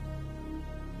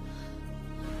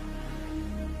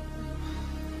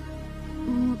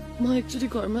 म एकचोटि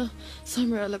घरमा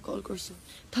समीरालाई कल गर्छु,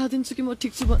 थाहा दिन्छु कि म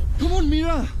ठिक छु। Come on,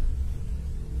 Mira!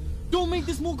 Don't make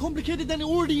this more complicated than it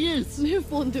already is. मेरो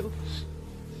फोन देऊ।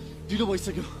 ढिलो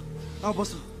भइसक्यो, अब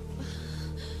बस।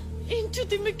 इन्टु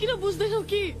तिमीले किन बुझ्दैनौ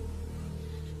कि?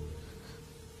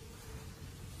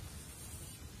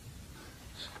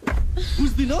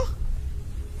 बुझ्दिन?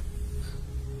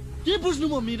 के बुझ्नु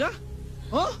म मीरा?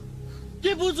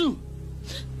 के बुझु?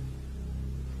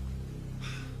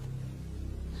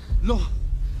 ल,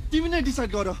 तिमी नै डिसाइड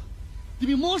गर।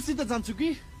 तिमी मसित जान्छौ कि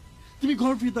तिमी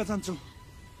घर फिर्ता जान्छौ?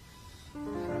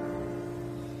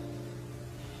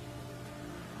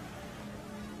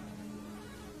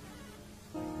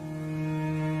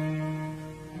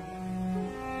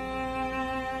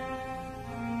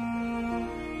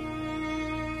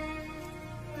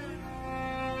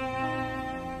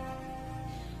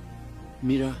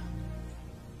 Mira.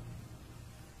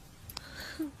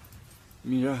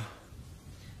 Mira.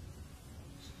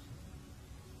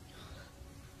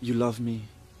 You love me,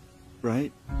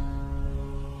 right?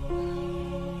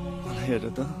 मलाई हेर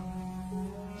त।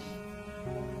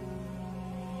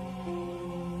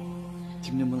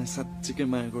 तिमीले मलाई साँच्चीकै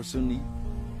माया गर्छौ नि।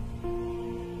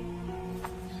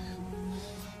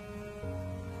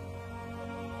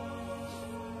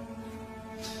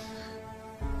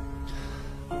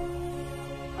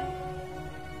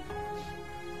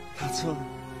 थाहा छ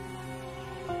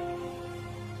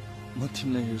म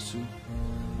तिमीलाई हेर्छु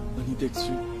अनि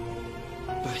देख्छु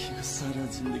बाँकीको सारा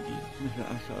जिन्दगी मेरो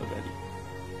आँखा अगाडि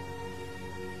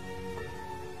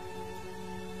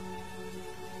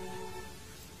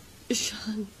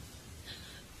Ishan,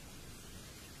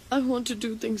 I want to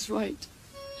do things right.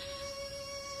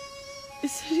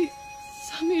 यसरी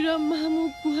समीरा मामु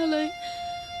बुहालाई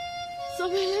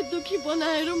सबैलाई दुखी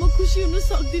बनाएर म खुसी हुन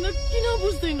सक्दिन किन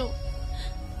बुझ्दैनौ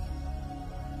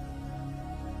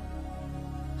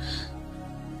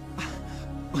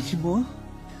अनि म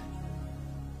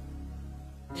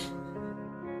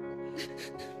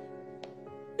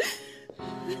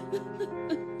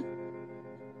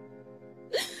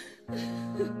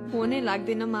हुनै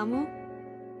लाग्दैन मामु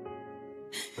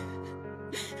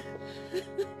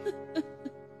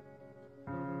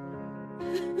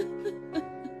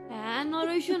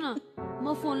नरहेछ न म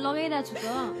फोन लगाइरहेको छु त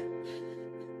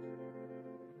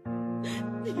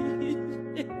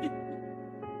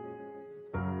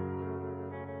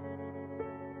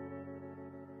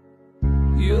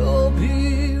यो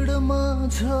भिडमा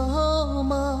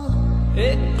झमा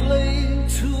एक्लै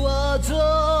छु आज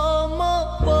म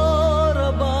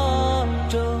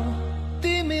परबाट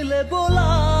तिमीले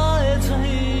बोलाए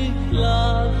झै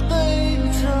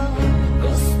लाग्दैछ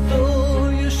कस्तो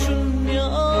यो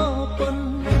शून्यपन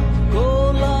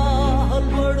कोलाहल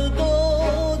बढ्दो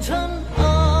झन्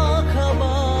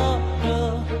आँखाबाट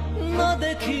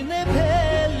नदेखिने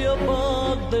भेल्यो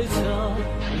बग्दैछ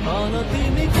भन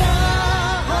तिमी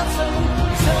कहाँ छौ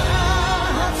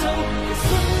कहाँ छौ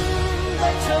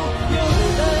सुन्दैछौ यो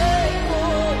हृदयको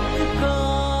पुकार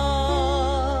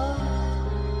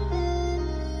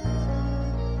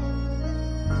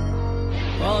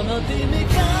भन तिमी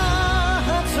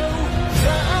कहाँ छौ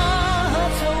कहाँ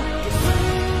छौ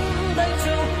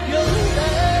सुन्दैछौ यो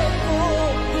हृदयको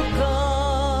पुकार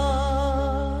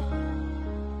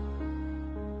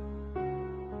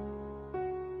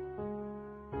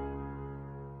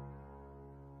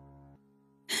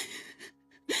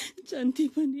शान्ति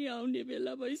पनि आउने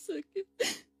बेला भइसक्यो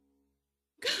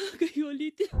कहाँ गयो ओली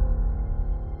त्यो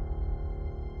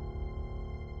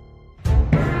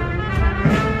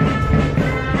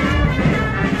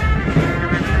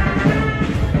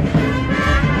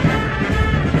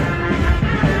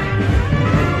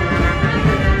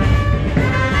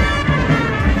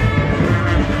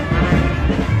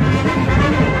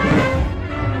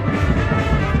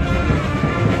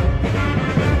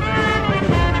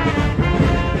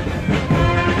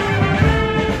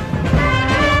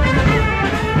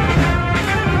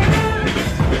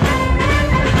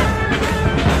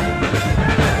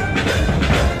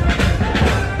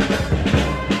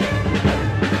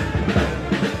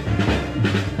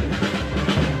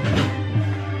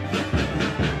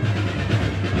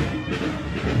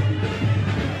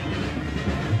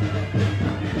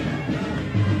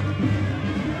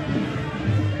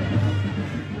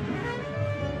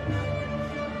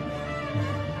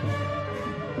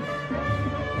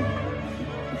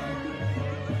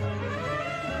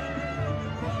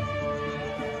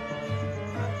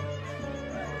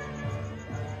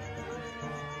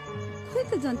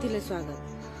जन्तीले स्वागत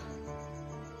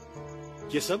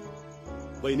के सब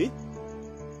बहिनी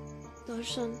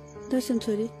दर्शन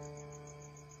छोरी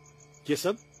के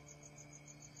सब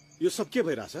यो सब के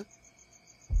भइराछ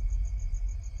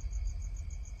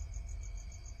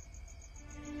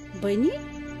बहिनी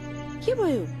के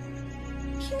भयो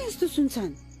किन यस्तो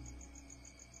सुनसान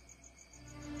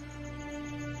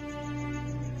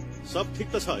सब ठिक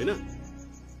त छ हैन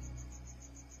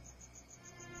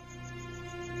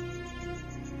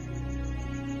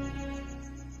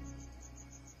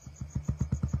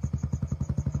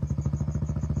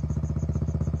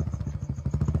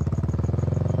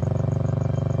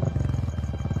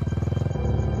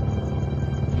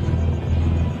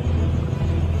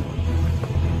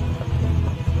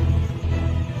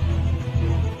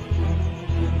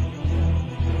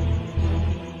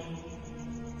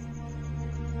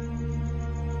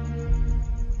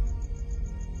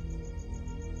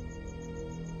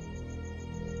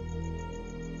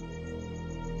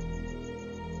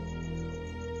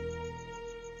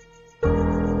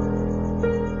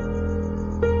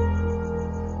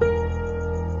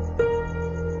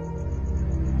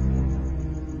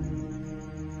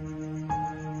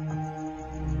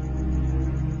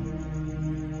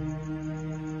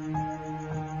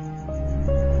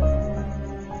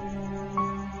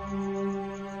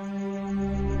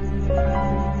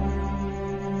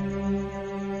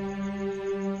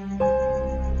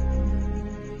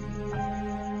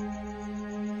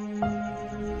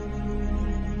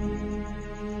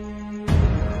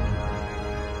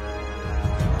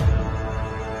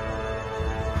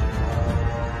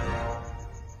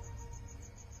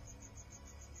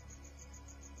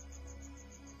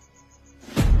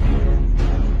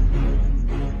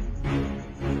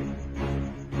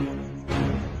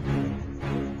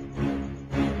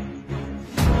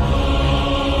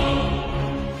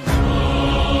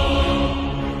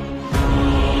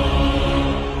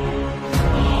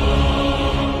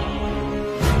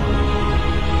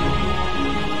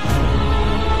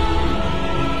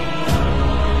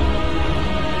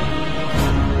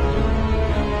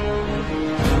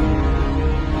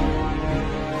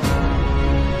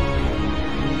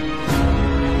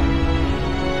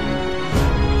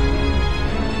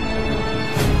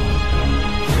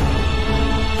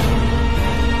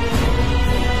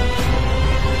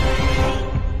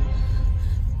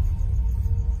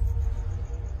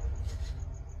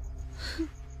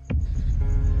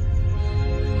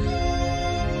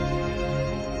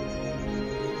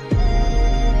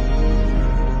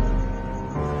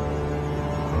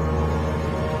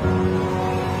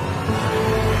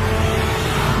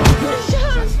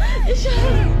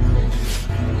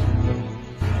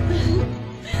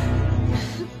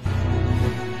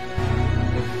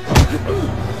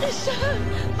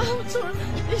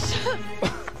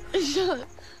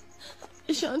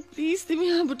तिमी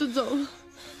यहाँबाट जाऊ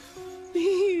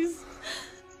प्लिज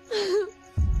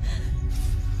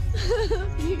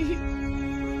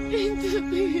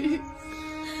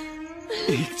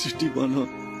एकचोटि भन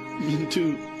मिन्टु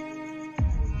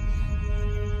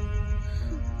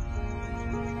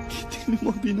के तिमी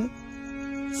म बिना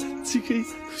साँच्चीकै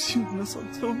खुसी हुन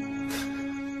सक्छौ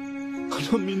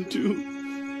भन मिन्टु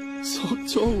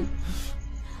सक्छौ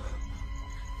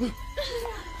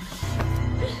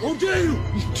How dare you?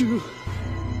 Mintu.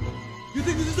 You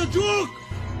think this is a joke?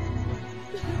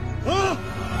 Huh?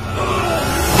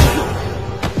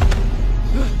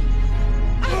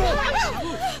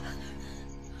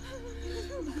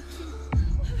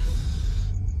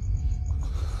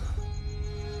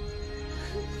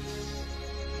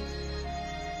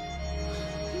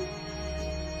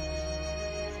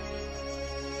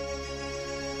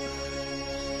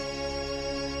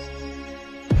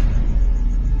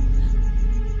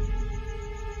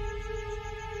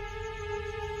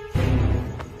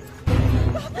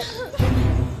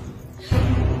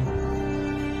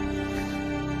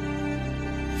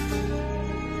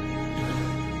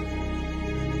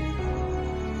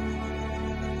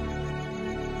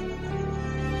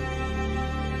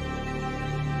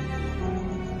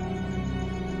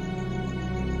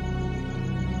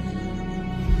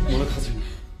 मलाई थाहा छैन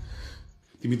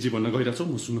तिमी जे भन्न गइरहेछौ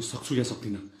म सुन्न सक्छु या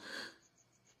सक्दिन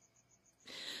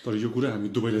तर यो कुरा हामी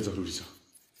दुवैलाई जरुरी छ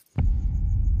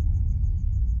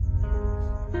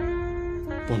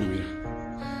भन मीरा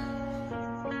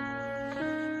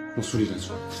म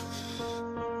सुनिरहेछु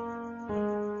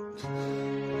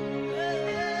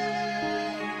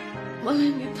मलाई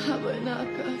नि थाहा भएन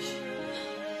आकाश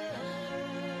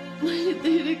मैले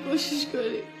धेरै कोसिस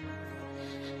गरेँ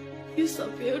यो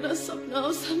सबै एउटा सपना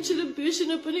हो सम्झेर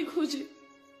बिर्सिन पनि खोजेँ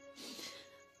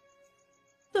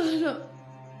तर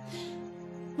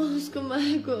म उसको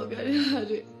मायाको अगाडि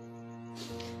हारेँ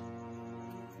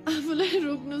आफूलाई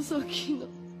रोक्न सकिनँ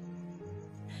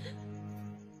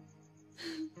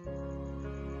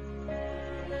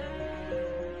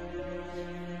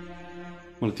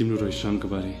मलाई तिम्रो र ईशानको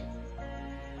बारे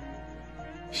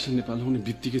ईशान नेपाल आउने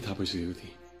बित्तिकै थाहा पाइसकेको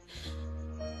थिएँ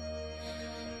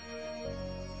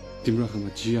तिम्रो आँखामा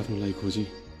जे आफ्नो लागि खोजी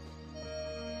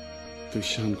त्यो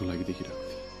ईशानको लागि देखिरहेको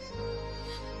थिएँ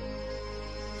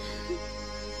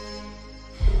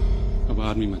अब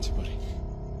आर्मी मान्छे परे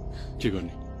के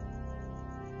गर्ने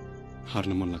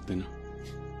हार्न मन लाग्दैन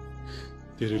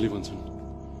धेरैले भन्छन्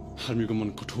आर्मीको मन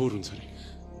कठोर हुन्छ अरे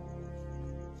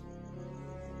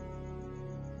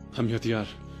हामी हतियार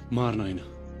मार्न होइन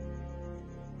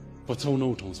बचाउन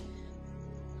उठाउँछौँ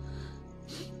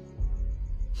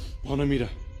भन मीरा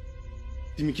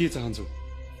तिमी के चाहन्छौ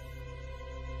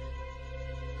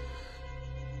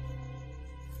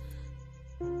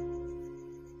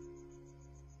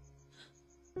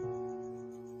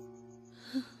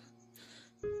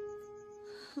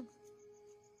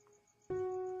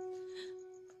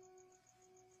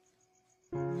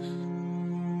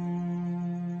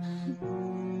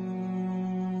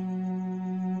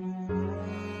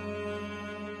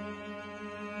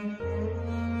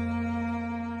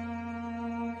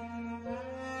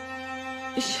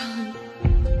Ishan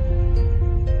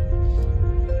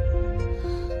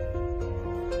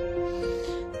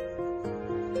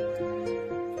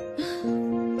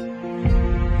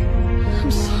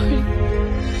I'm sorry.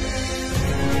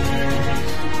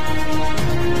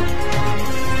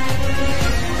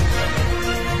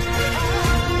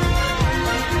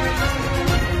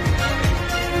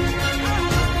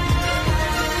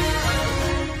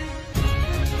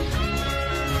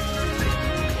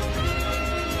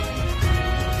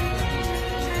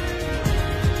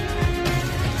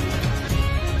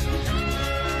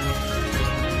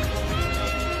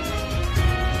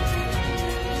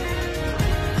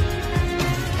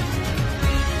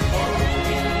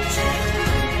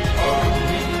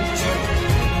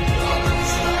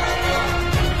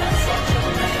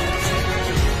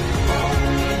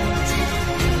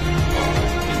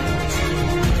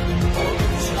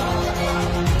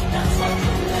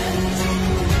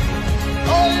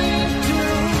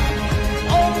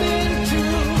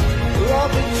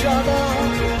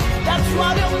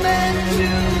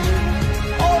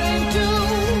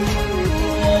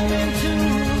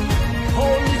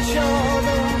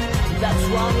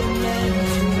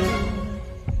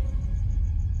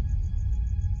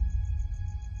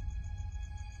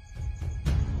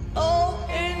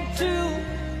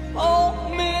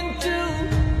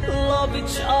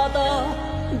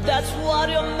 That's what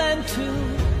you're meant to.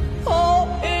 All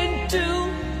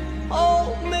into,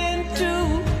 all meant to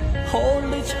hold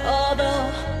each other.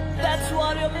 That's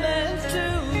what you're meant to.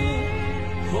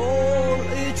 Hold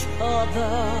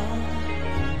other,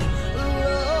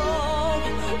 love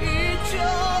each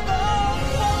other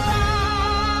for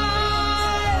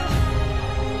life.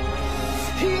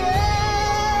 Yeah,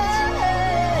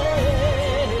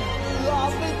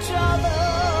 love each other.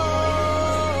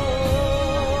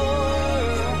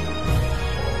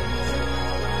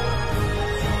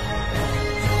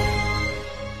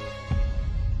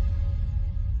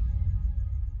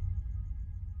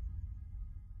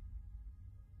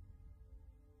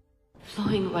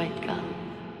 Flowing white gown,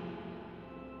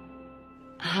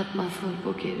 हातमा फुल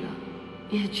बोकेर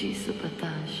यहाँ चिसो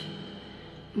बतास,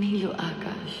 नीलो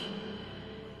आकाश,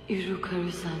 यी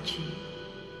रुखहरू साँची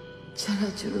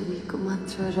चराचुरुङ्गीको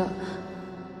मन्त्र र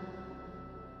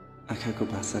आँखाको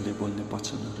भाषाले बोल्ने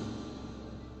वचनहरू।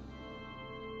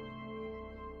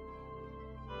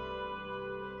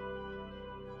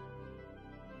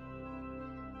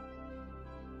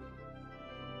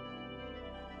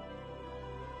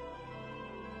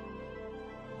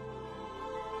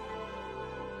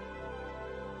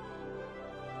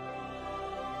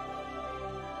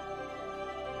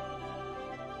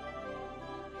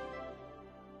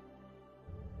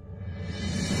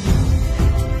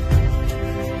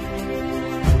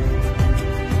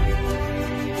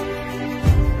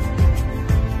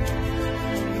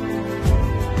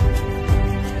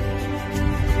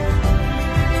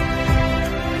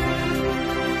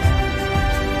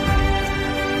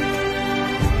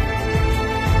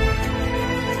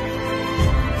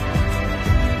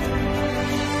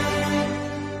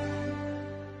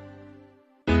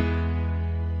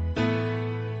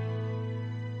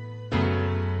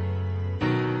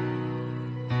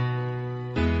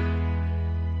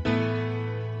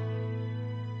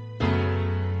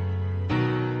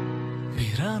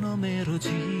 बिरानो मेरो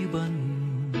जीवन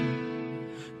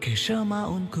केशमा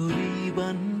उनको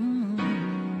रिबन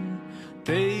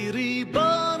त्यही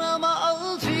रिबनमा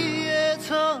अल्झिएछ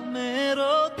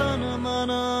मेरो तन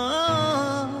मन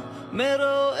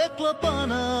मेरो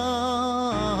एक्लोपना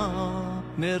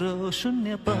मेरो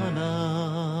शून्यपना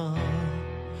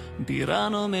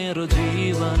बिरानो मेरो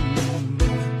जीवन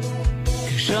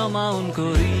केशमा उनको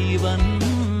रिबन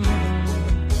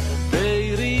त्यही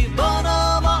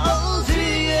रिबनमा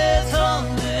अल्झिएछ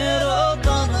मेरो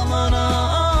तन मन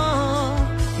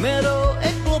मेरो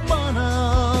एक्लोपना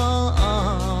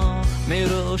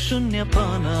मेरो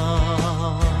शून्यपना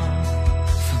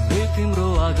सँगै तिम्रो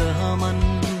आगमन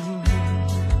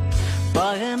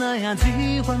पाएन यहाँ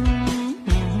जीवन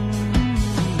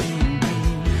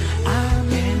I'm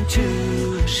into,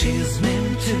 she's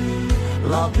meant to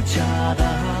love each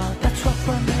other, that's what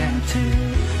we're meant to.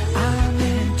 I'm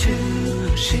into,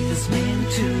 she's meant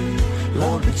to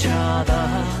love each other,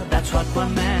 that's what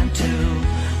we're meant to.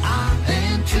 I'm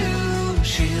into,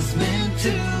 she's meant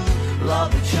to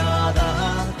love each other,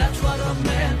 that's what we're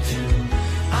meant to.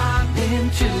 I'm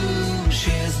into,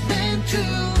 she's meant to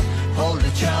hold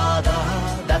each other,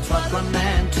 that's what we're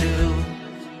meant to.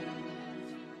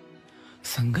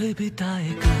 सँगै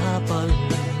बिताएका पल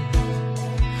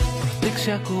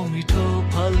प्रतीक्षाको मिठो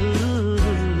फल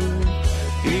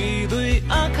यी दुई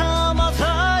आँखामा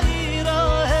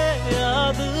छाइरहे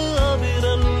याद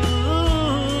अविरल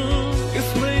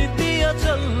स्मृति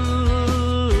अचल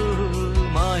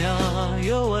माया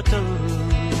यो अटल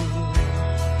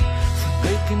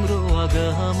सँगै तिम्रो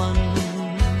आगमन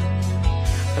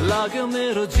लाग्यो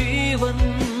मेरो जीवन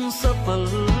सफल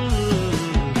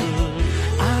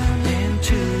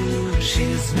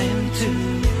She's meant to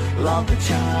love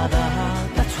each other,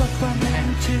 that's what we're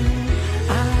meant to.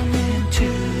 I'm into,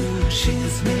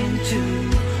 she's meant to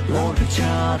love each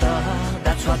other,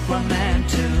 that's what we're meant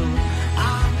to.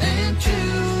 I'm into,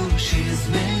 she's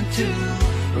meant to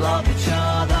love each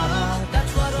other,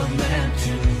 that's what we're meant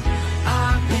to.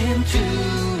 I'm into,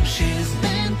 she's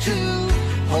meant to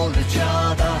hold each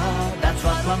other, that's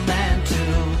what we're meant to.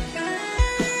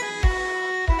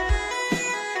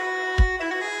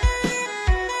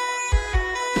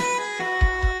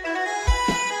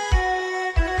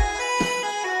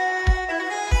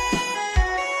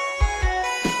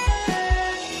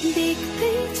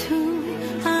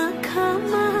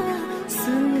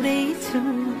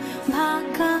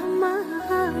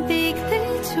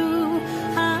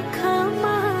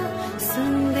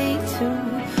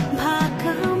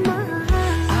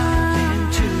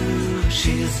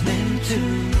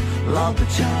 Love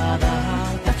each other,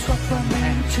 that's what we're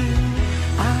meant to.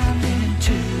 I'm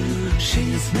into,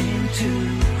 she's meant to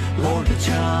love each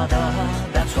other,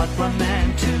 that's what we're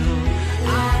meant to.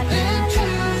 I'm into,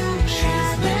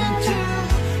 she's meant to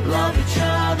love each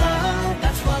other,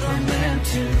 that's what we're meant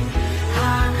to.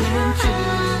 I'm into,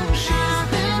 she's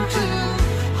meant to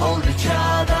hold each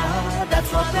other,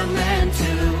 what we're meant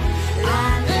to.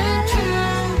 I'm into,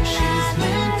 she's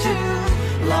meant to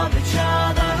love each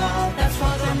other. That's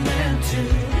what we're meant to.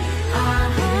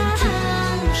 I'm into,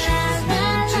 she's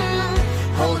meant to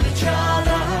hold each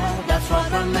other. That's what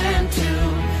we're meant to.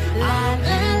 I'm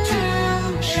into,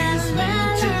 she's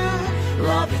meant to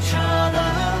love each other.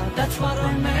 That's what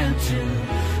we're meant to.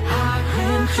 I'm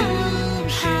into,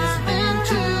 she's meant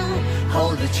to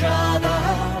hold each other.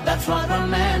 That's what we're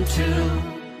meant to.